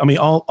exactly.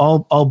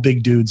 All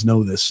big dudes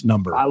know this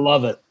number. I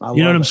love it. You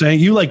know what I'm saying?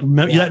 You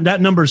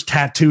that number's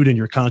tattooed in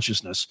your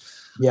consciousness.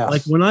 Yeah.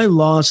 Like when I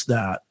lost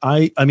that,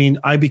 I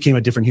became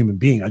a different human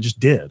being. I just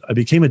did. I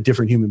became a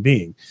different human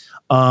being.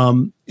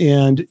 And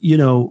you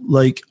know,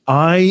 like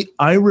I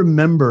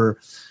remember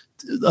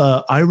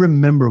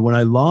when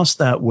I lost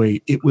that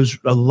weight, it was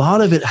a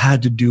lot of it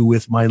had to do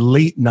with my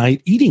late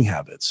night eating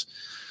habits.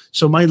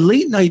 So my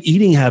late night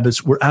eating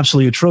habits were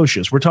absolutely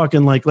atrocious. We're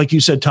talking like you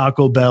said,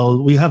 Taco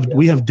Bell. We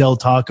have Del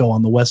Taco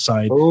on the west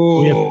side.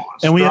 Oh,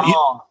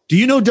 do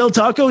you know Del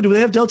Taco? Do they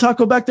have Del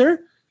Taco back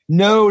there?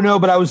 No,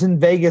 but I was in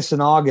Vegas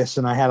in August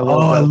and I had a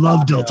little. I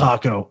love Del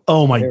Taco.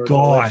 Oh my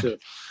God.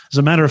 Delicious. As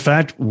a matter of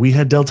fact, we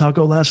had Del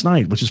Taco last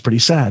night, which is pretty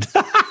sad.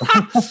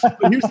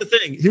 But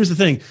here's the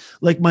thing.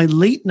 Like my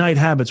late night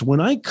habits,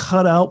 when I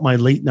cut out my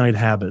late night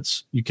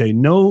habits, okay,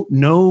 no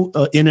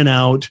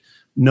In-N-Out,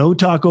 no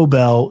Taco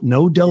Bell,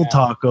 no Del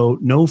Taco,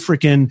 no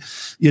freaking,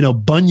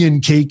 Bunyan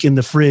cake in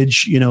the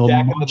fridge,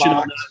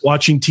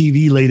 watching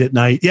TV late at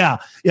night. Yeah.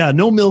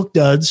 No Milk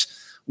Duds.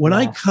 When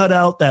I cut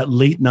out that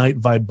late night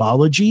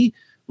vibology,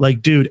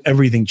 like, dude,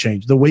 everything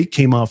changed. The weight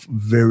came off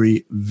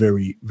very,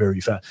 very, very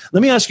fast.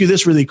 Let me ask you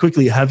this really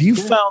quickly. Have you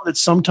found that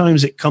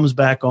sometimes it comes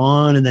back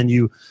on and then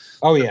has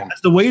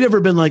the weight ever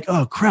been like,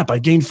 oh crap, I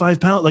gained 5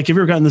 pounds? Like, have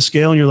you ever gotten the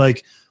scale and you're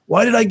like,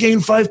 why did I gain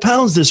 5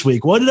 pounds this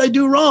week? What did I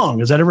do wrong?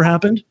 Has that ever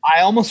happened?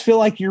 I almost feel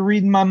like you're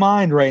reading my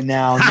mind right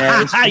now.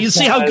 You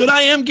see how good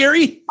I am,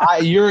 Gary?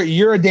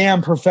 You're a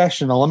damn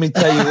professional. Let me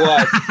tell you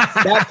what.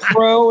 That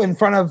pro in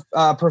front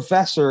of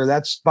professor,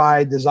 that's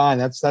by design.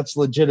 That's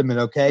legitimate.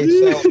 Okay.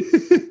 So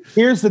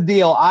here's the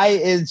deal.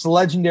 It's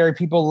legendary.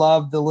 People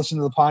love to listen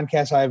to the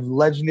podcast. I have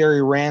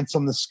legendary rants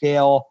on the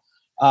scale.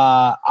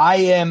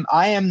 I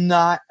am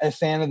not a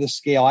fan of the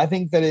scale. I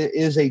think that it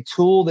is a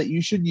tool that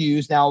you should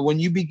use. Now, when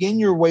you begin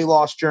your weight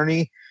loss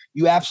journey,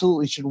 you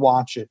absolutely should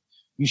watch it.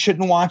 You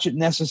shouldn't watch it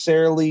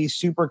necessarily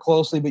super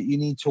closely, but you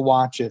need to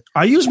watch it.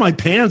 I use my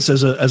pants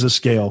as a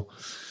scale.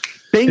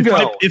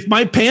 Bingo. If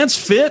my pants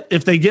fit,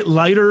 if they get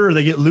lighter or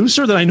they get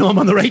looser, then I know I'm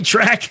on the right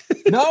track.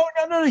 No.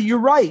 You're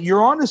right.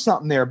 You're onto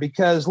something there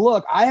because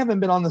look, I haven't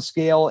been on the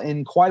scale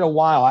in quite a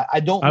while.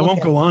 I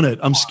won't go on it.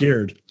 I'm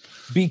scared.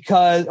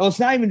 Because it's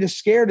not even just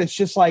scared. It's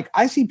just like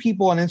I see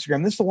people on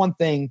Instagram. This is the one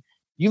thing.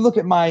 You look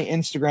at my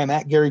Instagram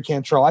at Gary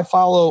Cantrell. I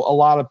follow a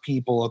lot of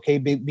people, okay,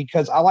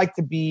 because I like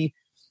to be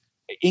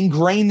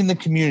ingrained in the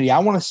community. I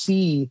want to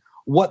see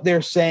what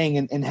they're saying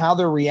and how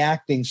they're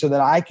reacting so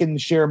that I can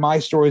share my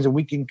stories and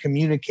we can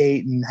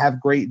communicate and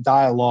have great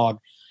dialogue.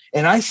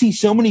 And I see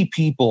so many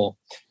people,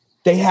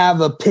 they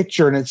have a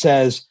picture and it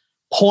says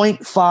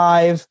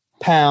 0.5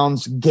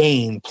 pounds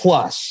gain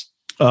plus.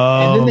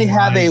 Oh, and then they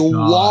have a God.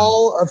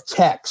 wall of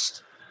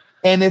text.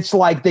 And it's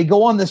like they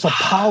go on this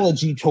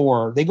apology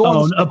tour. They go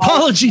on this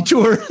apology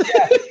tour.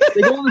 Yeah,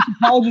 they go on this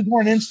apology tour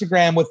on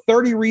Instagram with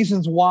 30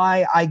 reasons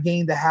why I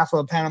gained a half of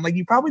a pound. I'm like,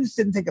 you probably just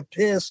didn't take a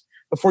piss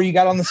before you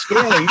got on the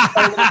scale.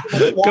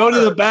 Go to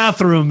the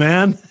bathroom,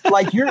 man.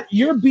 Like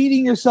you're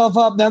beating yourself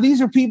up. Now, these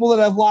are people that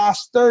have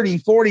lost 30,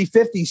 40,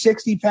 50,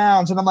 60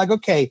 pounds. And I'm like,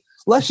 okay,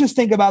 let's just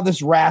think about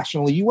this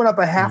rationally. You went up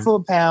a half of a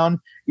pound.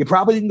 You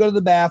probably didn't go to the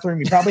bathroom.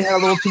 You probably had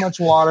a little too much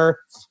water.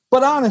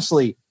 But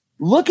honestly,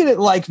 look at it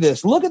like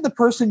this. Look at the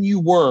person you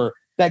were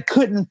that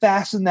couldn't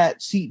fasten that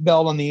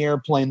seatbelt on the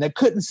airplane, that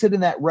couldn't sit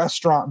in that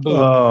restaurant booth,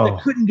 that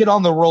couldn't get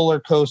on the roller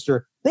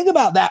coaster. Think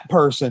about that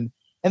person.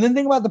 And then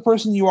think about the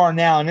person you are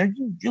now. And are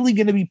you really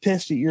going to be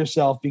pissed at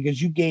yourself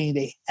because you gained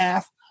a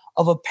half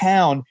of a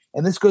pound?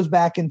 And this goes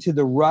back into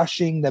the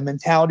rushing, the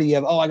mentality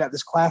of, I got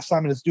this class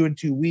time and it's due in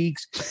 2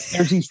 weeks.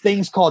 There's these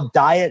things called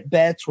diet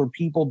bets where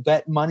people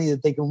bet money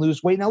that they can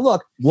lose weight. Now,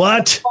 look,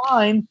 what?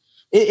 Fine.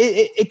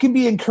 It can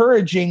be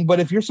encouraging,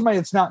 but if you're somebody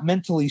that's not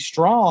mentally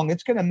strong,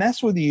 it's going to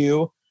mess with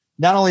you.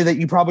 Not only that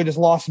you probably just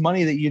lost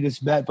money that you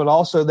just bet, but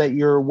also that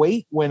your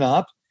weight went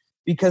up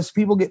because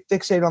people get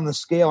fixated on the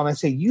scale. And I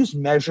say, use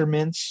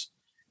measurements,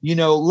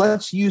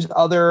 let's use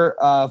other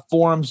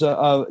forms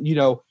of,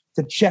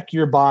 to check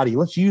your body.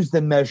 Let's use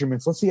the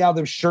measurements. Let's see how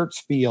their shirts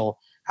feel.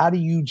 How do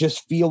you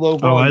just feel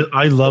overall?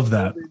 I love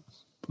that.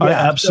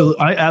 Yeah,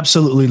 I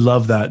absolutely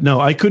love that.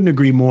 No, I couldn't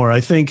agree more. I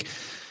think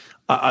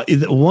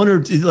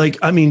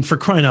for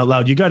crying out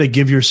loud, you got to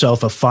give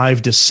yourself a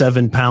 5 to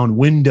 7 pound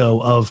window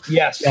of,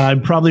 yes,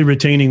 I'm probably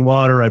retaining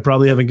water. I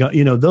probably haven't got,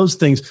 those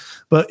things,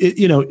 but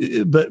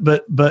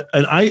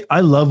and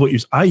I love what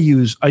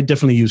I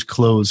definitely use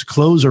clothes.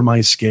 Clothes are my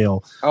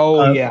scale.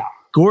 Yeah.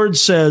 Gord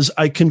says,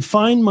 I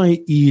confine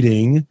my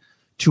eating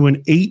to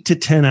an 8 to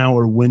 10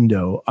 hour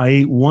window. I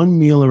ate one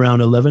meal around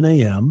 11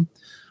 a.m.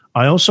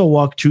 I also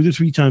walk 2 to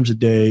 3 times a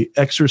day.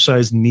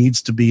 Exercise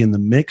needs to be in the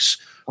mix.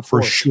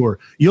 For sure.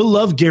 You'll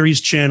love Gary's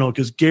channel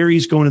because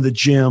Gary's going to the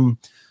gym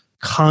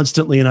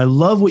constantly. And I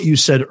love what you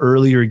said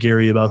earlier,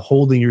 Gary, about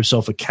holding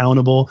yourself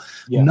accountable.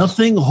 Yes.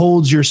 Nothing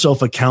holds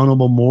yourself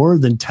accountable more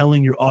than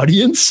telling your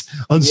audience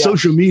on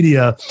social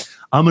media,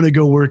 I'm going to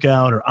go work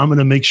out, or I'm going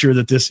to make sure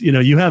that this,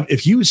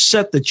 if you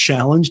set the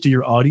challenge to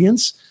your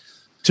audience,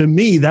 to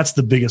me, that's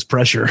the biggest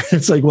pressure.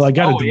 It's like, well, I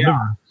got to deliver.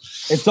 Yeah.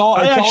 It's all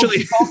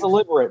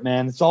deliberate,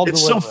 man. It's all It's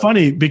deliberate. so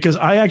funny because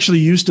I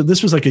actually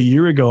this was like a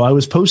year ago. I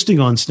was posting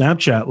on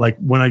Snapchat, like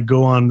when I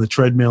go on the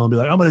treadmill and be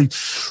like, I'm going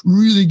to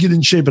really get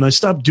in shape. And I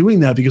stopped doing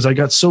that because I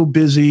got so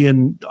busy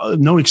and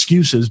no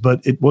excuses,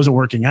 but it wasn't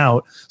working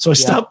out. So I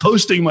stopped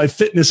posting my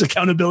fitness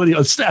accountability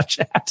on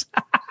Snapchat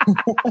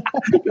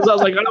because I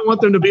was like, I don't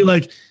want them to be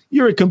like,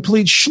 you're a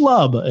complete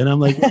schlub. And I'm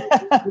like,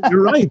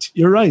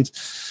 you're right.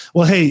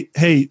 Well,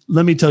 hey,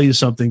 let me tell you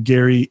something,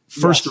 Gary.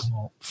 First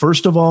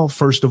of all,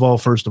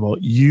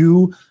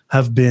 you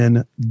have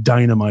been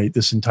dynamite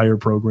this entire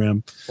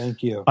program.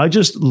 Thank you. I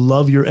just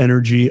love your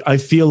energy. I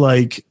feel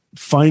like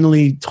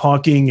finally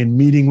talking and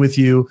meeting with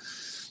you,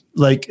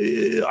 like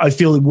I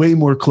feel way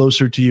more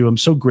closer to you. I'm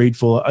so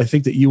grateful. I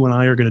think that you and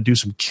I are going to do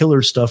some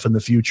killer stuff in the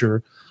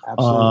future.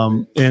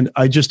 Absolutely. And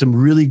I just am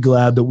really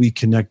glad that we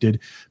connected.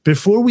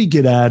 Before we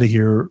get out of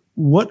here,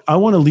 I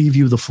want to leave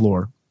you the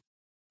floor.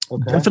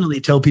 Okay. Definitely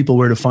tell people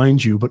where to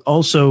find you, but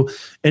also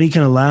any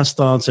kind of last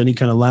thoughts, any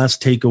kind of last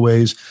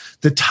takeaways.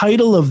 The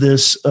title of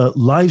this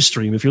live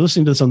stream, if you're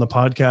listening to this on the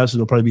podcast,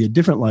 it'll probably be a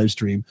different live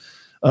stream,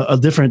 a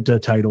different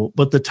title.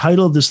 But the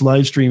title of this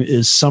live stream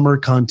is Summer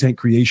Content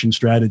Creation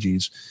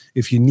Strategies.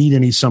 If you need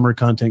any summer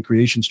content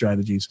creation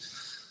strategies,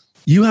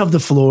 you have the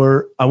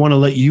floor. I want to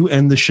let you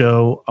end the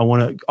show. I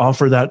want to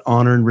offer that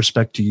honor and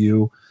respect to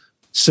you.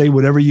 Say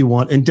whatever you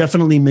want, and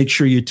definitely make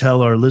sure you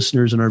tell our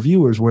listeners and our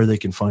viewers where they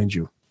can find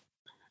you.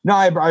 No,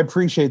 I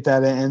appreciate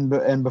that.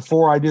 And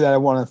before I do that, I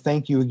want to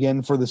thank you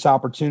again for this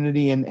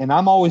opportunity. And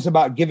I'm always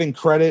about giving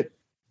credit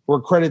where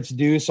credit's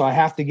due. So I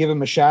have to give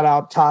him a shout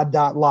out,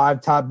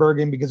 Todd.live, Todd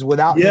Bergen, because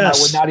without him, I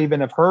would not even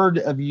have heard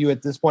of you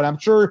at this point. I'm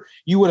sure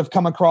you would have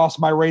come across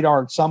my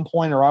radar at some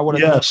point, or I would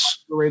have come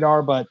across the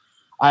radar, but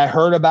I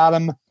heard about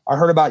him. I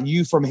heard about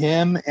you from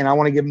him, and I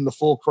want to give him the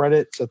full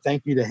credit. So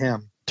thank you to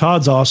him.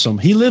 Todd's awesome.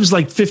 He lives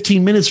like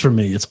 15 minutes from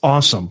me. It's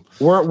awesome.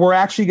 We're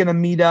actually going to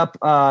meet up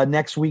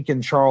next week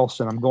in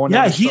Charleston. I'm going.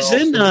 Yeah, he's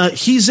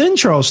in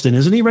Charleston,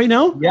 isn't he? Right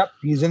now? Yep,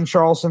 he's in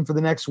Charleston for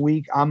the next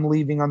week. I'm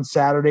leaving on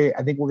Saturday.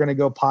 I think we're going to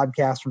go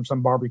podcast from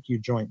some barbecue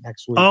joint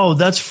next week. Oh,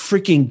 that's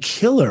freaking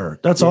killer!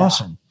 That's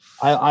awesome.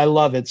 I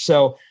love it.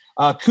 So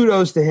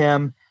kudos to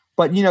him.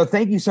 But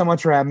thank you so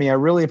much for having me. I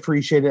really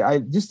appreciate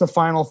it. Just the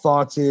final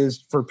thoughts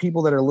is for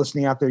people that are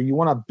listening out there. You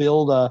want to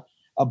build a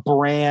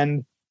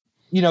brand.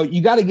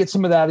 You got to get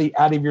some of that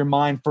out of your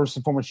mind first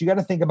and foremost. You got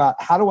to think about,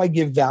 how do I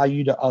give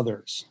value to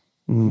others?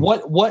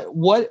 What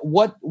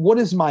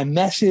is my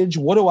message?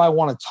 What do I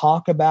want to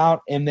talk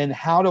about? And then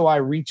how do I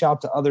reach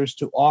out to others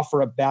to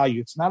offer up value?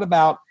 It's not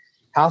about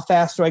how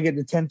fast do I get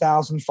to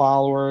 10,000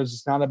 followers.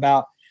 It's not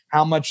about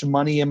how much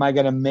money am I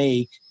going to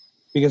make.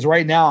 because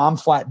right now I'm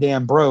flat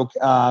damn broke.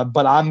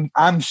 But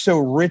I'm so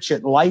rich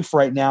at life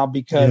right now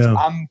because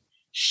I'm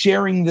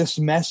sharing this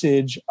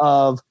message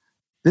of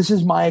this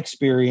is my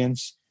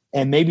experience.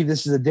 And maybe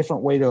this is a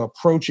different way to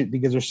approach it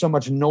because there's so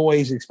much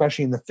noise,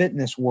 especially in the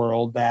fitness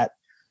world, that,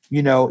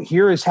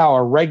 here is how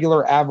a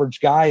regular average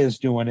guy is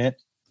doing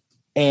it.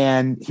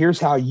 And here's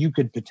how you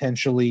could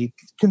potentially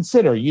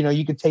consider,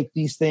 you could take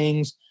these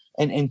things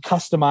and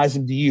customize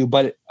them to you.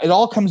 But it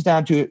all comes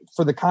down to it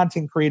for the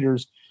content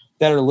creators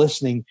that are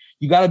listening.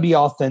 You got to be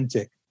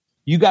authentic.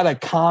 You got to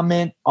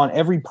comment on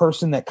every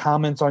person that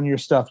comments on your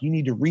stuff. You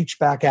need to reach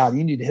back out.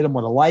 You need to hit them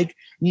with a like.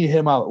 You need to hit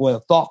them out with a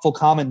thoughtful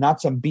comment,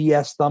 not some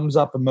BS thumbs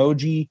up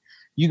emoji.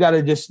 You got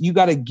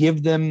to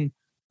give them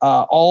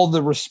all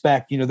the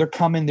respect. They're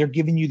coming, they're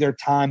giving you their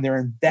time, they're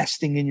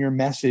investing in your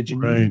message,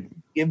 and you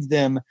give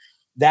them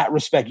that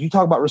respect. You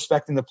talk about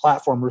respecting the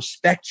platform,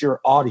 respect your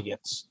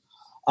audience.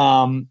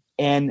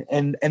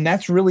 And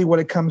that's really what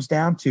it comes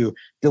down to.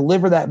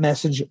 Deliver that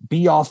message,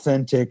 be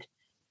authentic.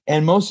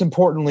 And most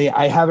importantly,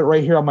 I have it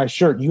right here on my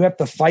shirt. You have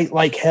to fight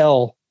like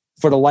hell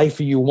for the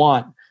life you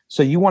want.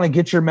 So you want to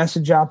get your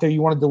message out there.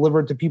 You want to deliver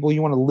it to people.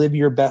 You want to live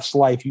your best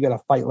life. You got to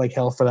fight like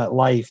hell for that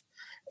life.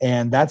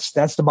 And that's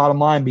the bottom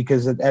line,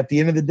 because at the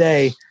end of the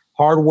day,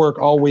 hard work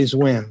always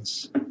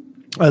wins.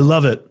 I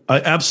love it. I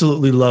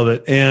absolutely love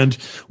it. And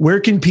where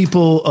can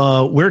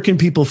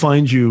people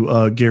find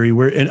you,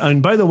 Gary?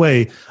 And by the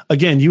way,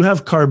 again, you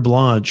have carte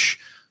blanche.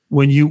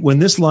 When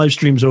this live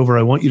stream's over,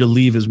 I want you to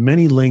leave as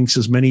many links,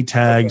 as many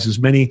tags,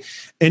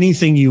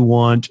 anything you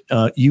want.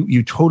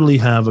 You totally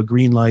have a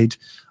green light,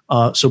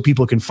 so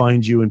people can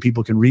find you and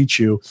people can reach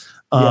you.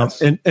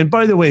 Yes. And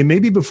by the way,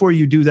 maybe before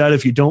you do that,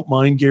 if you don't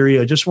mind, Gary,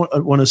 I just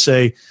want to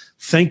say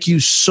thank you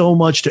so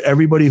much to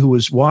everybody who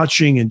was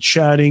watching and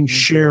chatting,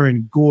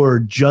 Sharon,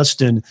 Gord,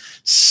 Justin,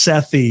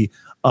 Sethi,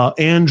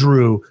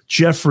 Andrew,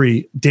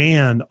 Jeffrey,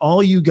 Dan,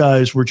 all you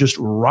guys were just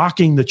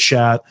rocking the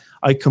chat.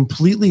 I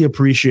completely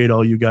appreciate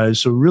all you guys.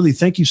 So really,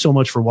 thank you so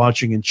much for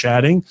watching and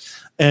chatting.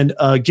 And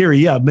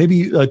Gary,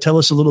 maybe tell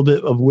us a little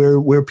bit of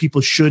where people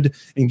should,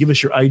 and give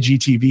us your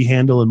IGTV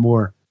handle and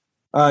more.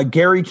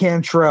 Gary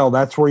Cantrell,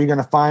 that's where you're going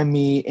to find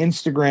me.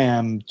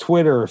 Instagram,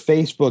 Twitter,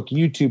 Facebook,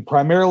 YouTube,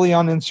 primarily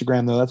on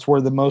Instagram, though. That's where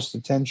the most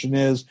attention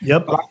is.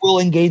 Yep. But I will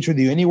engage with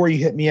you. Anywhere you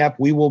hit me up,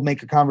 we will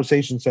make a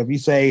conversation. So if you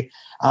say,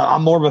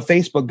 I'm more of a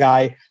Facebook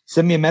guy,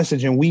 send me a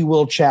message and we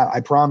will chat.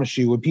 I promise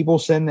you. When people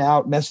send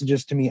out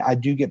messages to me, I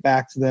do get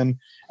back to them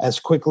as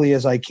quickly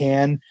as I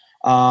can.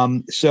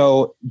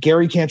 So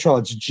Gary Cantrell,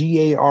 it's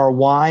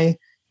GaryCantrell.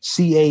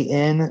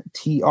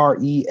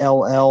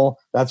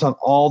 That's on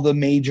all the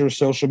major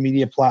social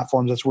media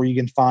platforms. That's where you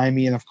can find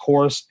me. And of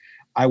course,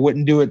 I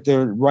wouldn't do it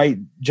the right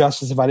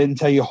justice if I didn't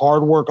tell you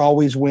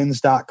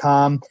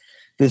hardworkalwayswins.com.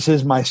 This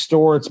is my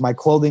store. It's my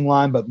clothing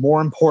line. But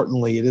more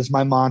importantly, it is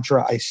my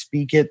mantra. I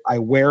speak it. I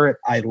wear it.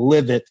 I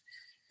live it.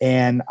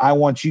 And I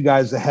want you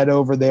guys to head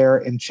over there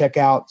and check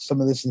out some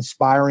of this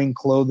inspiring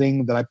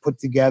clothing that I put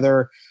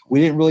together. We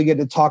didn't really get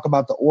to talk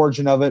about the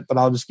origin of it, but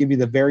I'll just give you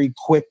the very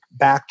quick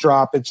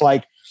backdrop. It's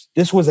like,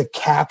 this was a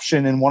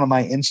caption in one of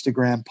my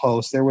Instagram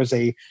posts. There was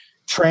a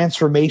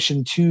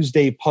Transformation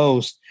Tuesday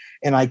post,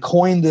 and I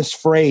coined this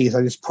phrase.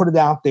 I just put it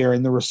out there,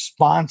 and the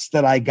response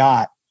that I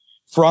got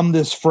from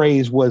this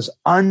phrase was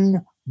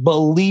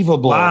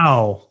unbelievable.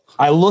 Wow.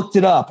 I looked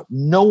it up.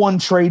 No one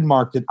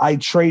trademarked it. I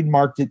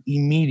trademarked it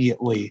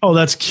immediately. Oh,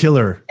 that's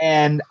killer.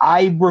 And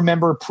I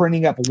remember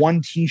printing up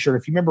one T-shirt.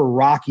 If you remember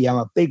Rocky, I'm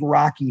a big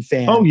Rocky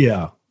fan. Oh,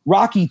 yeah.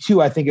 Rocky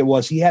 2, I think it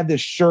was. He had this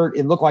shirt.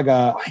 It looked like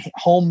a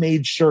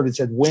homemade shirt. It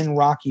said, "Win,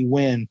 Rocky,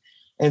 win."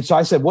 And so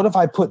I said, what if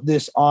I put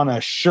this on a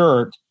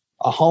shirt,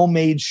 a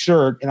homemade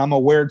shirt, and I'm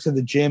going to wear it to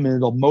the gym and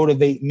it'll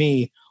motivate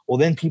me? Well,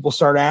 then people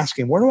start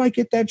asking, where do I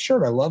get that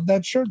shirt? I love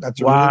that shirt. That's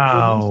a really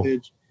cool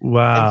message.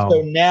 Wow. And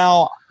so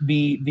now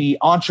the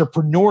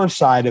entrepreneur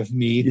side of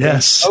me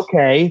thinks,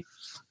 okay,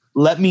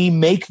 let me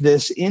make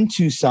this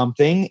into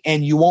something,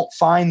 and you won't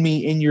find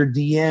me in your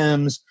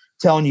DMs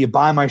telling you,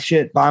 buy my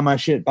shit, buy my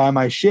shit, buy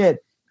my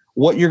shit.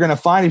 What you're going to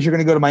find is you're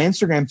going to go to my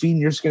Instagram feed and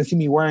you're just going to see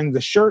me wearing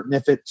the shirt. And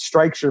if it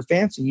strikes your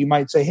fancy, you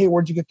might say, hey,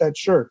 where'd you get that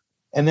shirt?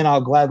 And then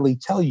I'll gladly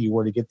tell you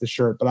where to get the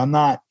shirt. But I'm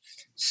not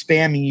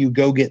spamming you,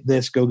 go get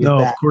this, go get that.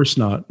 No, of course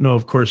not. No,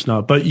 of course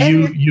not. But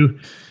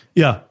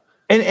yeah.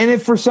 And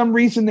if for some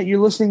reason that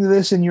you're listening to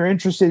this and you're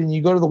interested and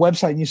you go to the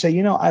website and you say,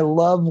 I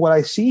love what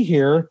I see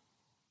here,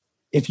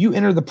 if you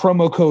enter the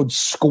promo code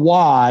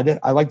SQUAD,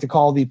 I like to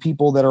call the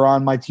people that are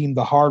on my team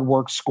the Hard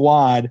Work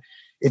Squad.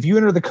 If you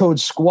enter the code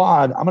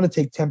SQUAD, I'm going to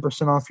take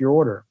 10% off your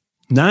order.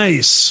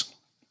 Nice.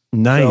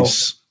 So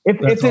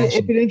if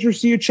it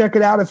interests you, check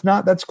it out. If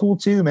not, that's cool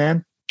too,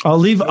 man. I'll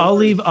leave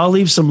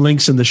some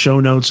links in the show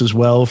notes as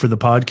well for the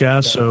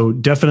podcast. Yeah. So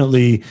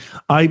definitely,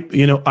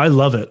 I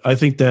love it. I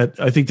think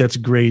that's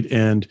great.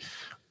 And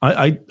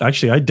I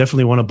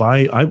definitely want to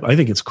buy. I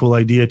think it's a cool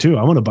idea too.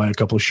 I want to buy a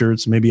couple of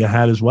shirts, maybe a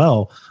hat as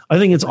well. I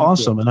think it's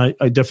awesome. And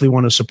I definitely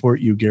want to support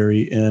you,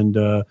 Gary.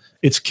 And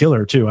it's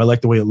killer too. I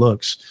like the way it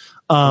looks.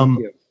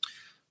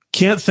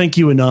 Can't thank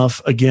you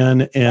enough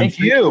again. And thank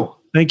you.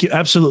 Thank you.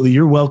 Absolutely.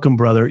 You're welcome,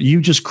 brother.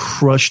 You just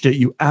crushed it.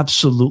 You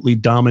absolutely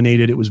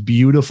dominated. It was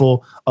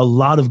beautiful. A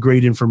lot of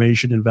great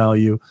information and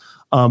value.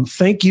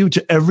 Thank you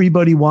to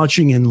everybody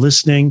watching and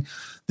listening.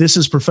 This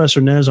is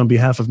Professor Nez on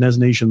behalf of Nez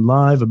Nation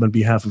Live and on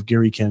behalf of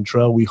Gary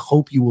Cantrell. We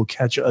hope you will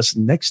catch us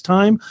next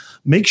time.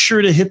 Make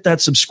sure to hit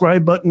that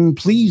subscribe button.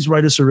 Please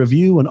write us a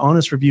review, an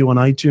honest review on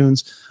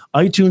iTunes.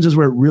 iTunes is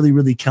where it really,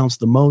 really counts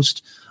the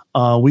most.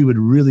 We would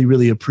really,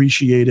 really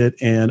appreciate it.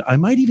 And I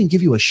might even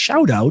give you a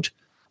shout out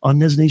on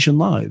Nez Nation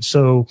Live.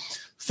 So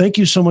thank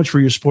you so much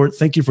for your support.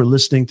 Thank you for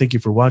listening. Thank you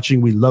for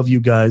watching. We love you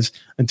guys.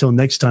 Until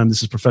next time,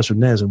 this is Professor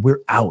Nez, and we're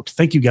out.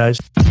 Thank you, guys.